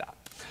things like that.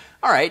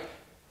 All right.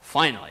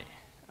 Finally,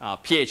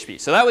 PHP.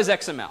 So that was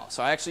XML.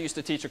 So I actually used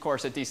to teach a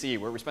course at DCE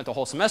where we spent a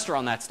whole semester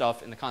on that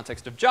stuff in the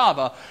context of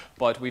Java,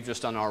 but we've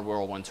just done our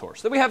whirlwind tour.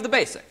 So we have the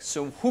basics.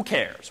 So who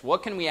cares?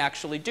 What can we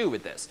actually do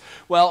with this?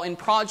 Well, in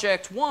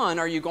Project 1,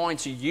 are you going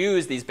to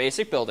use these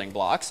basic building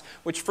blocks,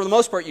 which for the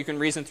most part you can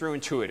reason through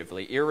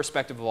intuitively,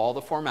 irrespective of all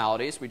the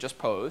formalities we just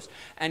posed,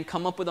 and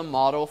come up with a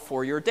model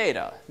for your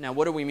data. Now,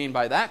 what do we mean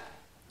by that?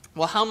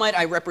 Well, how might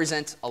I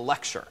represent a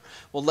lecture?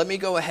 Well, let me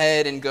go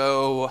ahead and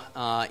go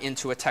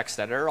into a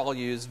text editor. I'll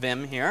use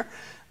Vim here.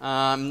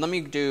 Let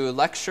me do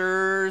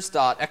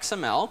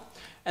lectures.xml.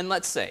 And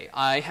let's say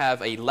I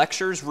have a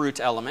lectures root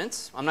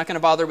element. I'm not going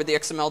to bother with the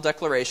XML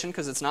declaration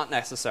because it's not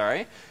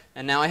necessary.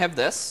 And now I have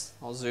this.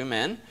 I'll zoom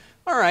in.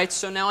 All right,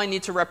 so now I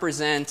need to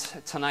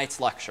represent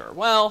tonight's lecture.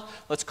 Well,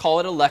 let's call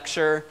it a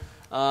lecture.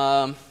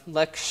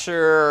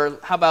 Lecture,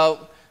 how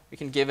about we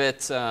can give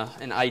it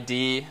an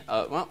ID.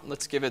 Well,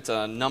 let's give it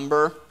a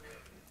number.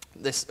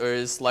 This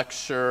is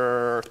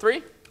lecture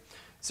 3,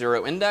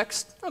 0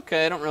 indexed.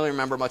 OK, I don't really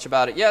remember much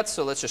about it yet,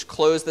 so let's just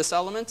close this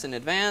element in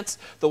advance.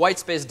 The white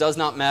space does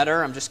not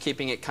matter. I'm just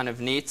keeping it kind of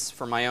neat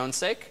for my own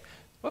sake.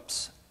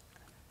 Whoops.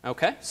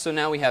 OK, so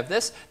now we have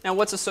this. Now,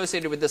 what's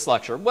associated with this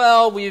lecture?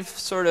 Well, we've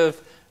sort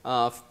of,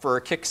 for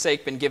kick's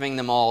sake, been giving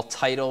them all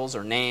titles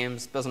or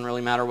names. Doesn't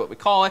really matter what we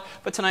call it.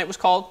 But tonight was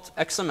called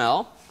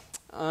XML.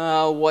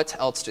 What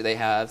else do they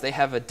have? They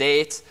have a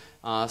date.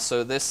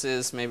 So this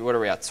is maybe, what are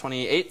we at,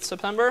 28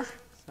 September? Is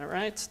that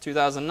right?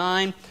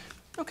 2009.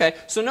 OK,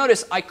 so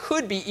notice I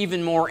could be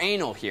even more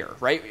anal here,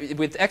 right?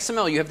 With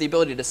XML, you have the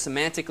ability to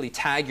semantically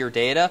tag your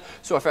data.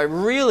 So if I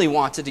really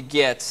wanted to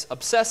get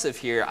obsessive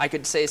here, I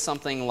could say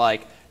something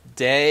like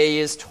day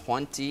is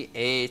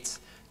 28.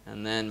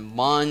 And then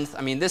month.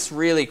 I mean, this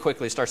really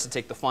quickly starts to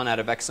take the fun out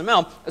of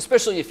XML,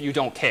 especially if you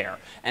don't care.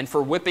 And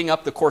for whipping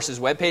up the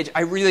course's webpage,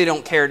 I really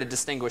don't care to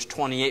distinguish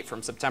 28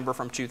 from September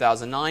from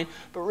 2009.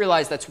 But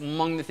realize that's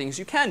among the things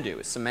you can do,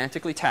 is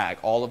semantically tag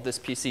all of this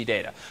PC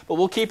data. But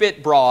we'll keep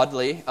it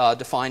broadly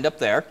defined up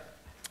there.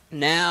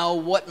 Now,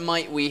 what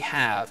might we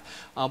have?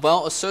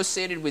 Well,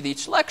 associated with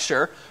each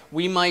lecture,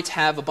 we might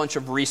have a bunch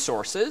of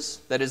resources.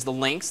 That is the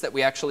links that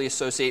we actually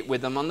associate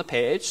with them on the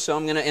page. So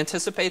I'm going to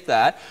anticipate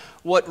that.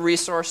 What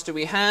resource do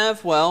we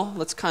have? Well,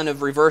 let's kind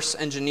of reverse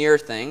engineer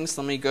things.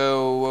 Let me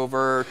go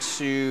over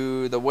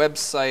to the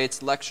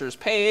website's lectures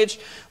page.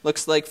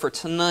 Looks like for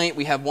tonight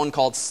we have one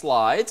called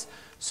slides.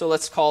 So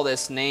let's call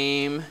this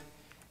name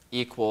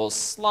equals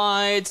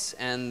slides,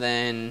 and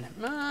then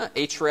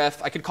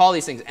href. I could call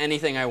these things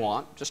anything I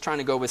want, just trying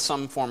to go with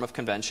some form of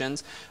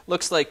conventions.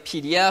 Looks like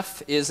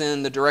PDF is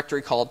in the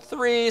directory called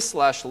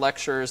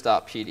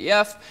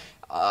 3/lectures.pdf.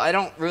 I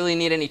don't really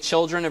need any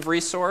children of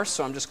resource,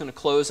 so I'm just going to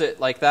close it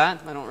like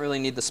that. I don't really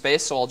need the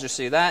space, so I'll just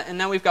do that. And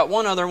now we've got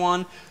one other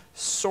one.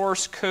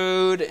 source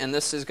code, and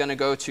this is going to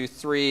go to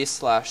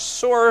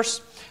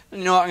 3/source. And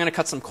you know what, I'm going to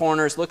cut some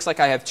corners. Looks like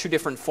I have two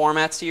different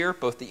formats here,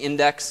 both the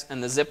index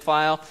and the zip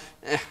file.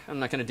 I'm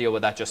not going to deal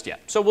with that just yet.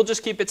 So we'll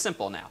just keep it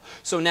simple now.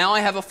 So now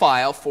I have a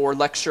file for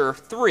lecture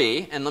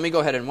 3, and let me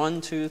go ahead and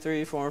 1, 2,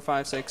 3, 4,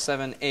 5, 6,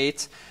 7,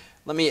 8.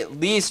 Let me, at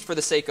least for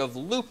the sake of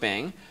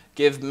looping,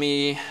 give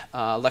me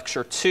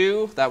lecture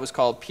 2. That was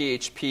called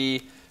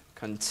PHP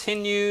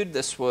Continued.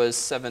 This was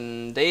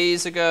 7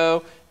 days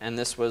ago, and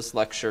this was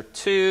lecture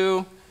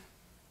 2.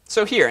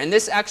 So here, and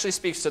this actually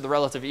speaks to the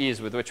relative ease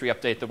with which we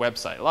update the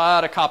website. A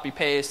lot of copy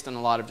paste and a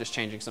lot of just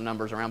changing some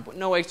numbers around, but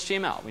no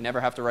HTML. We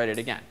never have to write it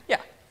again. Yeah?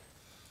 So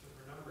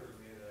for number, you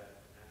made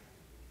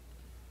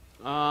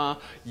that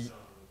attribute.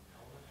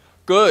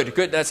 Good,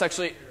 good. That's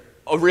actually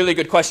a really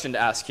good question to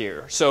ask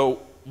here.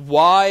 So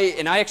why,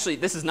 and I actually,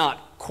 this is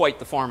not quite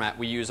the format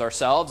we use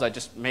ourselves. I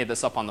just made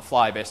this up on the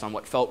fly based on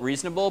what felt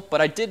reasonable,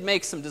 but I did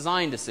make some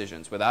design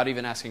decisions without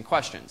even asking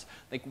questions.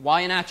 Like,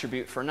 why an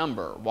attribute for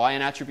number? Why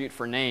an attribute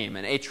for name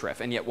and href?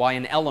 And yet why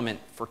an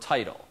element for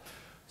title?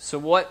 So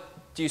what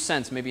do you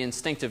sense maybe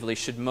instinctively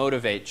should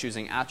motivate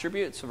choosing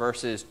attributes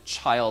versus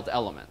child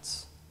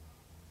elements?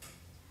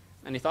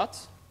 Any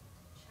thoughts?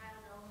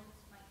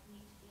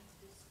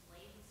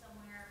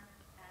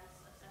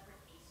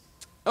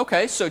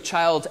 Okay, so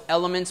child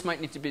elements might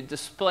need to be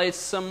displayed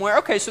somewhere.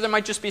 Okay, so there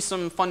might just be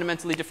some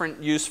fundamentally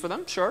different use for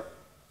them, sure.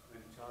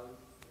 And child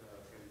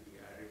can be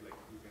added, like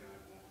you can add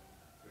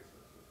more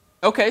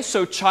resources. Okay,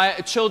 so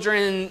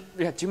children,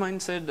 yeah, do you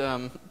mind, Sid,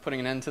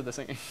 putting an end to the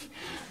singing?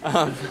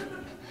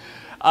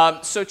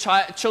 So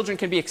children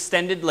can be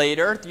extended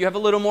later. You have a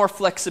little more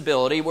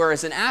flexibility,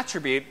 whereas an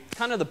attribute,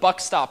 kind of the buck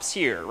stops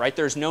here, right?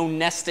 There's no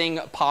nesting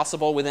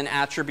possible within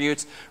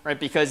attributes, right?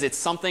 Because it's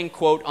something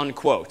quote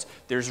unquote.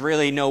 There's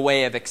really no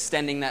way of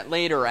extending that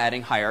later or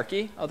adding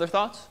hierarchy. Other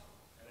thoughts?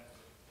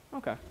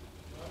 Okay. I was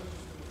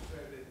just going to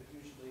say that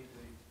usually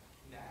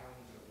the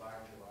nouns are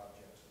larger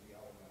objects than the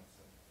elements.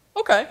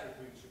 Okay.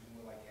 Attributes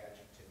are more like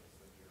adjectives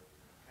that you're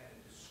kind of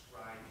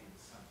describing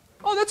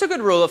something. Oh, that's a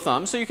good rule of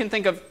thumb. So you can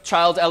think of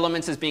child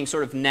elements as being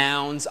sort of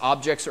nouns,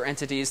 objects, or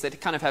entities that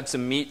kind of have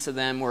some meat to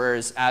them,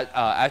 whereas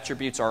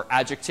attributes are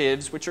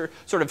adjectives, which are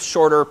sort of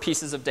shorter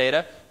pieces of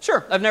data.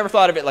 Sure, I've never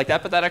thought of it like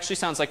that, but that actually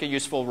sounds like a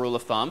useful rule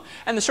of thumb.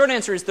 And the short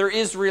answer is there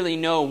is really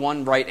no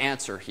one right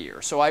answer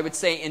here. So I would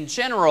say in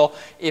general,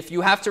 if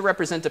you have to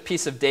represent a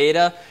piece of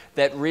data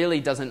that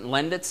really doesn't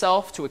lend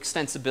itself to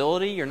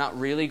extensibility, you're not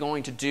really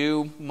going to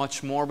do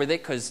much more with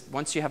it because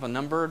once you have a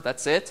number,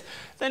 that's it,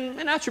 then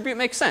an attribute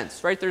makes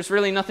sense, right? There's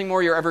really nothing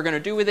more you're ever going to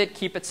do with it.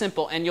 Keep it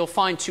simple. And you'll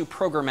find too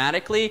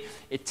programmatically,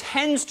 it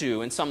tends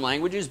to, in some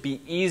languages,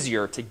 be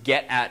easier to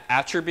get at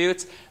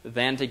attributes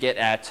than to get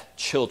at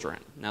children.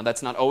 Now,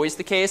 that's not always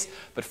the case,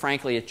 but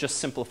frankly, it just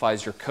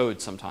simplifies your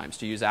code sometimes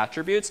to use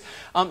attributes.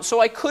 So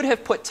I could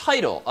have put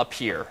title up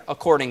here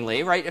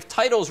accordingly, right? If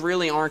titles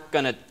really aren't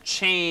going to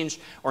change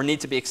or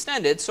need to be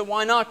extended, so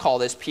why not call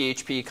this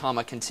PHP,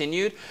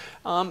 continued?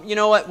 You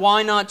know what?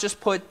 Why not just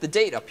put the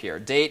date up here?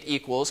 Date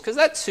equals, because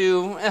that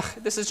too,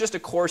 this is just a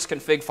coarse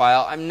config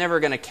file. I'm never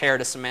going to care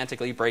to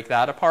semantically break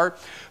that apart.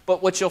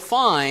 But what you'll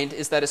find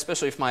is that,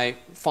 especially if my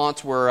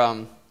fonts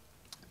were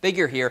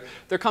bigger here,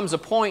 there comes a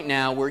point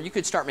now where you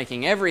could start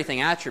making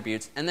everything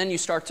attributes, and then you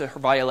start to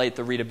violate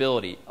the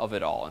readability of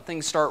it all. And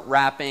things start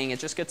wrapping, it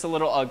just gets a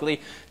little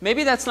ugly.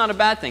 Maybe that's not a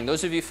bad thing.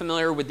 Those of you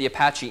familiar with the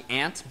Apache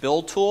Ant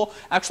build tool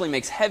actually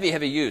makes heavy,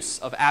 heavy use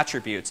of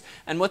attributes.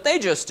 And what they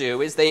just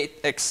do is they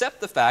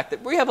accept the fact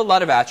that we have a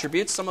lot of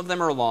attributes, some of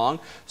them are long,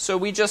 so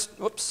we just,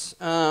 whoops,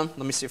 let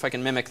me see if I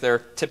can mimic their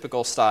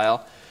typical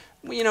style.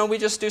 You know, we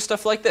just do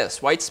stuff like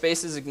this. White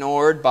space is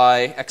ignored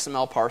by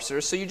XML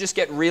parsers, so you just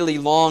get really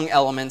long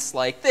elements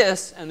like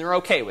this, and they're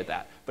okay with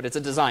that. But it's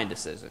a design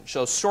decision.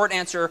 So short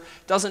answer,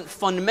 doesn't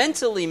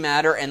fundamentally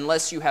matter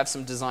unless you have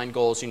some design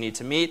goals you need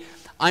to meet.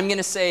 I'm going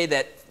to say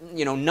that,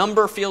 you know,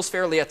 number feels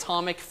fairly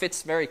atomic,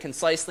 fits very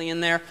concisely in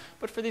there.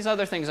 But for these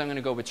other things, I'm going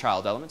to go with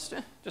child elements,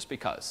 just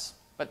because.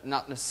 But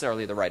not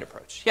necessarily the right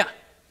approach. Yeah?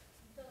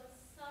 The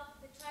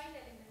child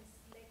elements,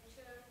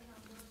 lecture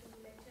number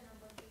 2, lecture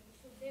number 3,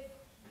 should they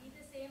be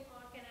the same,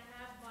 or can I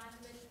have one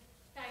with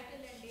title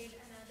and date,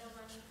 another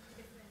one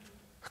different?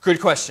 Good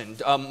question.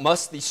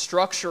 Must the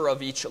structure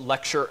of each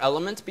lecture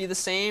element be the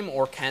same,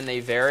 or can they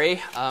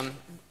vary?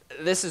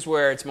 This is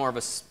where it's more of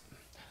a,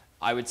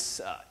 I would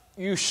say,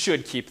 you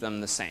should keep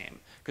them the same.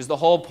 Because the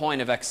whole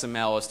point of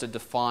XML is to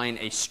define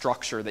a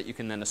structure that you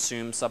can then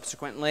assume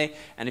subsequently.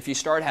 And if you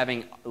start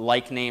having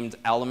like-named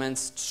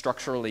elements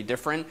structurally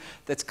different,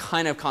 that's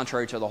kind of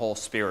contrary to the whole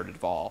spirit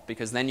involved.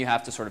 Because then you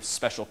have to sort of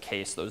special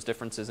case those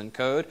differences in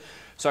code.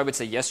 So I would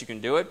say, yes, you can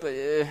do it, but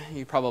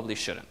you probably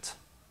shouldn't.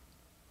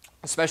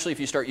 Especially if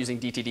you start using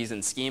DTDs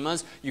and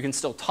schemas, you can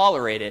still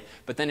tolerate it,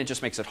 but then it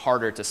just makes it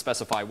harder to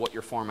specify what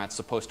your format's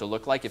supposed to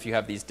look like if you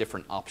have these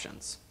different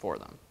options for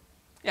them.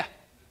 Yeah?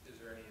 Is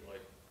there any like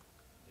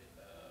notion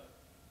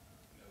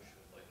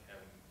of like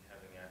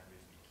having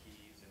attributes be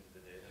keys into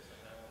the data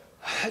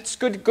somehow? It's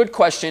good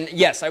question.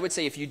 Yes, I would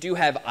say if you do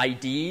have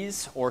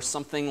IDs or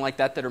something like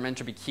that that are meant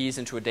to be keys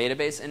into a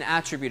database, an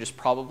attribute is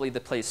probably the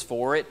place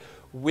for it.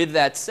 With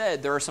that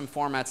said, there are some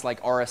formats like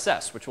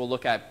RSS, which we'll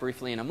look at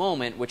briefly in a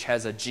moment, which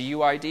has a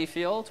GUID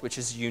field, which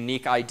is a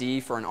unique ID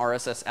for an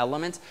RSS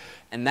element.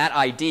 And that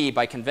ID,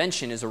 by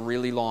convention, is a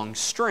really long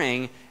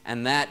string,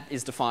 and that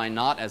is defined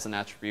not as an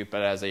attribute,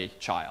 but as a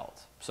child.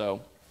 So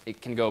it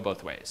can go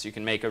both ways. You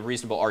can make a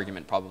reasonable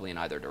argument probably in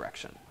either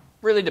direction.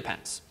 Really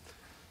depends.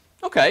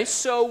 Okay,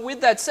 so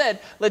with that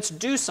said, let's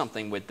do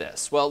something with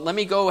this. Well, let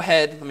me go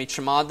ahead, let me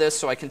chmod this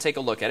so I can take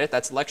a look at it.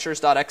 That's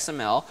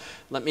lectures.xml.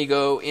 Let me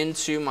go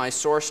into my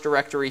source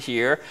directory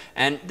here,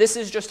 and this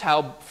is just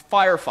how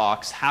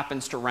Firefox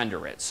happens to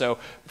render it. So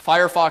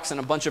Firefox and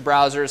a bunch of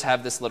browsers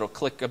have this little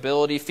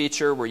clickability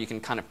feature where you can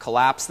kind of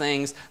collapse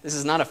things. This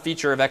is not a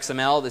feature of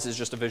XML, this is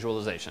just a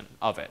visualization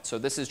of it. So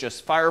this is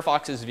just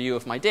Firefox's view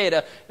of my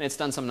data, and it's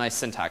done some nice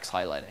syntax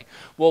highlighting.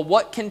 Well,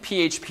 what can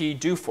PHP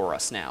do for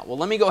us now? Well,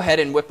 let me go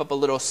ahead and whip up a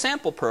little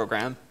sample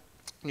program.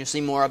 You'll see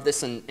more of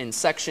this in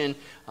section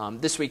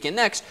this week and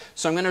next.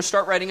 So I'm going to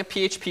start writing a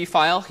PHP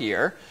file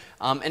here.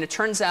 And it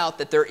turns out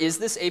that there is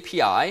this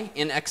API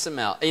in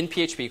XML, in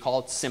PHP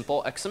called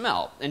Simple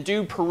XML. And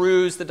do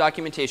peruse the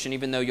documentation,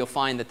 even though you'll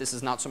find that this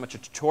is not so much a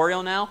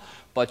tutorial now,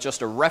 but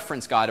just a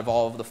reference guide of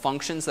all of the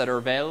functions that are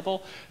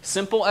available.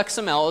 Simple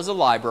XML is a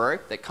library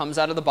that comes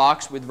out of the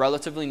box with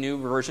relatively new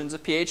versions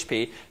of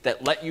PHP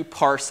that let you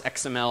parse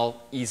XML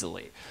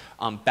easily.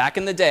 Back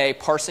in the day,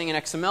 parsing an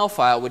XML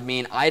file would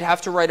mean I'd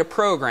have to write a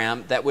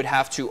program that would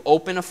have to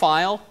open a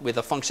file with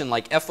a function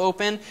like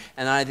fopen,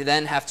 and I'd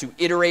then have to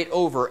iterate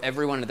over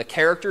every one of the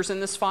characters in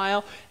this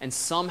file and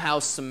somehow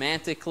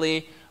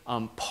semantically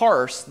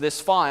parse this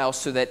file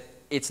so that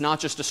it's not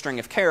just a string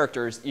of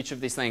characters. Each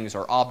of these things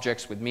are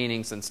objects with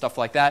meanings and stuff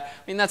like that.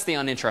 I mean, that's the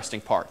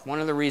uninteresting part.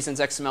 One of the reasons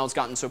XML has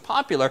gotten so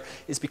popular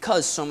is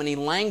because so many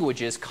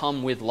languages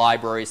come with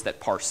libraries that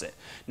parse it.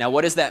 Now,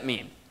 what does that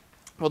mean?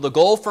 Well, the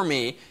goal for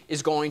me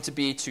is going to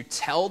be to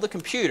tell the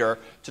computer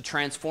to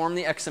transform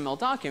the XML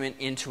document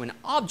into an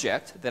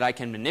object that I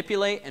can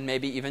manipulate and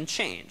maybe even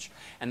change.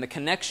 And the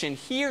connection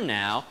here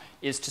now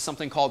is to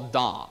something called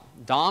DOM.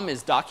 DOM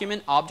is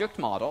Document Object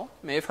Model.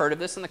 You may have heard of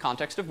this in the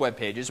context of web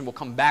pages, and we'll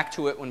come back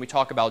to it when we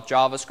talk about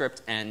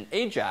JavaScript and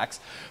AJAX.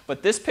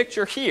 But this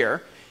picture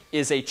here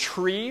is a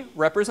tree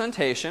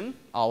representation,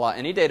 a la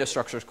any data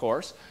structures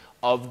course,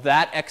 of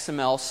that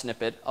XML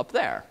snippet up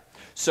there.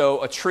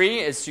 So a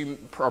tree, as you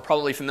are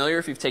probably familiar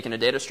if you've taken a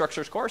data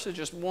structures course, is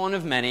just one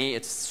of many.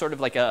 It's sort of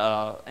like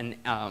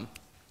a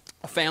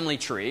family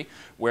tree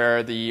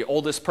where the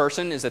oldest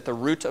person is at the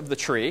root of the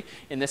tree.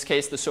 In this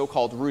case, the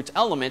so-called root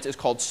element is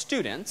called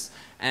students.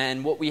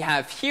 And what we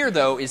have here,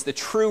 though, is the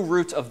true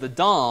root of the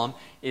DOM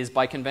is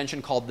by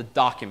convention called the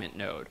document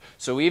node.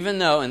 So even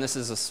though, and this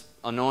is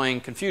an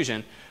annoying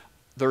confusion,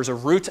 there's a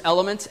root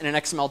element in an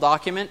XML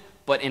document,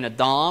 but in a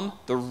DOM,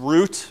 the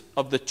root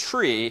of the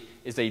tree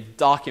is a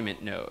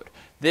document node.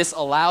 This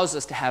allows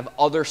us to have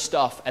other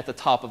stuff at the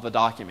top of a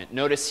document.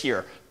 Notice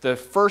here, the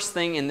first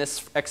thing in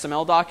this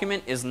XML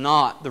document is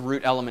not the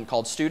root element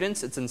called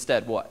students. It's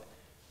instead what?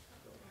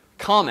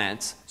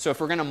 Comments. So if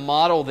we're going to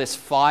model this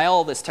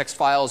file, this text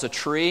file as a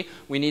tree,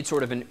 we need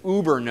sort of an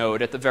uber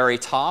node at the very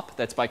top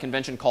that's by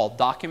convention called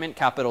document,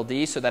 capital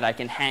D, so that I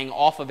can hang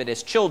off of it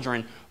as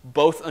children,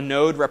 both a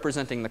node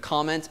representing the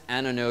comment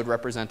and a node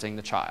representing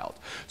the child.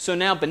 So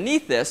now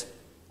beneath this,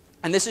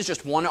 and this is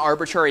just one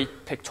arbitrary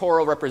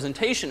pictorial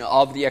representation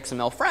of the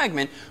XML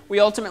fragment, we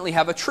ultimately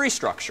have a tree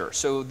structure.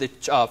 So the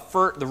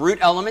root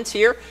element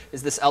here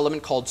is this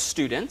element called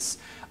students.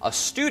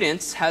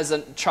 Students has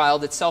a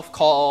child itself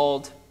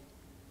called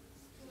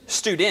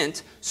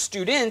student.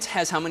 Student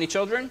has how many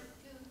children?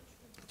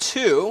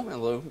 Two,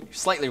 although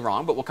slightly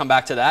wrong, but we'll come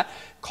back to that,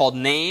 called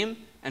name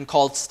and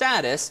called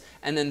status,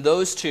 and then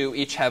those two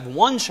each have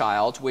one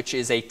child, which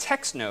is a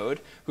text node,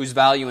 whose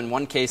value in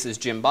one case is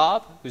Jim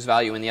Bob, whose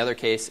value in the other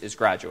case is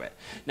graduate.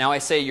 Now I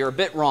say you're a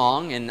bit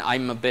wrong, and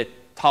I'm a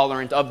bit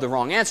tolerant of the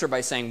wrong answer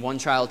by saying one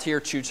child here,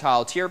 two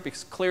child here,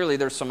 because clearly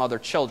there's some other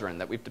children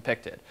that we've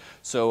depicted.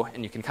 So,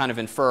 and you can kind of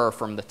infer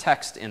from the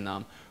text in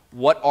them,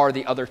 what are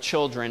the other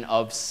children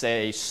of,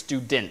 say,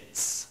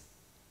 students?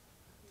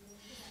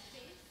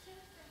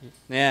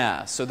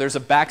 Yeah, so there's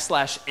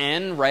a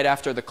 \n right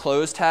after the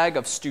close tag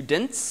of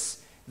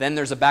students. Then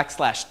there's a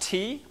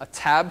 \t, a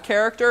tab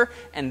character,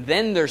 and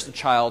then there's the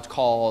child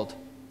called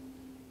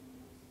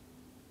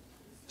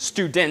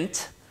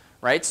student,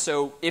 right?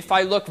 So if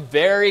I look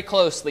very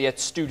closely at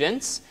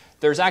students,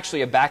 there's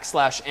actually a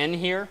 \n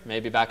here,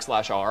 maybe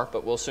 \r,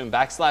 but we'll assume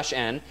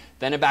 \n,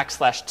 then a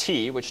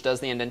 \t, which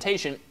does the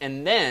indentation,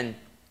 and then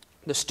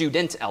the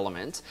student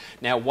element.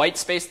 Now, white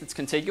space that's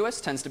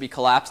contiguous tends to be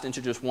collapsed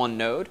into just one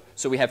node.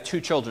 So we have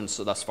two children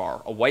thus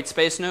far, a white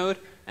space node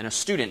and a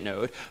student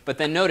node. But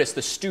then notice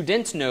the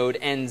student node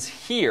ends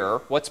here.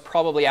 What's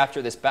probably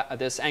after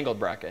this angled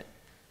bracket?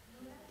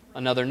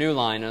 Another new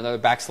line,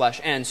 another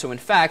 \n. So in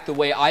fact, the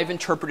way I've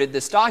interpreted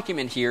this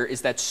document here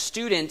is that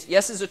student,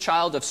 yes, is a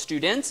child of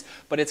students,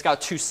 but it's got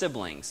two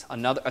siblings,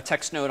 a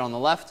text node on the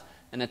left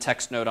and a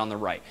text node on the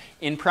right.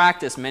 In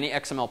practice, many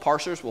XML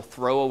parsers will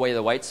throw away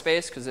the white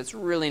space because it's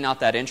really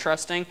not that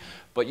interesting,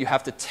 but you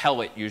have to tell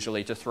it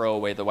usually to throw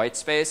away the white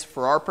space.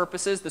 For our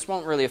purposes, this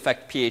won't really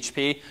affect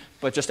PHP,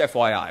 but just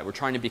FYI, we're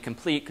trying to be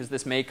complete because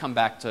this may come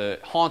back to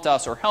haunt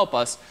us or help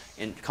us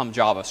in come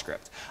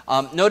JavaScript.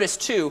 Notice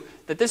too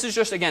that this is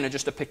just, again,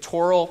 just a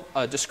pictorial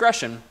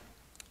discretion.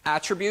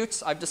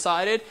 Attributes, I've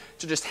decided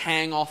to just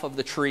hang off of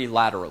the tree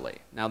laterally.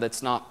 Now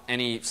that's not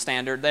any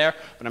standard there,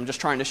 but I'm just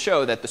trying to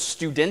show that the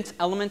student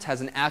element has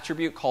an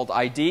attribute called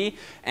ID,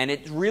 and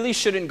it really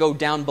shouldn't go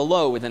down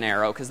below with an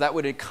arrow because that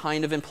would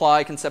kind of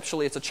imply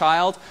conceptually it's a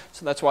child.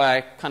 So that's why I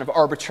kind of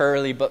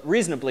arbitrarily but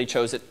reasonably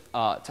chose it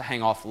to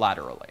hang off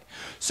laterally.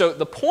 So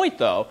the point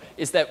though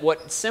is that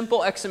what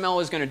simple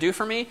XML is going to do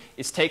for me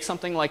is take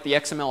something like the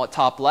XML at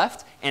top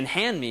left and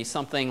hand me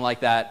something like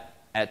that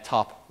at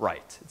top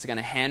right. It's going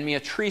to hand me a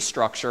tree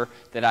structure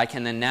that I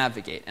can then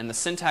navigate. And the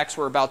syntax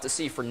we're about to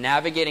see for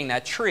navigating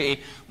that tree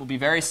will be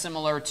very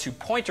similar to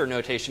pointer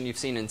notation you've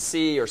seen in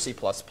C or C++, in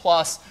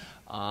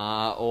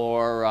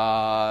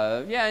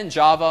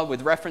Java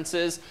with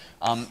references.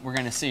 We're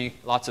going to see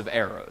lots of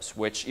arrows,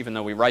 which even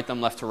though we write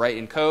them left to right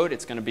in code,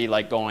 it's going to be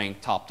like going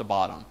top to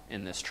bottom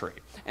in this tree.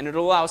 And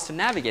it'll allow us to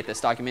navigate this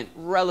document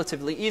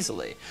relatively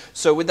easily.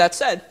 So with that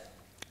said,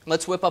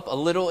 let's whip up a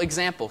little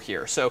example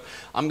here. So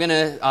I'm going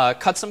to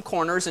cut some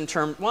corners in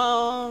terms,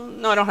 well,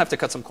 no, I don't have to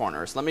cut some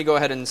corners. Let me go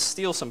ahead and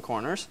steal some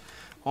corners.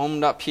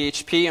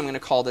 Home.php, I'm going to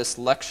call this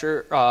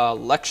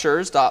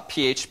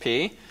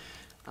lectures.php.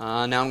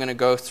 Now I'm going to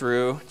go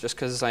through, just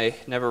because I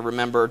never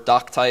remember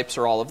doc types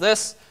or all of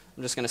this,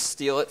 I'm just going to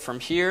steal it from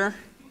here.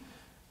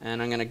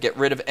 And I'm going to get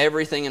rid of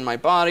everything in my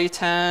body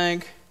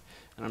tag.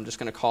 And I'm just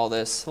going to call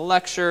this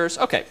lectures.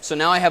 OK, so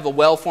now I have a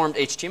well-formed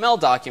HTML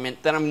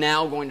document that I'm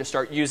now going to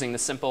start using the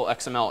simple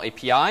XML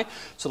API.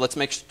 So let's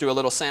do a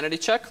little sanity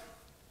check.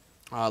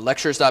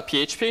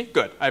 Lectures.php,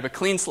 good. I have a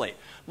clean slate.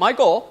 My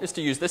goal is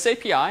to use this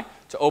API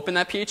to open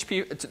that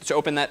to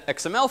open that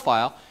XML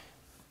file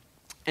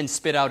and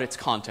spit out its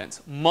contents,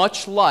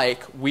 much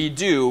like we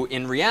do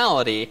in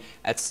reality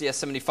at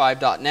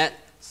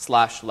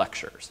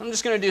cs75.net/lectures. I'm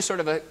just going to do sort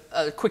of a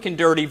quick and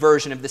dirty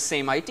version of the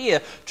same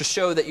idea to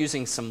show that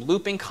using some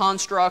looping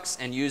constructs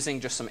and using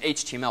just some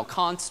HTML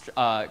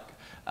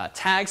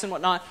tags and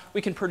whatnot,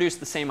 we can produce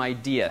the same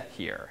idea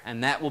here.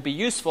 And that will be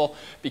useful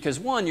because,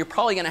 one, you're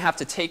probably going to have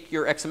to take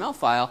your XML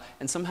file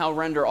and somehow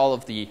render all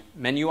of the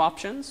menu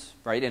options,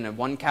 right, in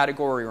one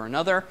category or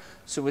another.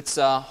 So it's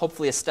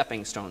hopefully a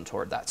stepping stone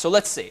toward that. So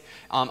let's see.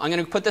 I'm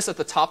going to put this at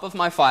the top of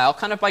my file,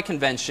 kind of by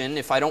convention,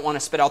 if I don't want to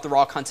spit out the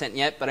raw content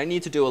yet, but I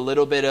need to do a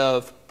little bit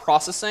of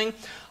processing.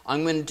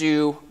 I'm going to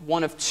do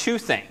one of two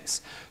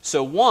things.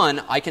 So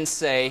one, I can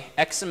say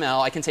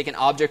XML, I can take an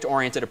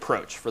object-oriented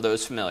approach, for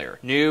those familiar.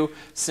 New,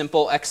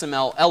 simple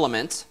XML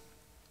element.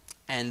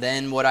 And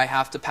then what I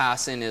have to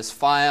pass in is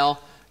file,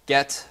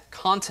 get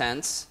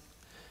contents,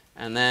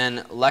 and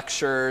then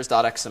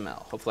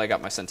lectures.xml. Hopefully I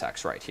got my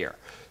syntax right here.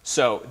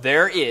 So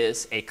there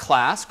is a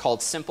class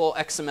called simple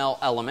XML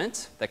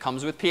element that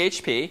comes with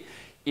PHP.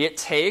 It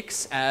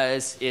takes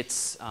as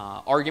its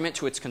argument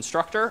to its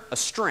constructor a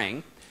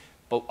string,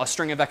 but a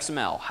string of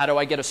XML. How do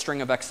I get a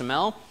string of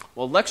XML?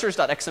 Well,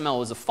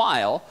 lectures.xml is a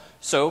file,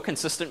 so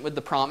consistent with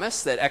the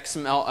promise that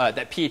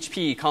that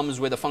PHP comes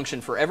with a function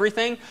for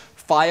everything.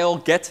 File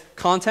get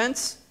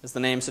contents, as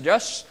the name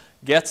suggests,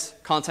 gets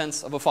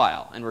contents of a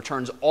file and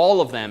returns all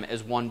of them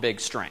as one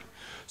big string.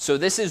 So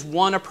this is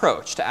one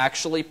approach to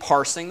actually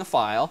parsing the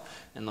file.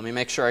 And let me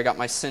make sure I got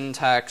my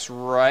syntax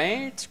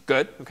right.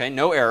 Good. Okay,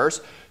 no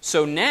errors.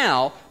 So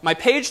now my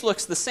page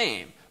looks the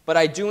same, but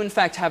I do in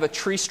fact have a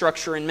tree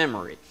structure in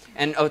memory.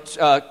 And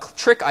a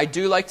trick I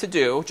do like to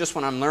do, just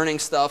when I'm learning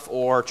stuff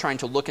or trying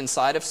to look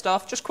inside of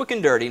stuff, just quick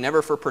and dirty,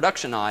 never for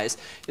production eyes,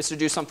 is to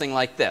do something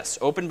like this.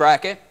 Open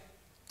bracket,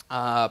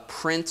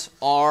 print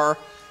R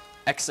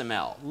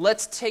XML.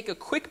 Let's take a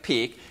quick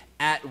peek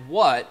at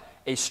what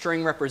a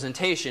string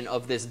representation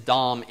of this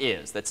DOM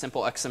is that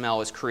simple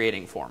XML is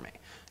creating for me.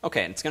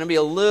 Okay, it's going to be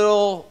a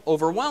little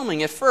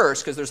overwhelming at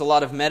first because there's a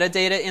lot of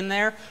metadata in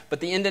there,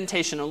 but the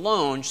indentation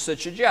alone should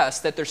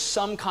suggest that there's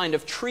some kind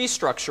of tree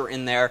structure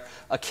in there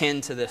akin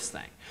to this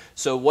thing.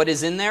 So what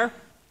is in there?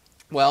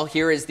 Well,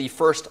 here is the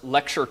first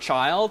lecture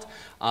child.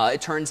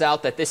 It turns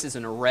out that this is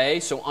an array.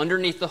 So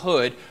underneath the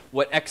hood,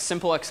 what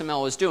simple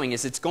XML is doing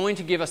is it's going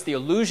to give us the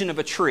illusion of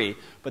a tree,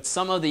 but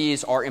some of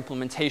these are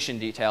implementation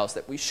details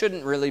that we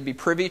shouldn't really be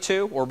privy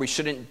to, or we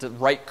shouldn't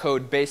write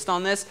code based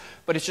on this,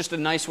 but it's just a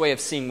nice way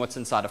of seeing what's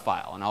inside a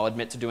file. And I'll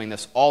admit to doing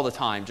this all the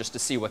time just to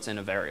see what's in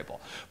a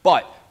variable.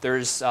 But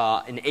there's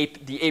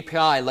the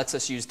API lets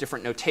us use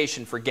different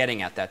notation for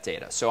getting at that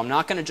data. So I'm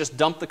not going to just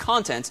dump the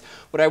contents.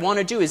 What I want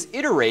to do is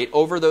iterate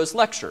over those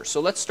lectures.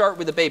 So let's start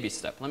with a baby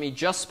step. Let me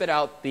just spit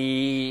out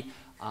the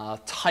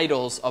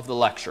titles of the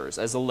lectures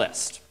as a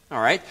list.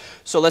 All right,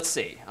 so let's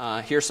see.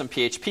 Here's some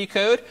PHP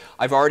code.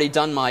 I've already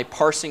done my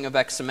parsing of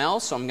XML,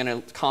 so I'm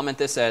going to comment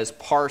this as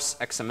parse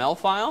XML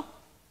file.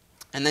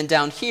 And then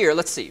down here,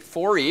 let's see,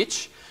 for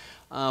each,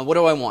 what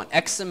do I want?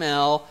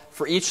 XML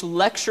for each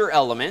lecture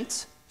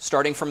element.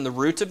 starting from the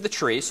root of the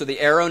tree. So the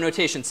arrow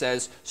notation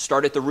says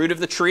start at the root of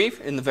the tree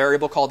in the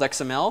variable called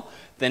XML,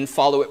 then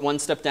follow it one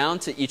step down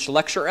to each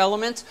lecture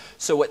element.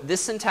 So what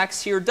this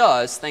syntax here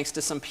does, thanks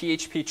to some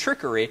PHP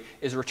trickery,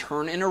 is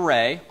return an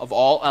array of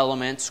all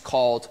elements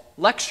called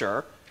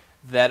lecture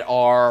that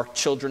are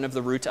children of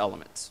the root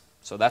elements.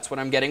 So that's what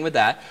I'm getting with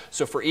that.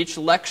 So for each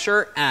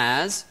lecture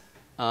as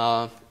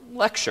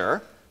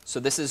lecture, so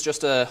this is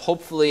just a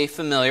hopefully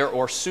familiar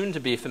or soon to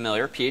be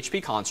familiar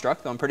PHP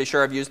construct, though I'm pretty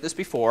sure I've used this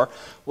before.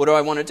 What do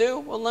I want to do?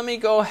 Well, let me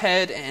go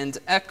ahead and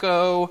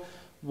echo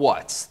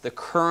what? The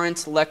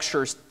current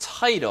lecture's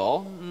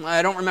title.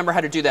 I don't remember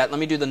how to do that. Let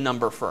me do the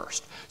number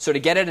first. So to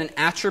get at an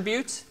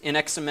attribute in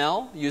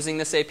XML using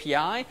this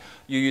API,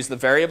 you use the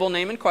variable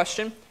name in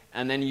question,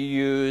 and then you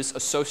use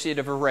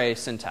associative array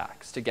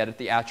syntax to get at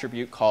the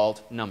attribute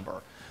called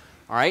number.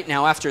 All right,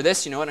 now after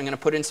this, you know what? I'm going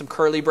to put in some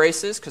curly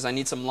braces because I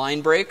need some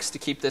line breaks to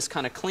keep this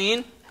kind of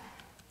clean.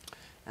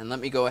 And let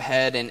me go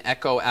ahead and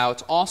echo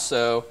out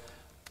also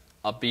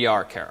a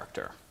BR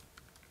character.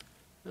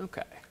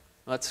 Okay,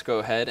 let's go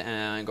ahead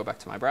and go back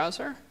to my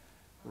browser.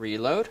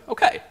 Reload.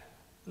 Okay,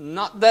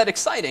 not that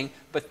exciting,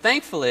 but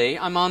thankfully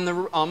I'm on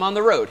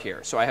the road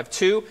here. So I have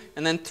 2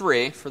 and then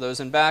 3 for those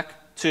in back.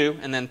 2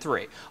 and then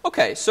 3.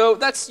 Okay, so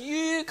that's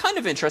kind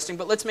of interesting,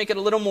 but let's make it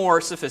a little more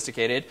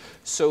sophisticated.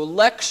 So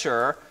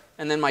lecture,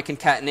 and then my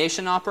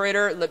concatenation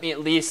operator, let me at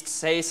least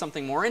say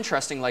something more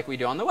interesting like we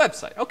do on the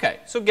website.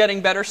 Okay, so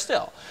getting better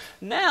still.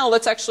 Now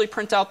let's actually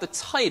print out the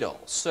title.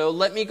 So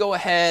let me go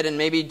ahead and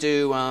maybe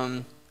do,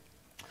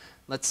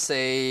 let's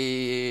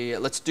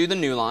do the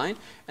new line.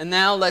 And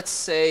now let's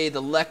say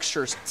the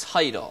lecture's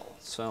title.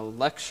 So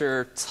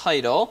lecture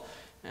title,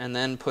 and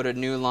then put a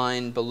new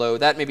line below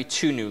that, maybe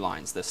 2 new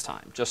lines this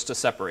time, just to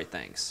separate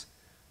things.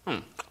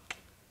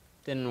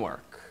 Didn't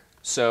work.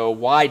 So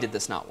why did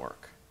this not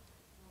work?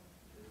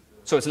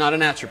 So it's not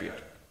an attribute.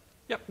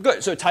 Yep,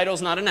 good. So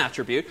title's not an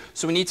attribute.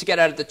 So we need to get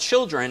out of the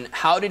children.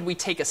 How did we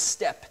take a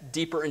step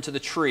deeper into the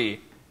tree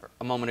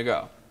a moment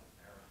ago?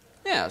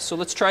 Yeah, so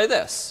let's try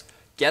this.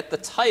 Get the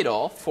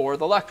title for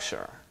the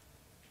lecture.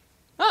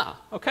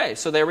 Okay,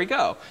 so there we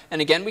go.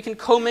 And again, we can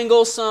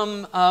commingle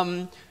some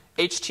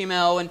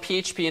HTML and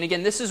PHP. And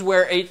again, this is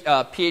where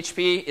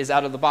PHP is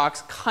out of the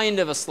box kind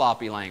of a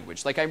sloppy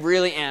language. Like I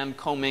really am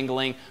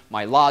commingling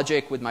my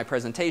logic with my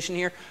presentation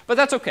here. But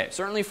that's okay,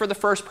 certainly for the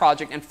first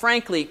project. And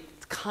frankly,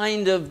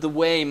 kind of the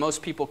way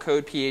most people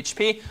code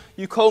PHP,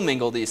 you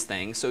commingle these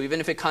things. So even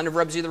if it kind of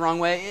rubs you the wrong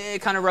way,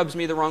 it kind of rubs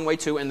me the wrong way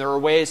too. And there are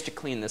ways to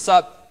clean this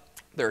up.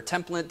 There are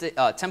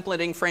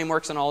templating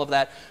frameworks and all of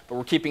that, but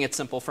we're keeping it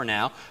simple for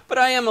now. But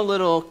I am a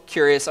little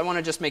curious. I want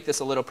to just make this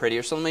a little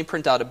prettier. So let me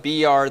print out a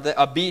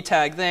B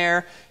tag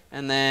there,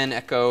 and then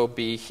echo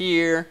B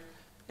here.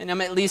 And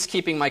I'm at least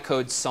keeping my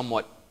code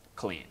somewhat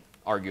clean,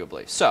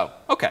 arguably. So,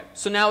 okay.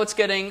 So now it's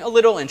getting a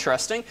little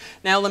interesting.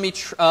 Now let me,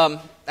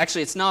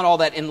 actually it's not all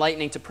that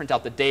enlightening to print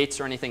out the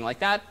dates or anything like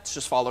that. It's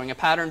just following a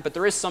pattern, but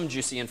there is some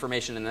juicy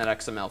information in that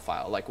XML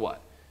file. Like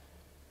what?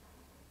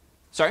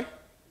 Sorry?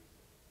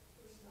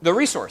 The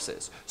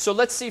resources. So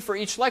let's see for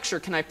each lecture,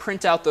 can I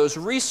print out those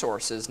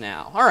resources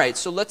now? All right,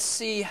 so let's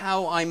see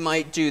how I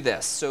might do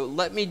this. So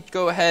let me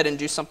go ahead and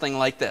do something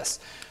like this.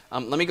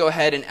 Let me go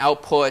ahead and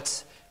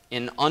output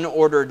an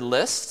unordered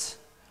list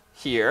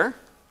here,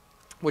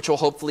 which will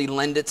hopefully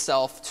lend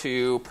itself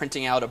to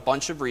printing out a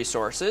bunch of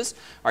resources.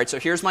 All right, so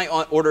here's my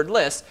ordered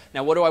list.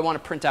 Now what do I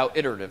want to print out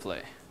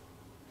iteratively?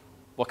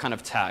 What kind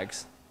of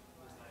tags?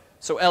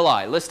 So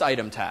li, list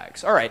item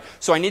tags. All right,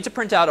 so I need to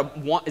print out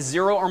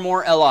 0 or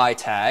more li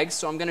tags.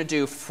 So I'm going to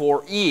do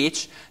for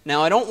each.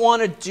 Now I don't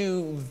want to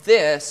do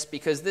this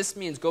because this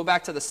means go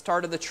back to the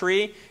start of the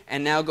tree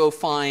and now go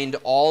find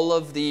all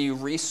of the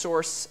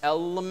resource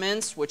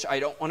elements, which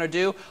I don't want to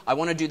do. I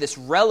want to do this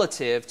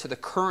relative to the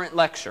current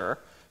lecture.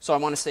 So I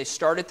want to say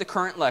start at the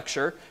current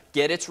lecture,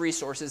 get its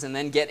resources, and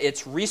then get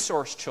its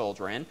resource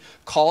children.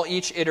 Call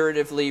each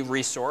iteratively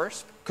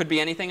resource. Could be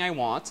anything I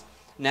want.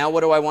 Now what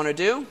do I want to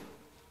do?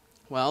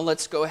 Well,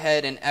 let's go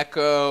ahead and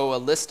echo a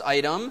list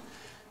item.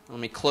 Let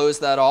me close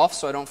that off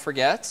so I don't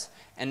forget.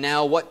 And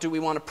now what do we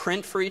want to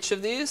print for each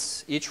of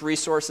these? Each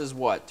resource is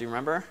what? Do you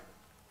remember?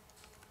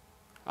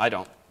 I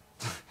don't.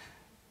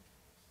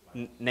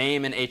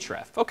 Name and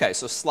href. Okay,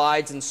 so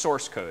slides and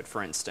source code,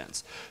 for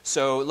instance.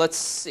 So let's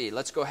see.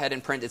 Let's go ahead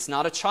and print. It's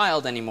not a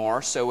child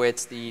anymore, so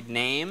it's the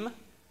name.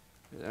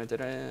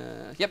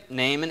 Yep,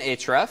 name and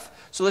href.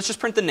 So let's just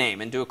print the name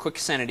and do a quick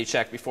sanity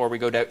check before we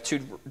go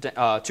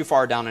too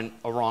far down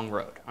a wrong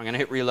road. I'm going to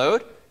hit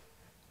reload.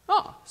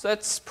 Oh, so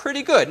that's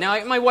pretty good.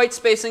 Now my white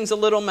spacing's a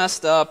little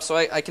messed up, so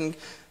I can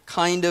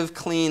kind of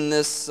clean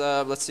this.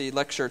 Let's see,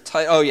 lecture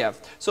title. Oh yeah,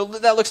 so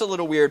that looks a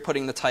little weird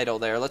putting the title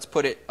there. Let's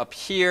put it up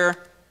here.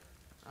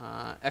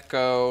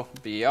 Echo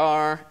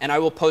BR, and I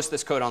will post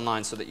this code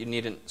online so that you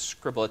needn't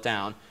scribble it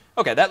down.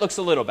 Okay, that looks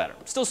a little better.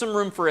 Still some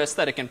room for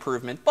aesthetic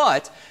improvement,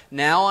 but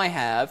now I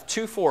have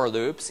 2 for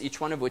loops,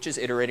 each one of which is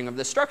iterating of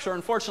this structure.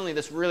 Unfortunately,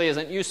 this really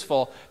isn't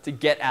useful to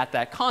get at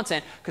that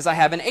content because I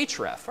have an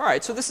href. All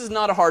right, so this is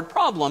not a hard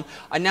problem.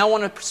 I now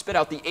want to spit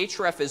out the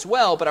href as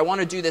well, but I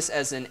want to do this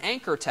as an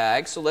anchor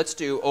tag. So let's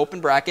do open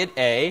bracket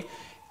a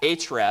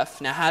href.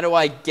 Now, how do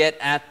I get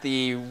at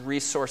the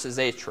resources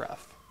href?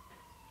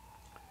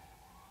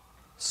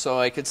 So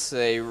I could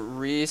say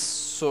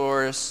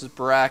resource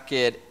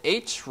bracket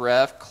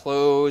href,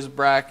 close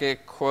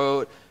bracket,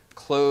 quote,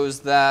 close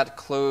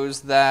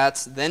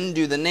that, then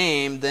do the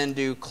name, then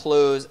do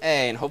close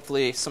a. And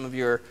hopefully some of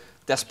you are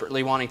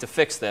desperately wanting to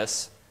fix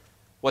this.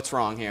 What's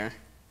wrong here?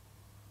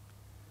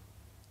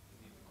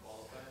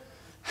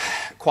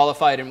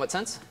 Qualified in what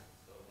sense?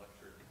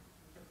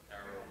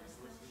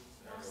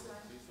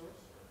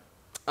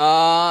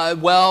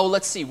 Well,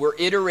 let's see. We're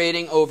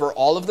iterating over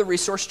all of the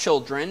resource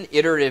children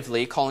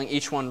iteratively, calling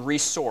each one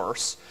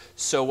resource.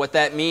 So what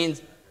that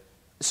means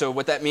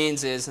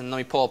is, and let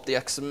me pull up the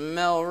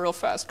XML real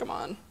fast. Come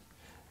on.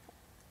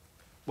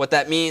 What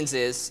that means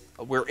is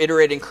we're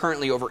iterating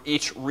currently over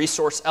each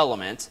resource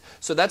element.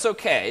 So that's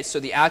okay.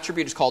 So the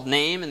attribute is called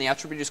name and the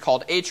attribute is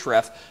called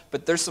href,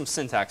 but there's some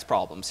syntax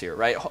problems here,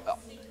 right?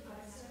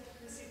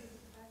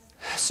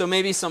 So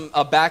maybe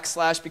a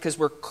backslash because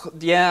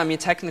I mean,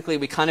 technically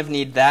we kind of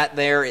need that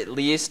there at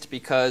least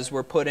because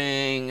we're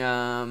putting,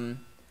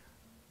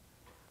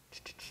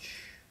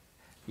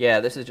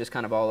 this is just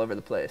kind of all over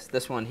the place.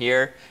 This one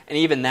here, and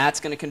even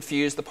that's going to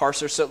confuse the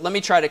parser. So let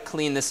me try to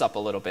clean this up a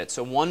little bit.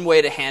 So one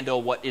way to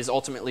handle what is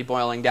ultimately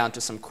boiling down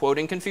to some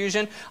quoting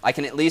confusion, I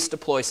can at least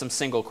deploy some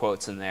single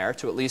quotes in there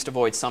to at least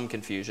avoid some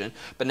confusion.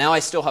 But now I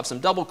still have some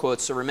double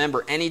quotes. So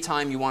remember,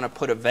 anytime you want to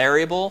put a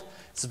variable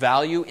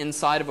value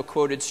inside of a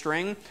quoted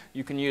string,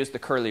 you can use the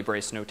curly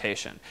brace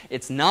notation.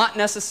 It's not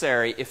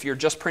necessary if you're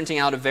just printing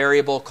out a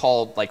variable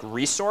called like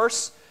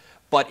resource,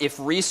 but if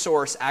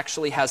resource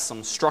actually has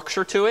some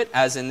structure to it,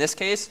 as in this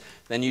case,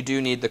 then you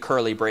do need the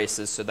curly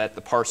braces so that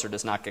the parser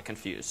does not get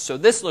confused. So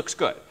this looks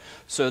good.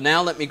 So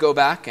now let me go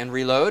back and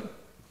reload.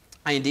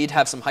 I indeed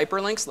have some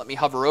hyperlinks. Let me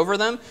hover over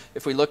them.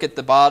 If we look at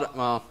the bottom,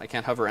 well, I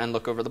can't hover and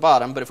look over the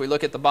bottom, but if we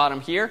look at the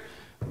bottom here,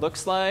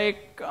 looks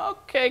like,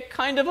 okay,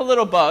 kind of a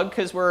little bug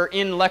because we're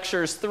in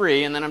lectures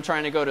 3 and then I'm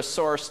trying to go to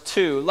source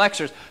 2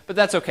 lectures, but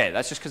that's okay.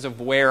 That's just because of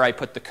where I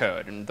put the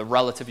code and the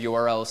relative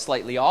URL is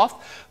slightly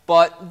off.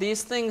 But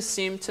these things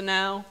seem to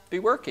now be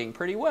working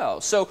pretty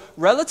well. So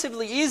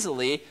relatively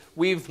easily,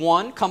 we've,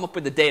 come up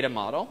with a data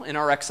model in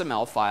our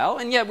XML file.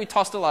 And yeah, we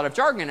tossed a lot of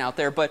jargon out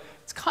there, but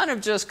it's kind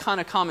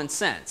of common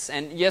sense.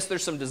 And yes,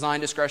 there's some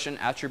design discretion,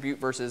 attribute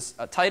versus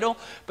a title,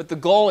 but the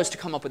goal is to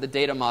come up with a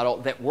data model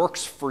that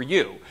works for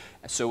you.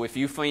 So if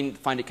you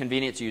find it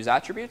convenient to use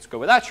attributes, go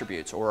with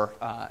attributes, or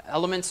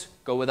elements,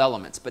 go with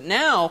elements. But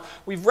now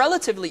we've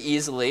relatively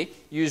easily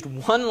used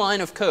one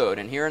line of code,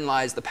 and herein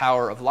lies the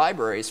power of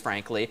libraries,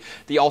 frankly.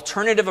 The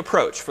alternative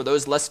approach, for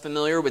those less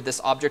familiar with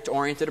this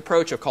object-oriented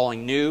approach of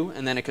calling new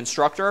and then a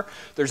constructor,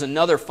 there's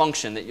another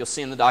function that you'll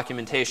see in the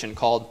documentation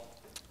called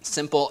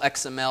simple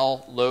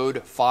XML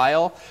load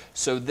file.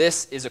 So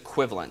this is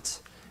equivalent.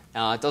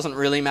 It doesn't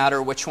really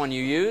matter which one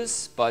you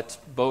use, but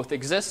both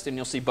exist, and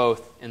you'll see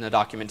both in the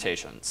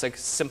documentation. It's like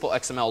simple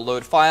XML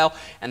load file,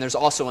 and there's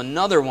also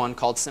another one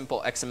called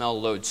simple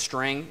XML load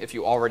string if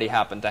you already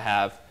happen to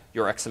have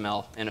your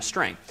XML in a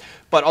string.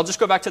 But I'll just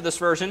go back to this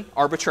version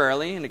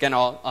arbitrarily, and again,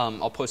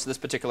 I'll post this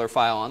particular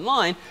file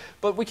online.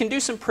 But we can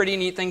do some pretty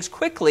neat things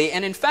quickly,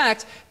 and in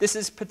fact, this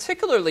is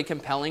particularly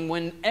compelling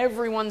when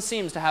everyone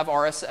seems to have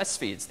RSS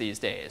feeds these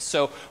days.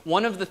 So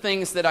one of the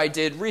things that I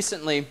did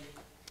recently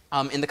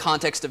in the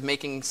context of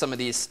making some of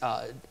these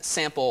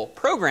sample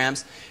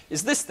programs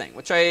is this thing,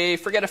 which I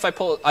forget if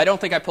I don't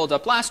think I pulled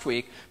up last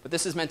week, but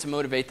this is meant to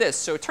motivate this.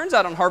 So it turns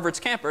out on Harvard's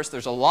campus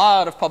there's a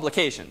lot of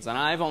publications, and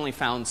I've only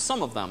found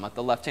some of them at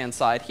the left-hand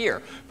side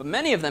here. But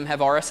many of them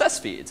have RSS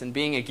feeds, and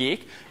being a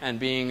geek and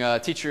being a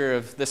teacher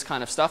of this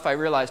kind of stuff, I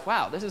realized,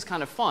 wow, this is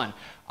kind of fun.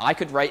 I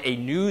could write a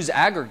news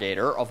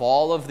aggregator of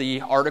all of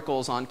the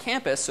articles on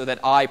campus so that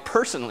I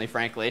personally,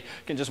 frankly,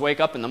 can just wake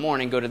up in the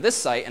morning, go to this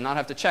site, and not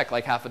have to check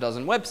like half a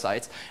dozen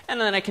websites. And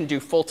then I can do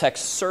full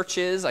text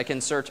searches. I can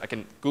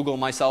Google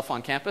myself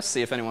on campus,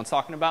 see if anyone's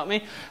talking about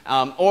me,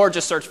 or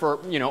just search for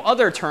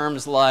other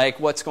terms like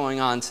what's going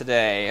on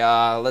today.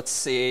 Let's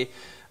say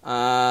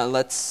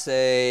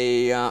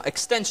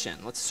extension.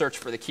 Let's search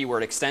for the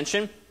keyword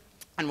extension.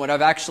 And what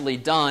I've actually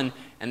done,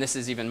 and this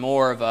is even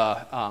more of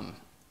a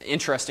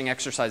interesting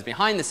exercise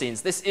behind the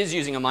scenes. This is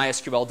using a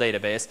MySQL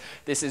database.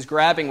 This is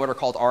grabbing what are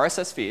called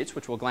RSS feeds,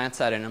 which we'll glance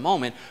at in a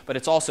moment, but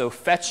it's also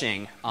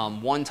fetching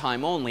one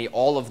time only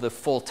all of the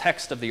full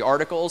text of the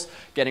articles,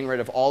 getting rid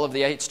of all of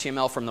the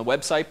HTML from the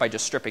website by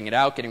just stripping it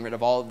out, getting rid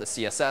of all of the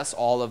CSS,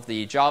 all of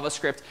the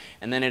JavaScript,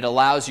 and then it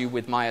allows you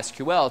with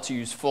MySQL to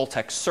use full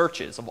text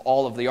searches of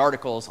all of the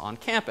articles on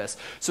campus.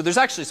 So there's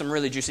actually some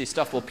really juicy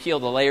stuff we'll peel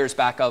the layers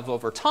back of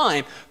over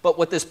time, but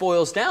what this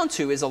boils down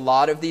to is a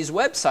lot of these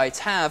websites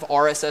have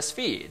RSS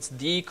feeds.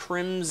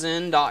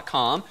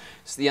 TheCrimson.com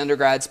is the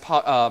undergrad's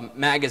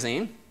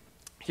magazine.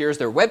 here's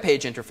their web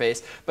page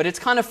interface, but it's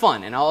kind of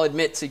fun. And I'll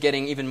admit to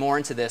getting even more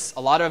into this.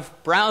 A lot of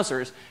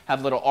browsers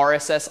have little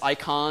RSS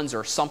icons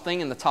or something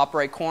in the top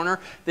right corner.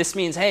 This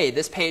means, hey,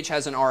 this page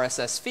has an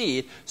RSS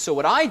feed. So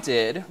what I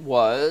did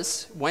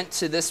was went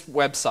to this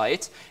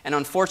website, and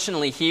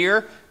unfortunately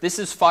here, this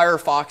is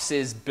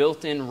Firefox's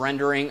built-in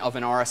rendering of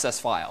an RSS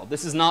file.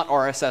 This is not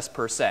RSS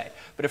per se.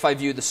 But if I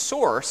view the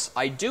source,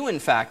 I do in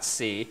fact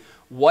see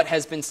what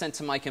has been sent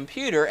to my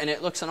computer, and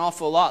it looks an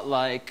awful lot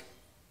like,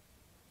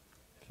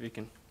 if you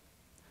can,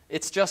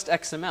 it's just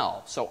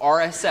XML. So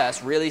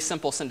RSS, really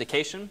simple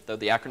syndication, though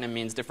the acronym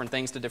means different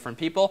things to different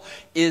people,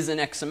 is an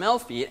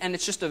XML feed, and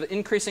it's just an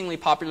increasingly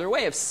popular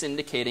way of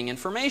syndicating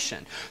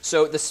information.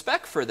 So the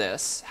spec for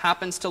this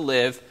happens to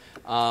live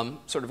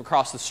sort of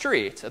across the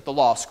street at the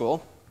law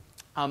school.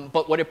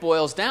 But what it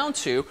boils down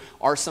to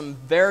are some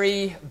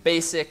very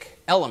basic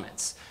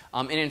elements.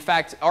 And in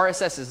fact,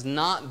 RSS is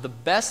not the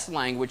best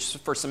language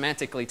for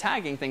semantically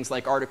tagging things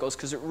like articles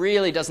because it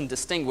really doesn't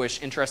distinguish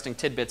interesting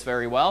tidbits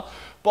very well.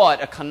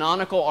 But a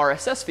canonical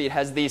RSS feed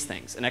has these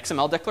things: an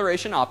XML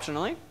declaration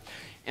optionally,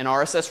 an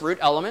RSS root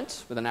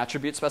element with an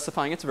attribute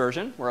specifying its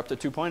version. We're up to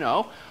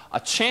 2.0. A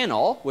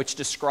channel, which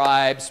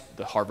describes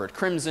the Harvard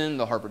Crimson,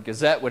 the Harvard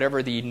Gazette,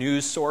 whatever the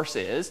news source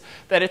is,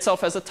 that itself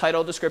has a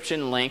title,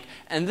 description, link,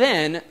 and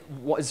then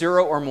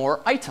 0 or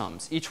more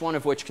items, each one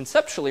of which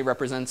conceptually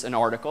represents an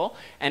article.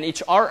 And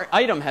each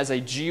item has a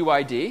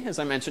GUID, as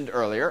I mentioned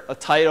earlier, a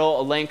title,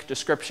 a link,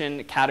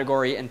 description,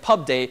 category, and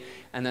pub date.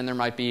 And then there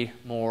might be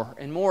more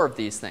and more of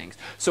these things.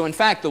 So in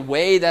fact, the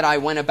way that I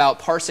went about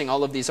parsing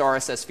all of these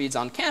RSS feeds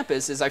on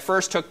campus is I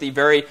first took the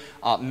very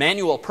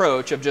manual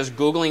approach of just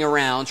Googling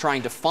around,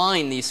 trying to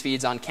find these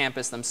feeds on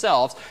campus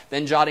themselves,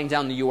 then jotting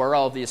down the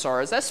URL of these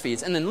RSS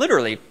feeds, and then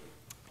literally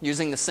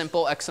using the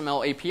simple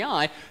XML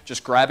API,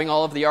 just grabbing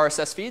all of the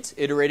RSS feeds,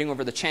 iterating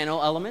over the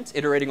channel elements,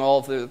 iterating all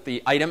of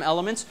the item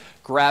elements,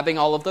 grabbing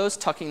all of those,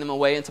 tucking them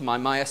away into my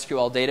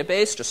MySQL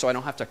database, just so I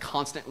don't have to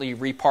constantly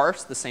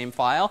reparse the same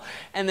file.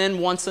 And then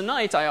once a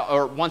night,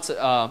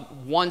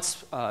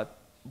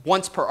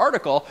 once per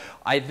article,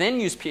 I then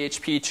use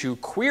PHP to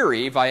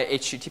query via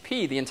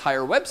HTTP the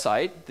entire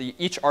website,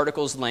 each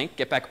article's link,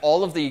 get back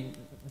all of the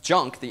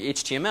junk, the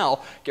HTML,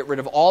 get rid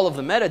of all of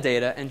the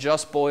metadata, and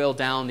just boil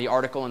down the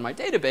article in my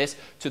database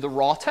to the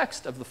raw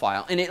text of the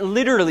file. And it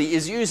literally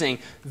is using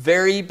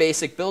very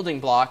basic building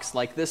blocks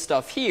like this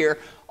stuff here,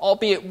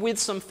 albeit with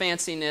some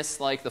fanciness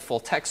like the full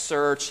text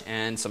search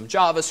and some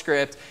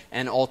JavaScript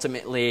and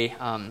ultimately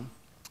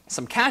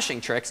some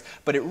caching tricks,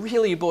 but it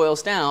really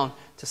boils down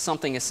to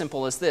something as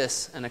simple as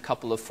this and a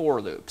couple of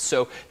for loops.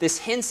 So this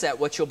hints at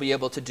what you'll be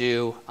able to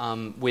do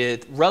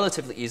with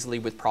relatively easily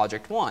with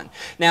Project One.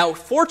 Now,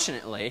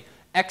 fortunately,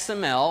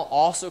 XML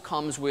also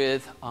comes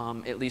with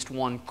at least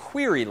one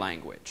query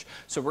language.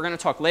 So we're going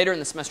to talk later in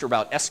the semester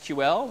about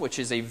SQL, which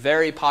is a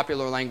very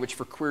popular language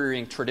for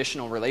querying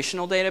traditional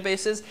relational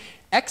databases.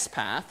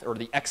 XPath, or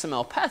the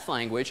XML path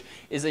language,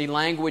 is a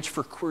language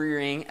for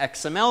querying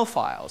XML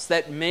files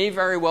that may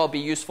very well be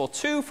useful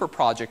too for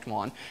Project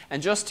One.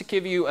 And just to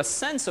give you a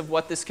sense of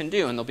what this can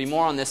do, and there'll be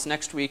more on this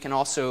next week and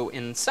also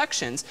in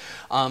sections,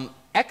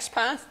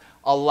 XPath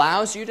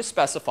allows you to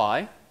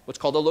specify what's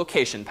called a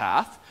location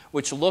path,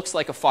 which looks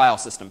like a file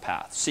system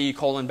path.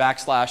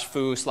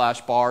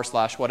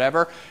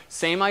 C:\foo/bar/whatever.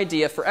 Same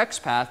idea for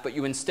XPath, but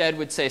you instead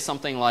would say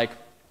something like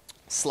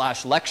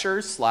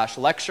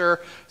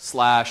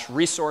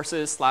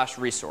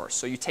 /lectures/lecture/resources/resource.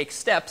 So you take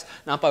steps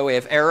not by way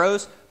of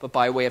arrows, but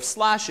by way of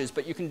slashes,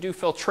 but you can do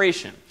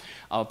filtration.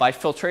 By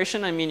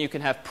filtration, I mean you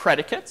can have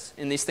predicates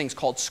in these things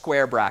called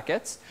square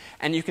brackets.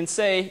 And you can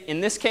say, in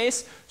this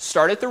case,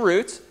 start at the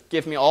root,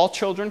 give me all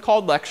children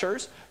called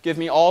lectures, give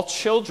me all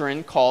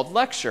children called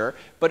lecture,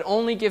 but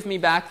only give me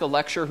back the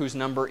lecture whose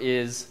number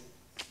is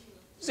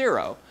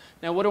 0.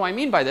 Now, what do I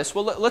mean by this?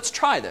 Well, let's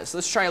try this.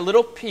 Let's try a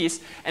little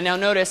piece. And now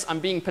notice I'm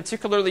being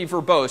particularly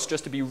verbose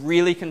just to be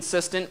really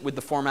consistent with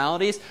the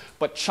formalities.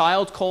 But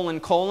child :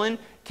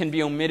 can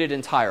be omitted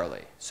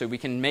entirely. So we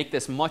can make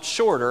this much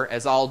shorter,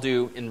 as I'll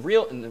do in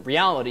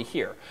reality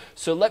here.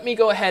 So let me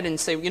go ahead and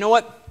say, you know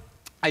what?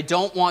 I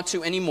don't want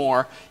to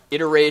anymore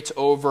iterate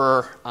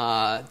over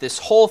this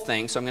whole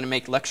thing. So I'm going to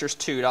make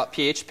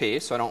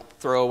lectures2.php so I don't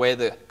throw away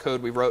the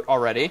code we wrote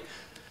already.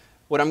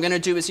 What I'm going to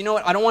do is, you know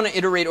what, I don't want to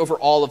iterate over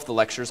all of the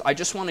lectures. I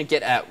just want to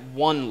get at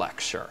one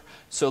lecture.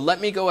 So let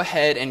me go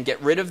ahead and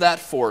get rid of that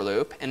for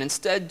loop and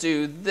instead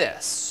do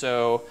this.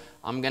 So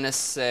I'm going to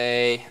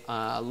say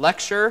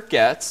lecture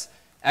gets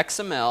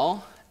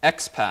XML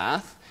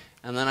XPath,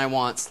 and then I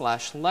want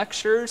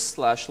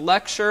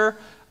 /lectures/lecture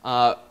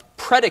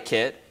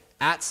predicate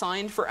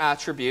 @ for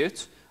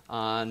attribute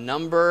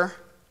number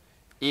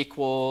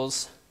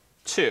equals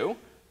 2,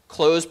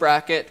 close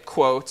bracket,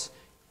 quote,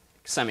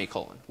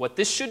 semicolon. What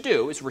this should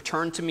do is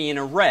return to me an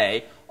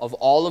array of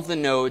all of the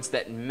nodes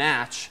that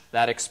match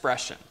that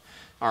expression.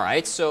 All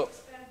right, so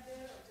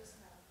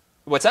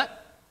what's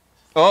that?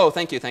 Oh,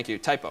 thank you,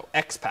 typo.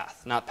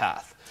 XPath, not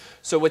path.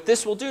 So what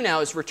this will do now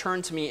is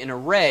return to me an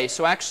array.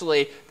 So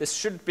actually, this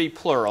should be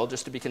plural,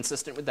 just to be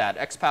consistent with that.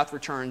 XPath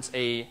returns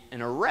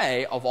an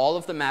array of all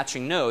of the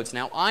matching nodes.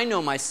 Now, I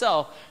know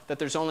myself that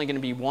there's only going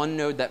to be one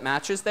node that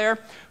matches there.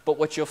 But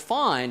what you'll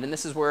find, and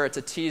this is where it's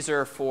a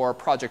teaser for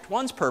Project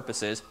 1's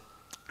purposes,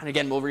 and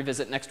again, we'll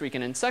revisit next week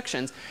in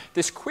sections,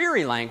 this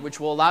query language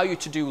will allow you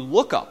to do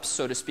lookups,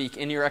 so to speak,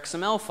 in your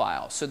XML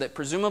file. So that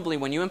presumably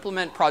when you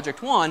implement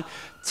Project 1,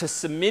 to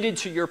submitted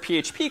to your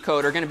PHP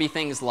code are going to be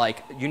things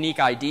like unique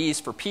IDs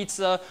for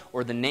pizza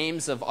or the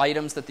names of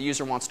items that the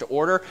user wants to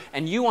order.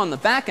 And you on the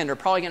back end are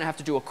probably going to have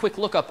to do a quick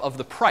lookup of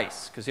the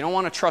price because you don't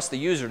want to trust the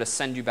user to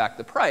send you back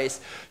the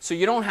price. So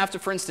you don't have to,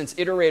 for instance,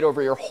 iterate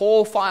over your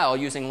whole file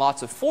using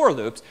lots of for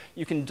loops.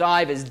 You can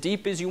dive as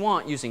deep as you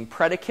want using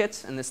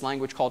predicates and this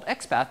language called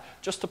XPath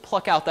just to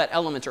pluck out that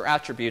element or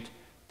attribute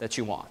that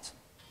you want.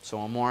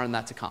 So more on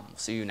that to come. We'll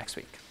see you next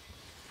week.